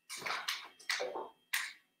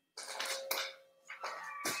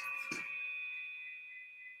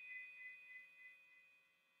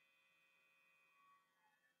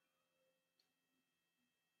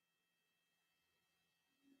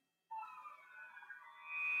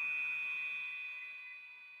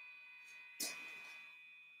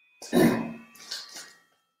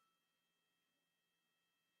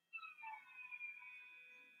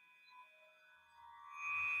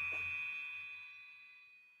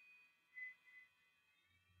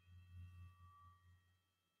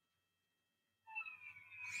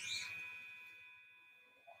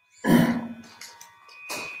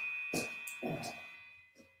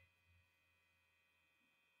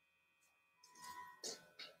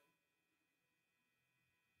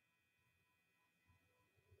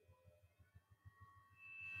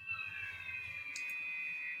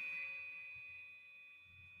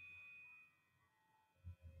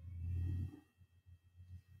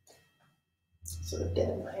 So I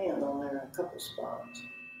dabbed my hand on there in a couple spots.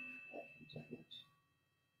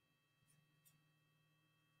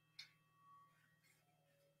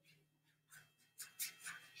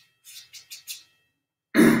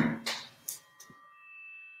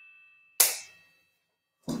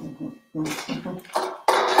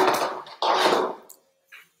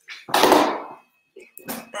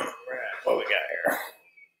 What we got here?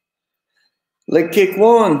 Leg kick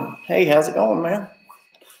one. Hey, how's it going, man?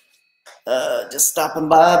 Just stopping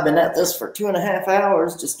by. Been at this for 2.5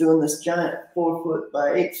 hours, just doing this giant 4 foot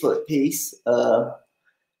by 8 foot piece.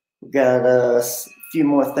 We got a few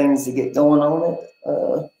more things to get going on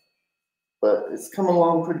it, but it's coming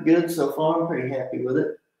along pretty good so far. I'm pretty happy with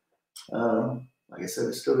it. Like I said,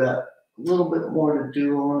 we still got a little bit more to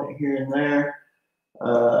do on it here and there.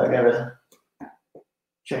 I gotta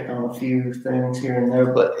check on a few things here and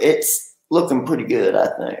there, but it's looking pretty good. I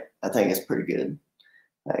think it's pretty good.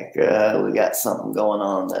 Like we got something going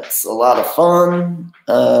on that's a lot of fun.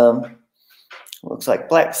 Looks like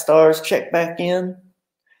Black Stars check back in.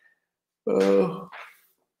 I'm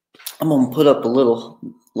gonna put up a little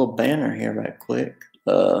banner here right quick.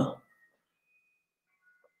 I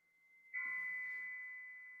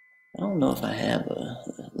don't know if I have a.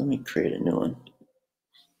 Let me create a new one.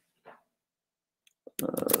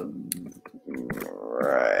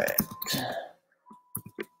 Right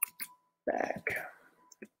back.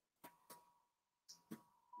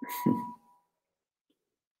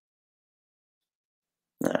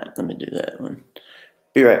 All right, let me do that one.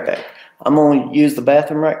 Be right back. I'm going to use the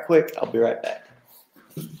bathroom right quick. I'll be right back.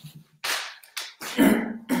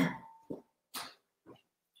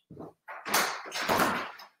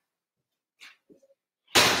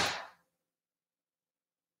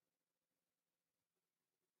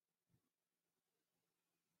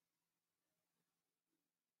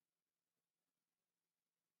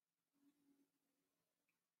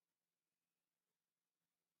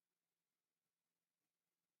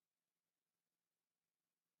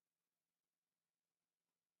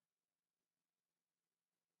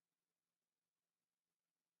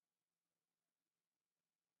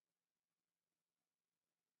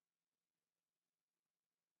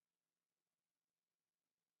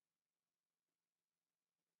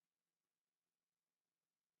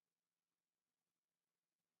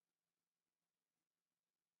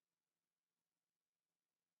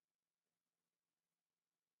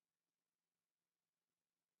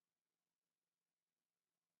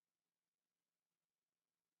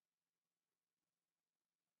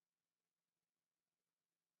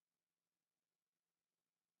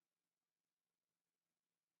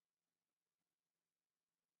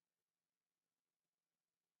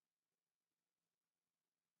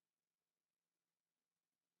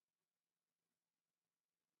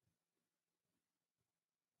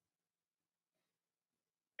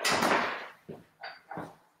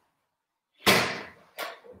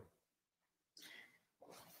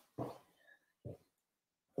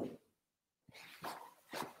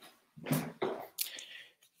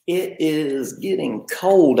 It is getting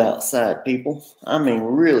cold outside, people. I mean,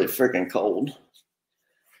 really freaking cold.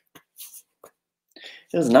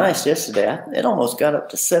 It was nice yesterday. It almost got up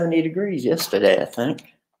to 70 degrees yesterday, I think.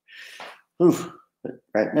 Ooh, but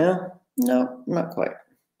right now, no, not quite.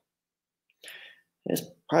 It's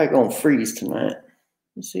probably going to freeze tonight.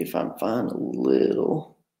 Let's see if I can find a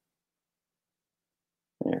little.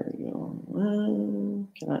 There we go.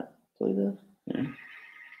 Can I play this? Yeah.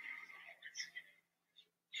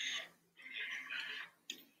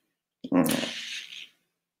 All right.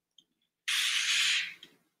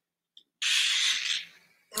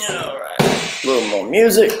 All right. A little more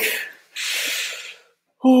music.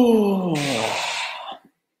 Ooh.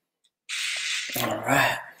 All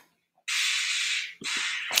right.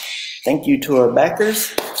 Thank you to our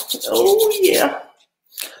backers. Oh, yeah.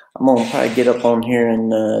 I'm going to probably get up on here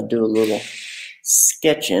and do a little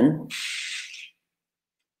sketching.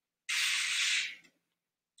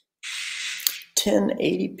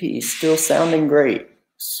 1080p, still sounding great.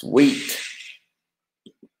 Sweet.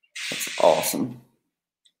 That's awesome.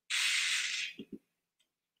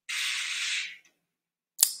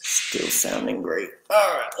 Still sounding great.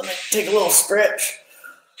 All right, let me take a little stretch.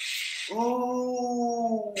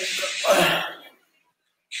 Ooh.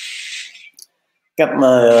 Got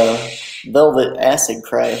my Velvet Acid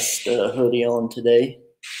Christ hoodie on today.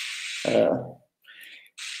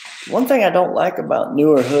 One thing I don't like about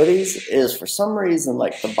newer hoodies is for some reason,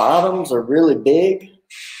 like the bottoms are really big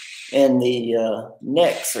and the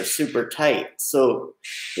necks are super tight. So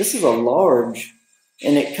this is a large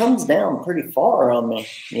and it comes down pretty far on me,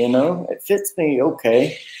 you know? It fits me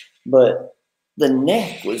okay, but the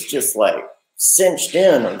neck was just like cinched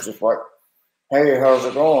in. I was just like, hey, how's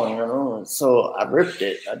it going? You know, and so I ripped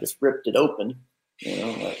it. I just ripped it open, you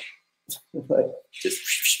know, like just.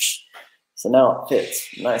 So now it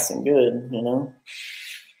fits nice and good, you know.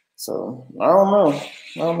 So I don't know.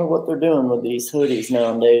 I don't know what they're doing with these hoodies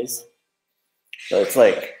nowadays. So it's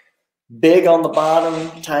like big on the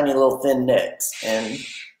bottom, tiny little thin necks. And,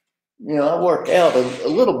 you know, I work out a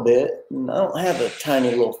little bit, and I don't have a tiny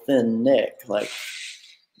little thin neck like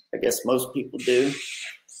I guess most people do.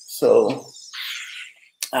 So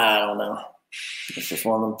I don't know. It's just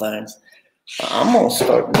one of them things. I'm going to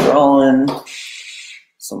start drawing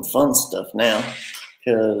some fun stuff now,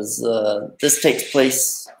 because this takes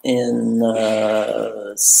place in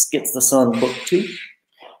Skits the Sun Book 2.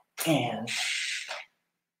 And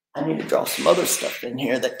I need to draw some other stuff in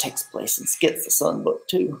here that takes place in Skits the Sun Book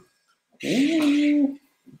 2. Ooh.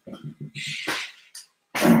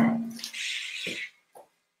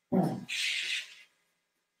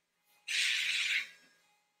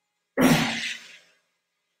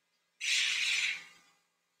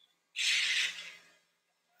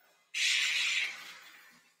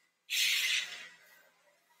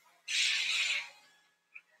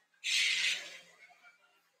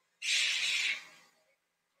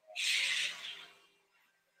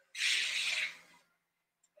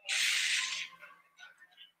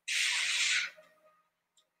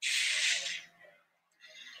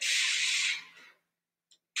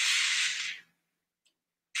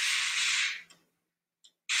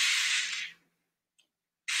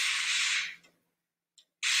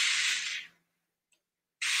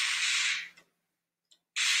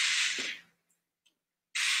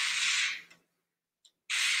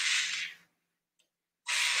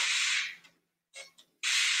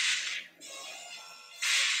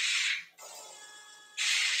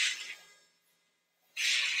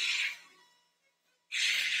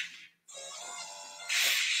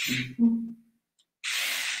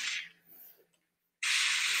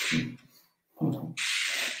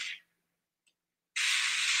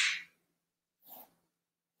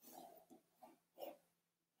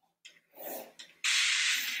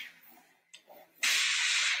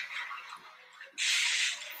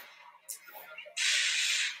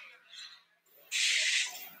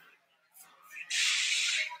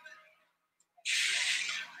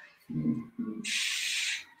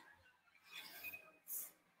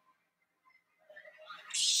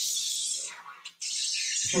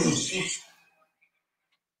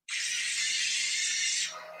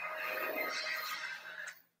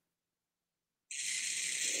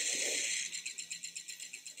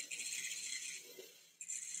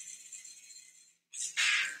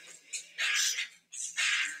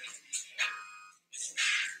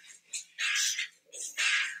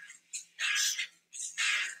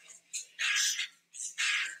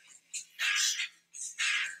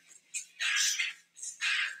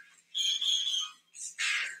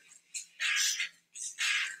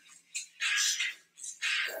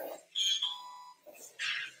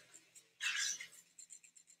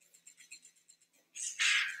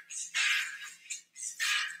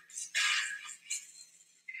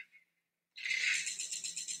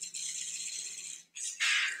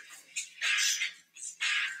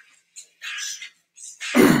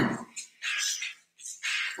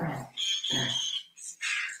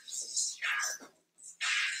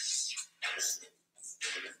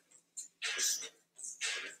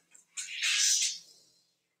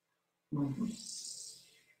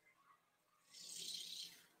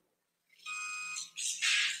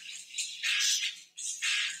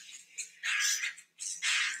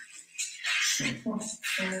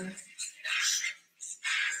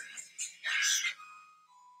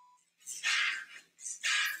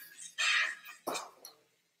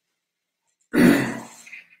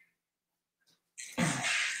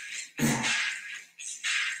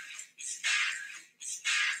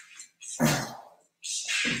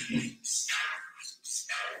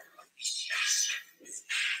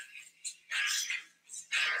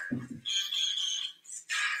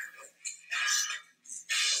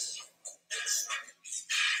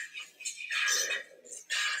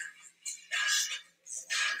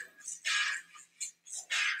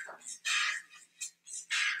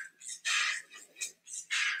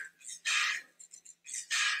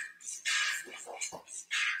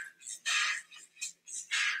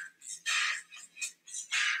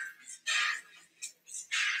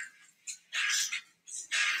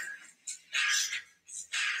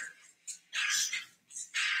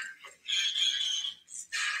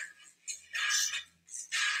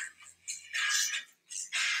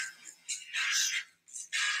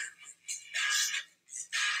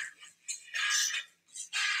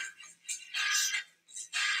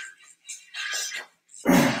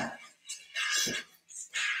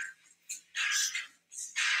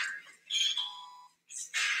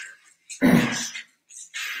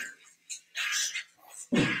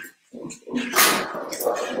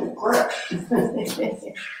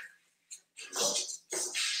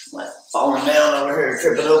 falling down over here,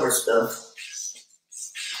 tripping over stuff.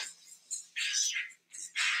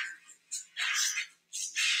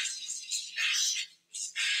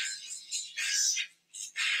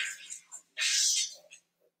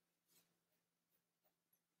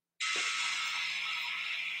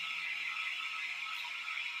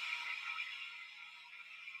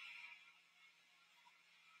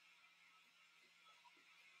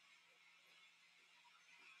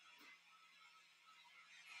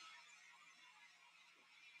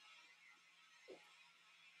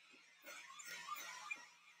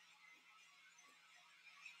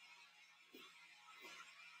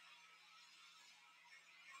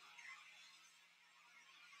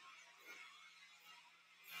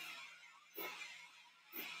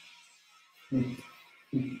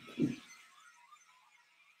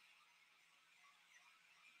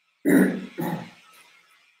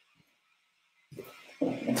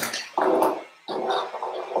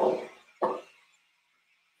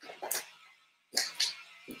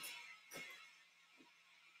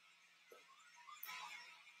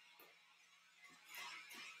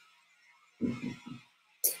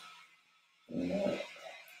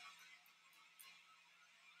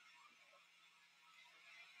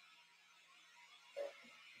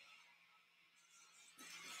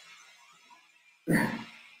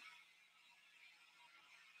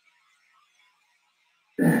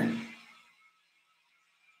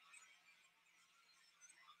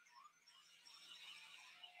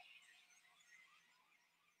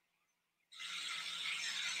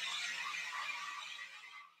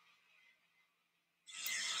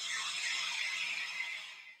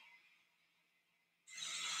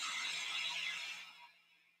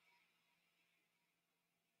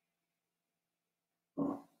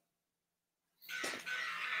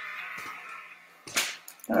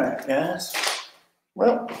 All right, guys.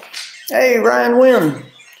 Well, hey, Ryan Wynn.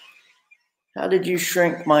 How did you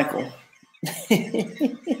shrink Michael?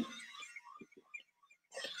 Shrunk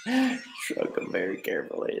him very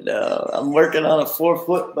carefully. No, I'm working on a 4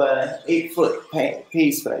 foot by 8 foot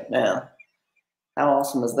piece right now. How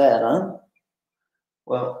awesome is that, huh?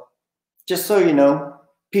 Well, just so you know,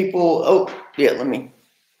 people, oh, yeah, let me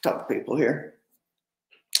talk to people here.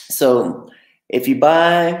 So if you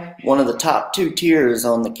buy one of the top 2 tiers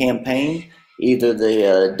on the campaign, either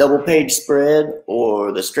the double page spread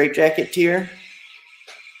or the straitjacket tier,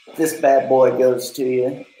 this bad boy goes to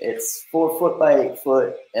you. It's 4 foot by 8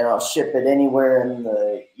 foot, and I'll ship it anywhere in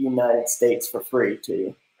the United States for free to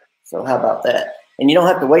you. So how about that? And you don't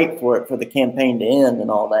have to wait for it for the campaign to end and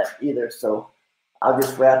all that either. So I'll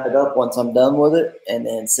just wrap it up once I'm done with it and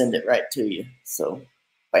then send it right to you. So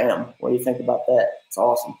bam, what do you think about that? It's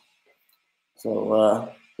awesome. So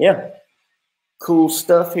yeah, cool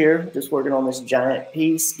stuff here. Just working on this giant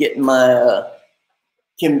piece, getting my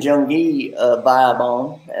Kim Jong-gi vibe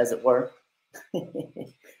on, as it were.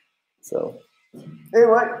 So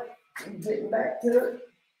anyway, getting back to it.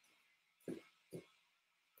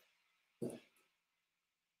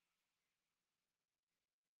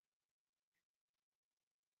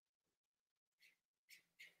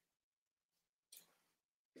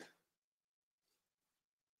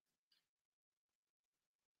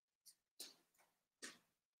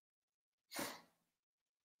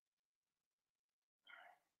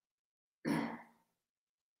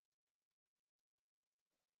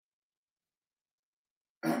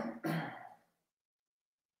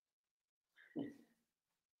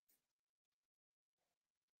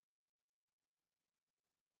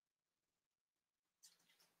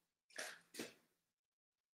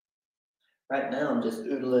 Right now, I'm just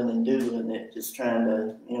oodling and doodling it, just trying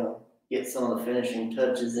to, get some of the finishing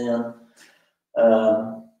touches in.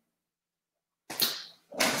 Let's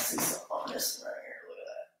see something on this right here. Look at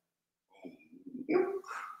that. Yep.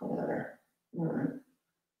 All right.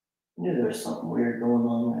 Knew there was something weird going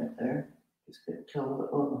on right there. Just couldn't tell what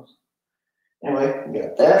it was. Anyway, we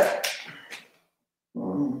got that.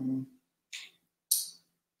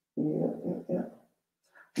 Yeah.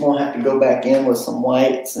 I'm gonna have to go back in with some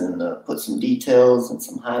whites and put some details and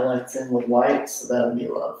some highlights in with whites, so that'll be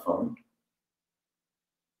a lot of fun.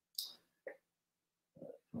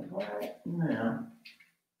 All right, now.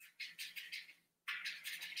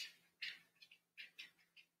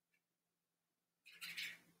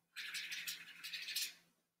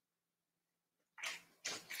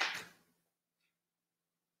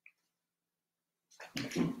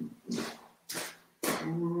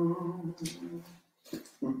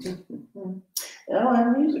 I don't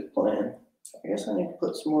have music playing. I guess I need to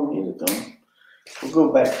put some more music on. We'll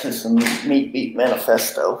go back to some Meat Beat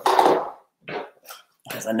Manifesto,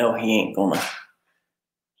 because I know he ain't gonna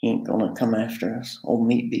He ain't gonna come after us. Old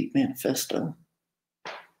Meat Beat Manifesto.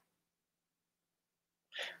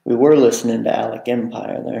 We were listening to Alec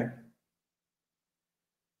Empire there.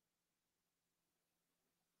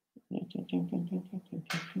 Maybe I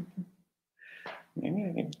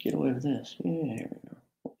can get away with this. Yeah, here we go.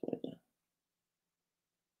 We'll play that.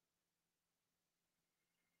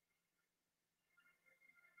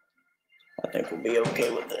 I think we'll be okay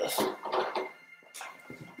with this.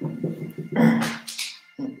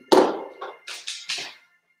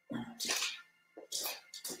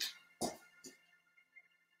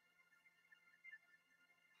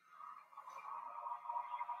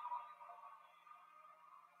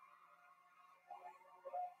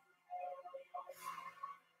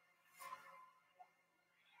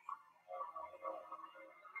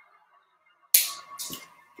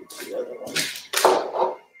 The other one.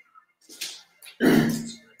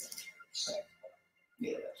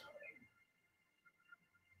 Yeah, that's right.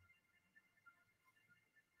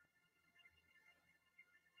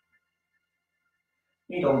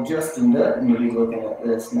 You know, Justin Dutton to be looking at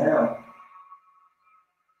this now.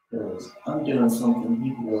 Because I'm doing something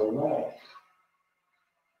he will like.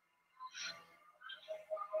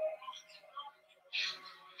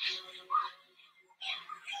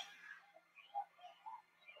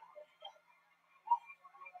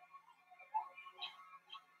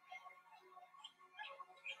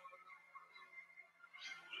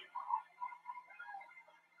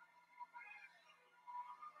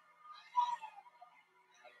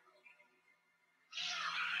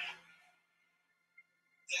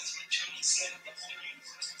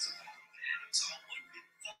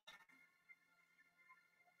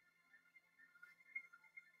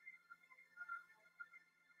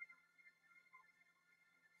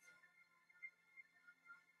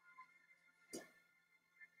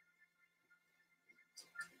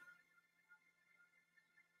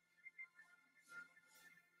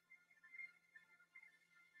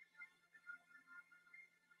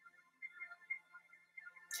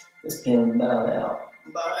 This pen's about out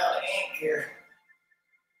of ink here.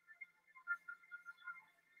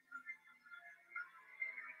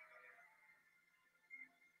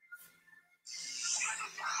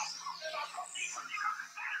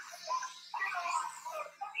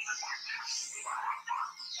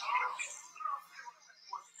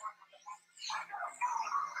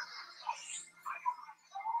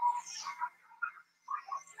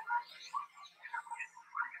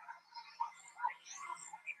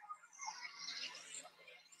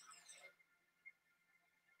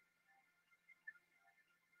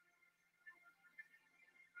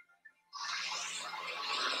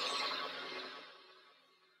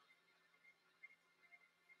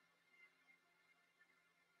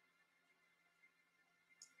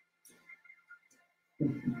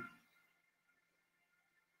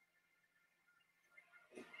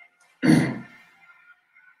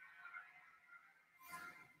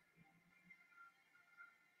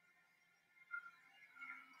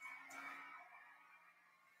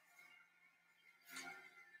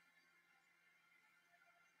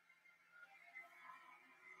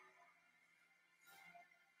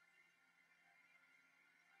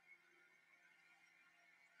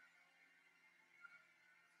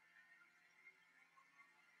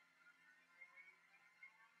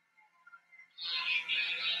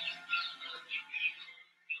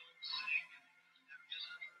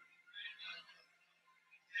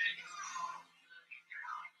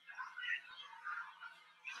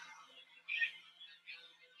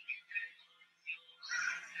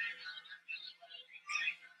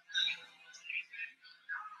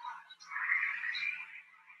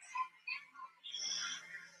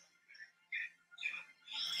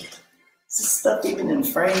 Is this stuff even in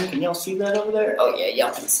frame? Can y'all see that over there? Oh yeah,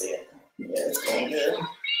 y'all can see it. Yeah, it's going good.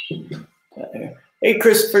 Right there. Hey,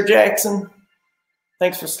 Christopher Jackson.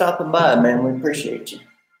 Thanks for stopping by, man. We appreciate you.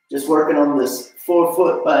 Just working on this 4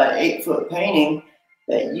 foot by 8 foot painting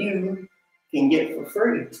that you can get for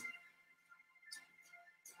free.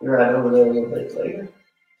 Be right over there a little bit later.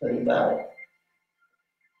 Tell you about it.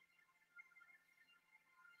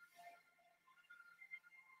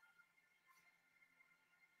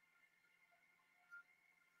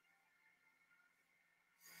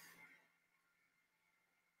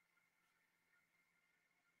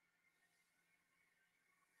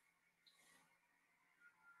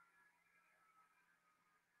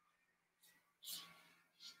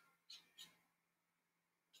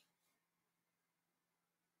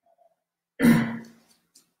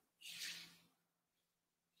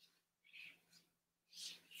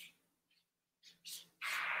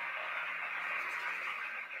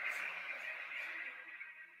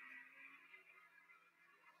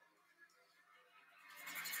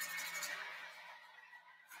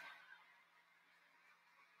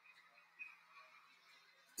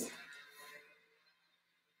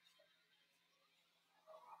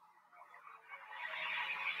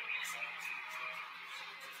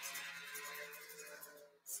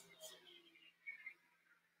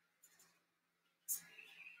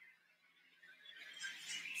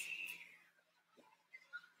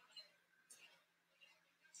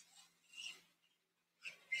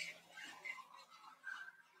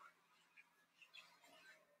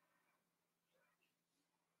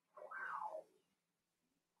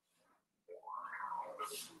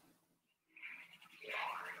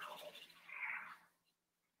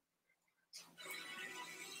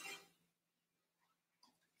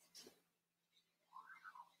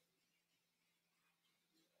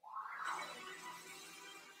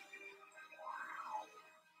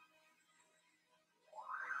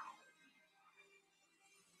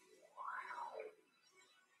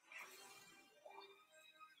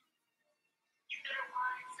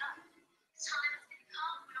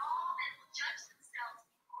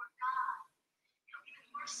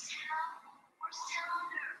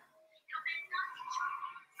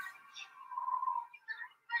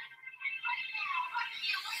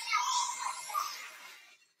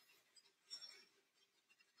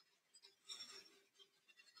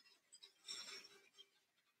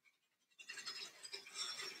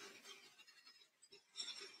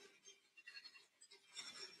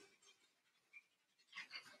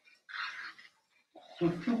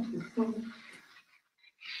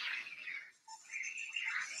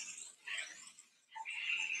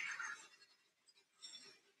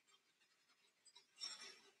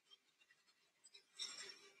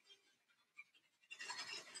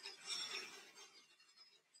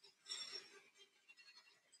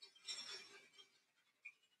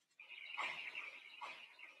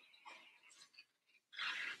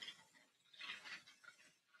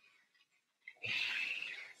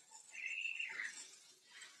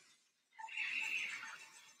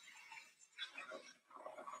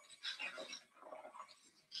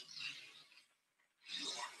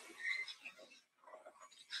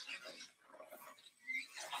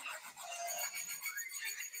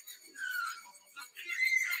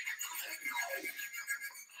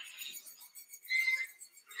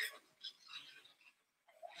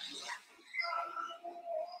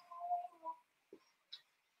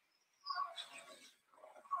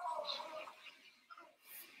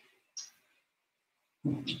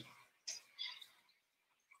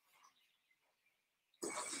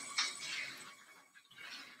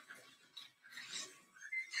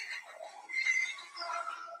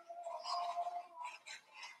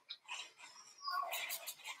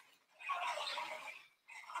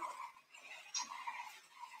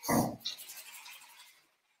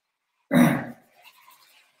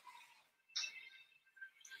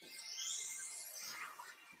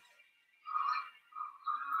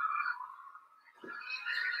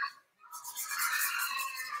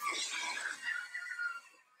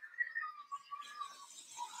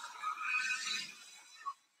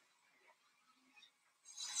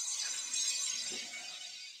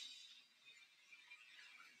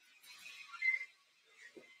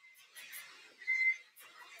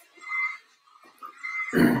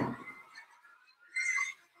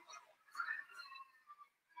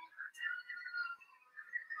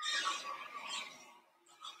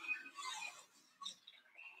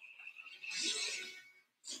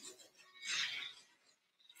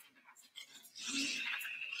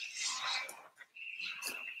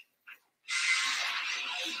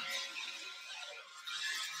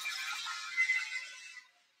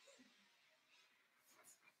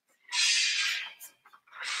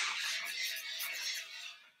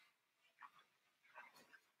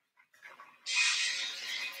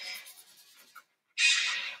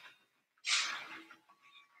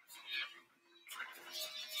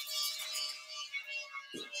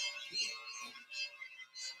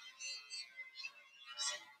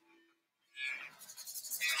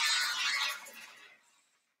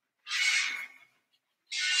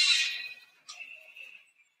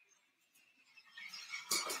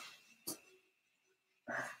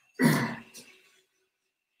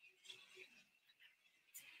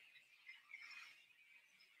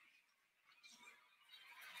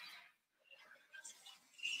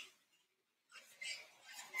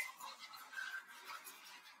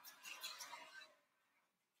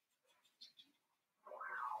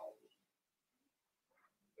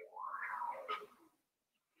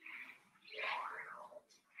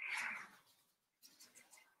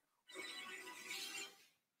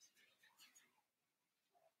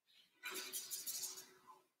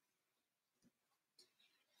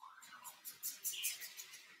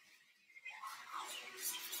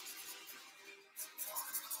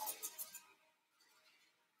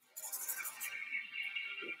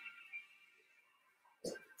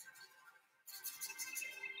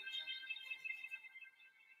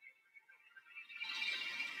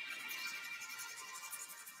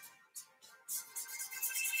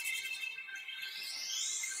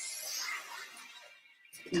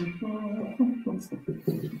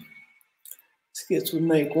 Skits would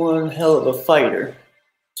make one hell of a fighter.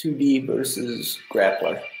 2D versus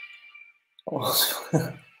grappler. What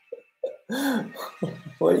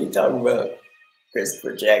are you talking about,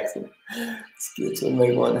 Christopher Jackson? Skits would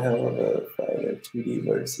make one hell of a fighter. 2D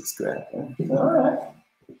versus grappler. All right.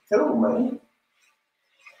 Cool, man.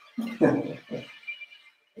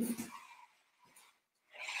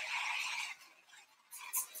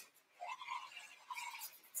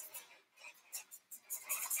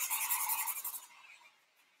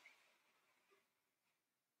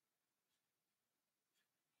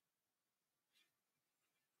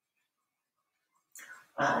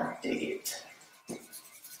 I dig it.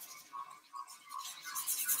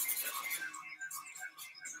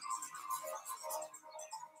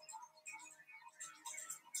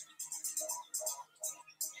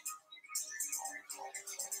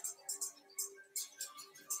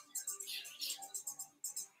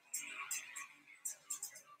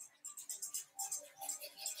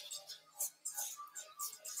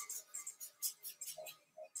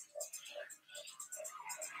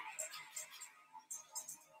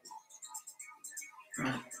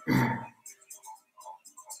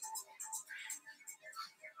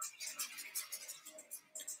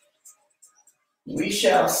 We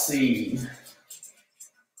shall see.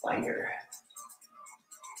 Fighter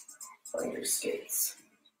skates.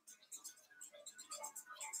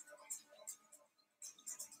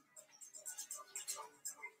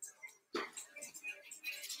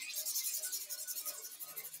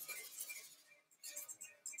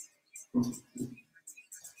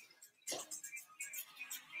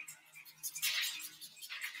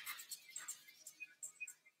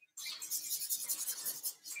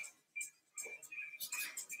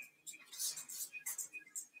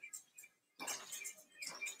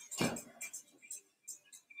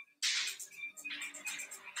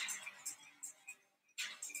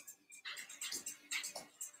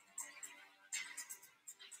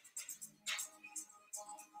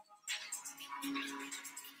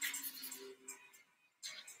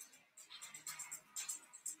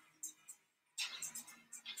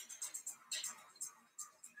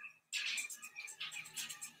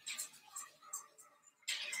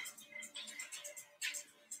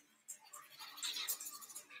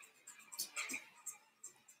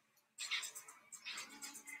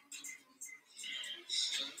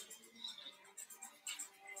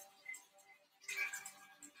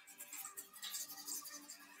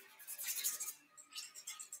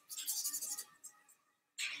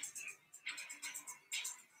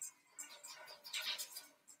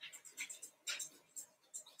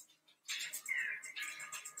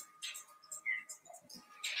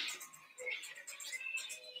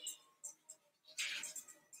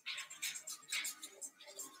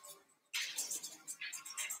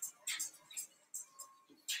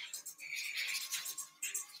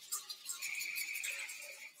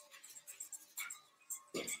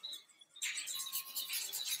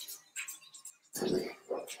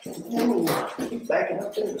 Ooh, backing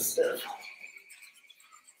up into stuff.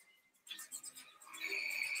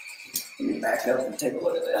 Let me back up and take a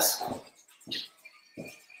look at this. Oh,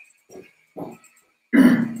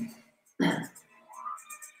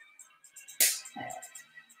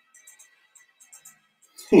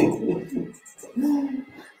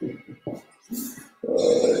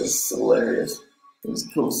 it's hilarious. It's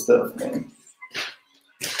cool stuff, man.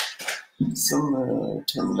 Some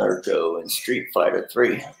Narco and Street Fighter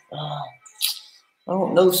 3. I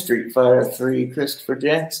don't know Street Fighter 3, Christopher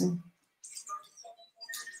Jackson.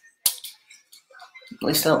 At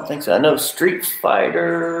least I don't think so. I know Street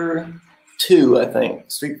Fighter 2, I think.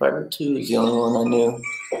 Street Fighter 2 is the only one I knew.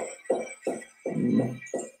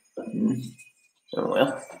 Oh,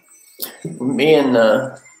 well. Me and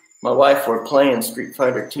my wife were playing Street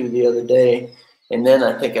Fighter 2 the other day, and then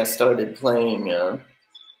I think I started playing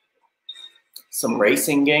some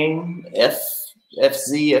racing game, FZ,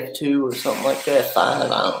 F2 or something like that, F5. I don't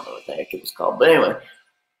know what the heck it was called. But anyway, it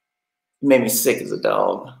made me sick as a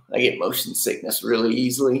dog. I get motion sickness really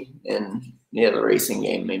easily. And yeah, the racing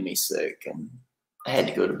game made me sick. And I had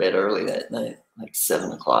to go to bed early that night, like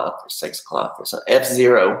 7 o'clock or 6 o'clock or something.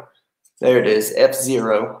 F-Zero. There it is,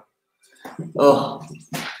 F-Zero. Oh,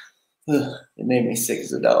 it made me sick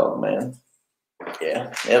as a dog, man.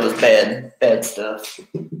 Yeah, it was bad stuff.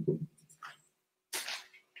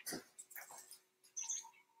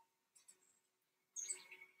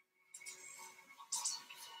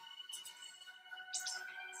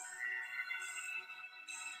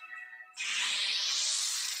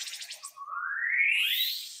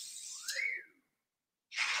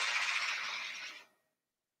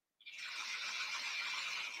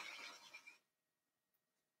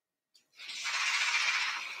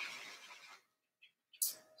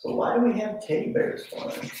 So why do we have teddy bears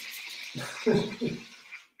flying?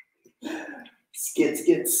 Skits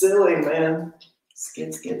get silly, man.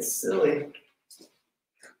 Skits get silly.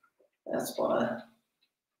 That's why.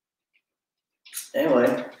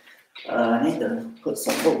 Anyway, I need to put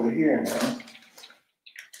something over here now.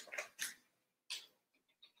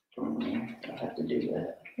 I have to do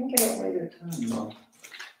that. I think I got later time though.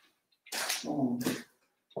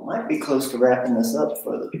 I might be close to wrapping this up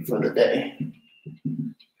for the day.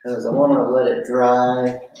 Because I want to let it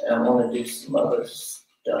dry, and I want to do some other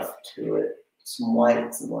stuff to it, some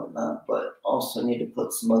whites and whatnot, but also need to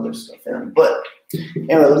put some other stuff in. But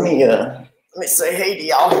anyway, let me say hey to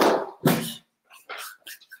y'all.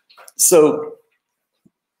 So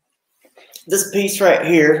this piece right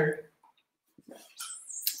here,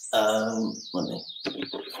 let me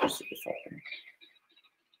see if I can.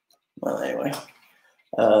 Well, anyway,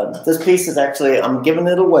 this piece is actually, I'm giving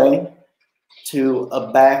it away to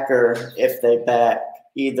a backer if they back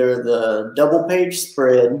either the double page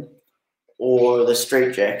spread or the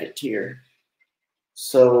straitjacket tier.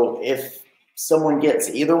 So if someone gets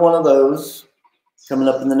either one of those coming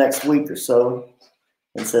up in the next week or so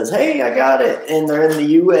and says, hey, I got it, and they're in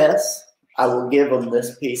the US, I will give them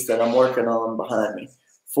this piece that I'm working on behind me.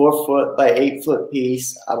 4 foot by 8 foot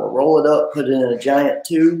piece. I will roll it up, put it in a giant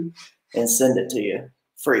tube, and send it to you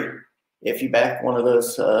free if you back one of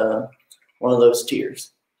those tiers.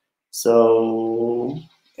 So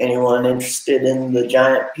anyone interested in the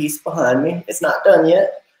giant piece behind me? It's not done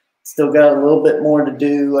yet. Still got a little bit more to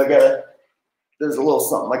do. There's a little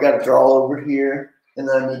something I got to draw over here, and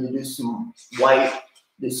then I need to do some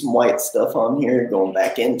white stuff on here, going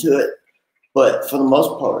back into it. But for the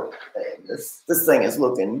most part, this thing is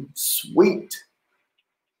looking sweet.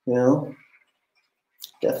 You know,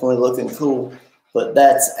 definitely looking cool. But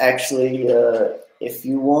that's actually, if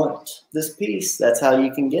you want this piece, that's how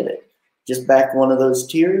you can get it. Just back one of those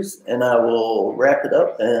tiers, and I will wrap it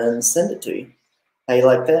up and send it to you. How you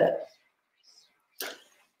like that?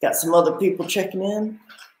 Got some other people checking in.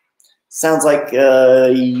 Sounds like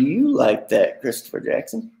you like that, Christopher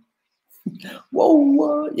Jackson.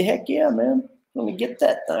 Whoa, heck yeah, man. Let me get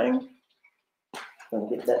that thing.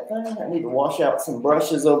 I need to wash out some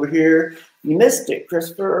brushes over here. You missed it,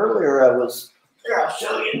 Christopher. Earlier here, I'll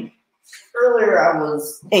show you. Earlier I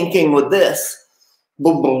was inking with this.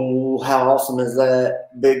 Boom, boom. How awesome is that?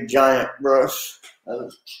 Big giant brush. I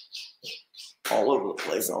was all over the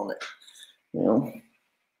place on it. You know.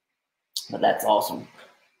 But that's awesome.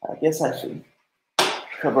 I guess I should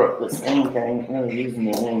cover up this ink. I ain't really using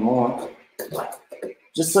it anymore.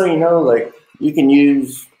 Just so you know, like, you can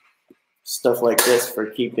use stuff like this for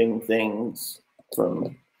keeping things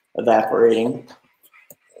from evaporating.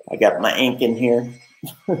 I got my ink in here.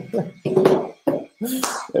 There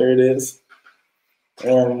it is.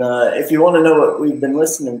 And if you want to know what we've been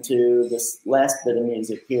listening to, this last bit of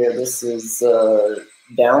music here, this is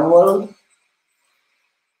Download.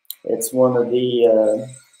 It's one of the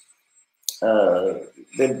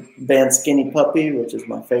band Skinny Puppy, which is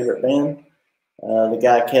my favorite band. The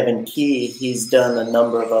guy Kevin Key, he's done a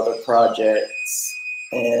number of other projects,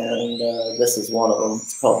 and this is one of them.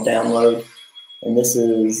 It's called Download, and this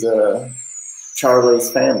is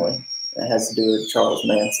Charlie's Family. It has to do with Charles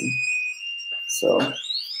Manson. So,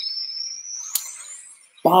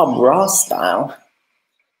 Bob Ross style.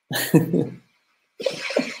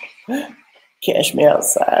 Cash me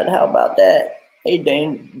outside. How about that? Hey,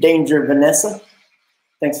 Danger Vanessa.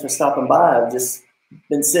 Thanks for stopping by. I've just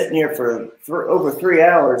been sitting here for over 3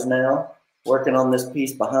 hours now, working on this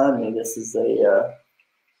piece behind me. This is a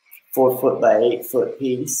 4 foot by 8 foot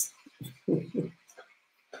piece. And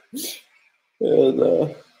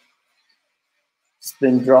just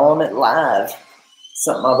been drawing it live.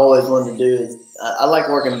 Something I've always wanted to do is I like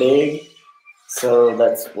working big, so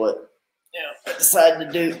that's what I decided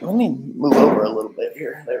to do. Let me move over a little bit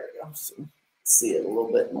here. There we go. So see it a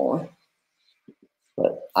little bit more.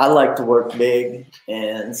 But I like to work big,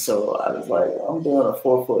 and so I was like, I'm doing a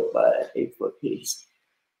 4 foot by 8 foot piece.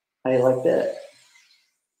 How you like that?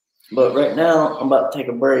 But right now, I'm about to take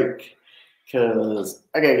a break because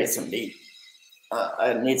I gotta get something to eat.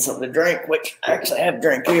 I need something to drink, which I actually have a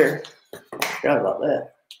drink here. Forgot about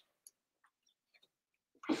that.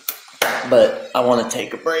 But I want to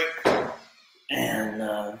take a break,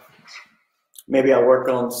 and maybe I'll work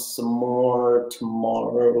on some more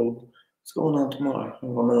tomorrow. What's going on tomorrow? I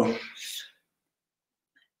don't know.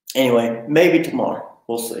 Anyway, maybe tomorrow.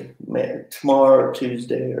 We'll see. Maybe tomorrow or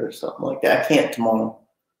Tuesday or something like that. I can't tomorrow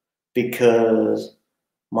because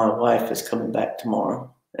my wife is coming back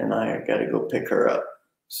tomorrow, and I got to go pick her up.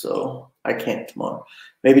 So I can't tomorrow.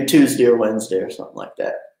 Maybe Tuesday or Wednesday or something like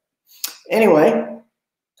that. Anyway,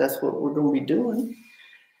 that's what we're going to be doing.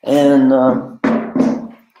 And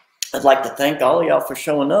I'd like to thank all of y'all for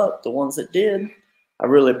showing up, the ones that did. I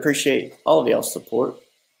really appreciate all of y'all's support.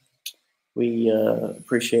 We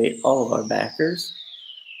appreciate all of our backers.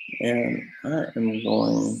 And I am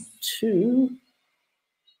going to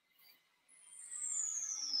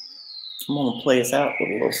play us out with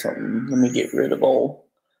a little something. Let me get rid of all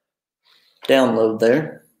Download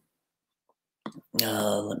there.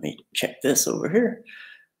 Let me check this over here.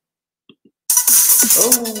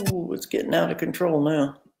 Oh, it's getting out of control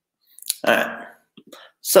now. All right.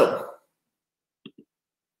 So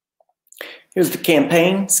here's the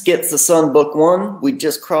campaign. Skits the Sun Book 1. We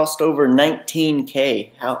just crossed over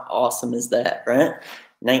 19K. How awesome is that, right?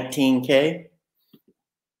 19K.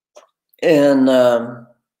 And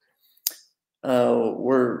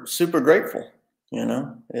we're super grateful. You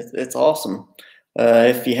know, it's awesome.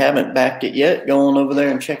 If you haven't backed it yet, go on over there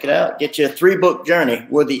and check it out. Get you a 3-book journey.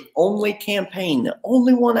 We're the only campaign, the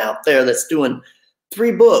only one out there that's doing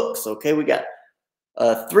 3 books. Okay, we got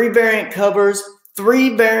 3 variant covers,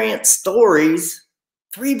 3 variant stories,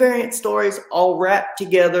 all wrapped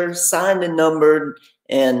together, signed and numbered,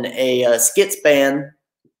 and a Skits band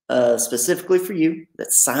specifically for you,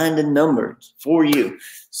 that's signed and numbered for you.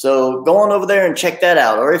 So go on over there and check that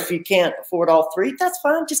out. Or if you can't afford all 3, that's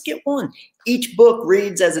fine. Just get one. Each book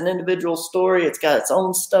reads as an individual story. It's got its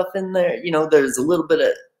own stuff in there. You know, there's a little bit of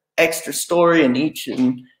extra story in each,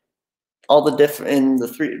 and all the different in the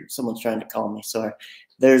 3. Someone's trying to call me. Sorry.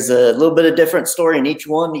 There's a little bit of different story in each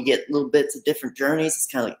one. You get little bits of different journeys. It's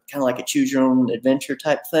kind of like a choose your own adventure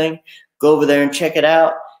type thing. Go over there and check it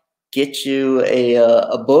out. Get you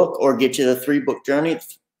a book, or get you the 3-book journey.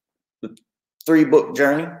 The 3-book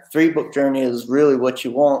journey. 3-book journey is really what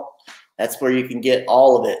you want. That's where you can get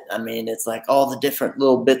all of it. I mean, it's like all the different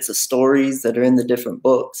little bits of stories that are in the different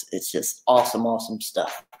books. It's just awesome, awesome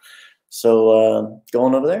stuff. So go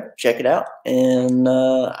on over there, check it out. And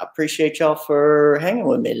I appreciate y'all for hanging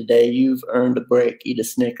with me today. You've earned a break. Eat a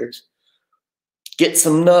Snickers. Get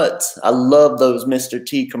some nuts. I love those Mr.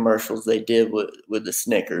 T commercials they did with the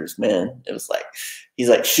Snickers, man. It was like he's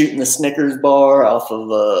like shooting the Snickers bar off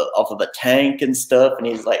of a tank and stuff, and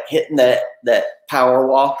he's like hitting that power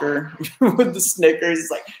walker with the Snickers.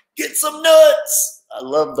 He's like, get some nuts. I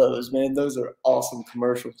love those, man. Those are awesome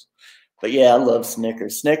commercials. But yeah, I love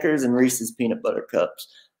Snickers. Snickers and Reese's peanut butter cups.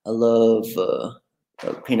 I love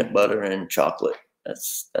peanut butter and chocolate.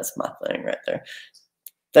 That's my thing right there.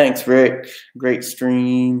 Thanks, Rick. Great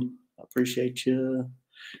stream. I appreciate you.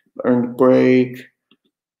 Earned a break.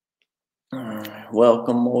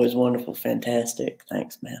 Welcome. Always wonderful. Fantastic.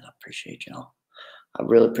 Thanks, man. I appreciate y'all. I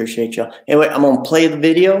really appreciate y'all. Anyway, I'm going to play the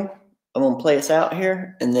video. I'm going to play us out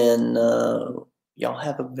here. And then y'all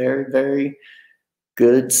have a very, very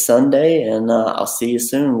good Sunday. And I'll see you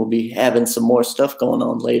soon. We'll be having some more stuff going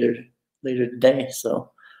on later today. So,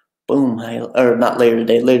 boom. Or not later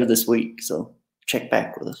today, later this week. So, check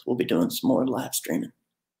back with us. We'll be doing some more live streaming.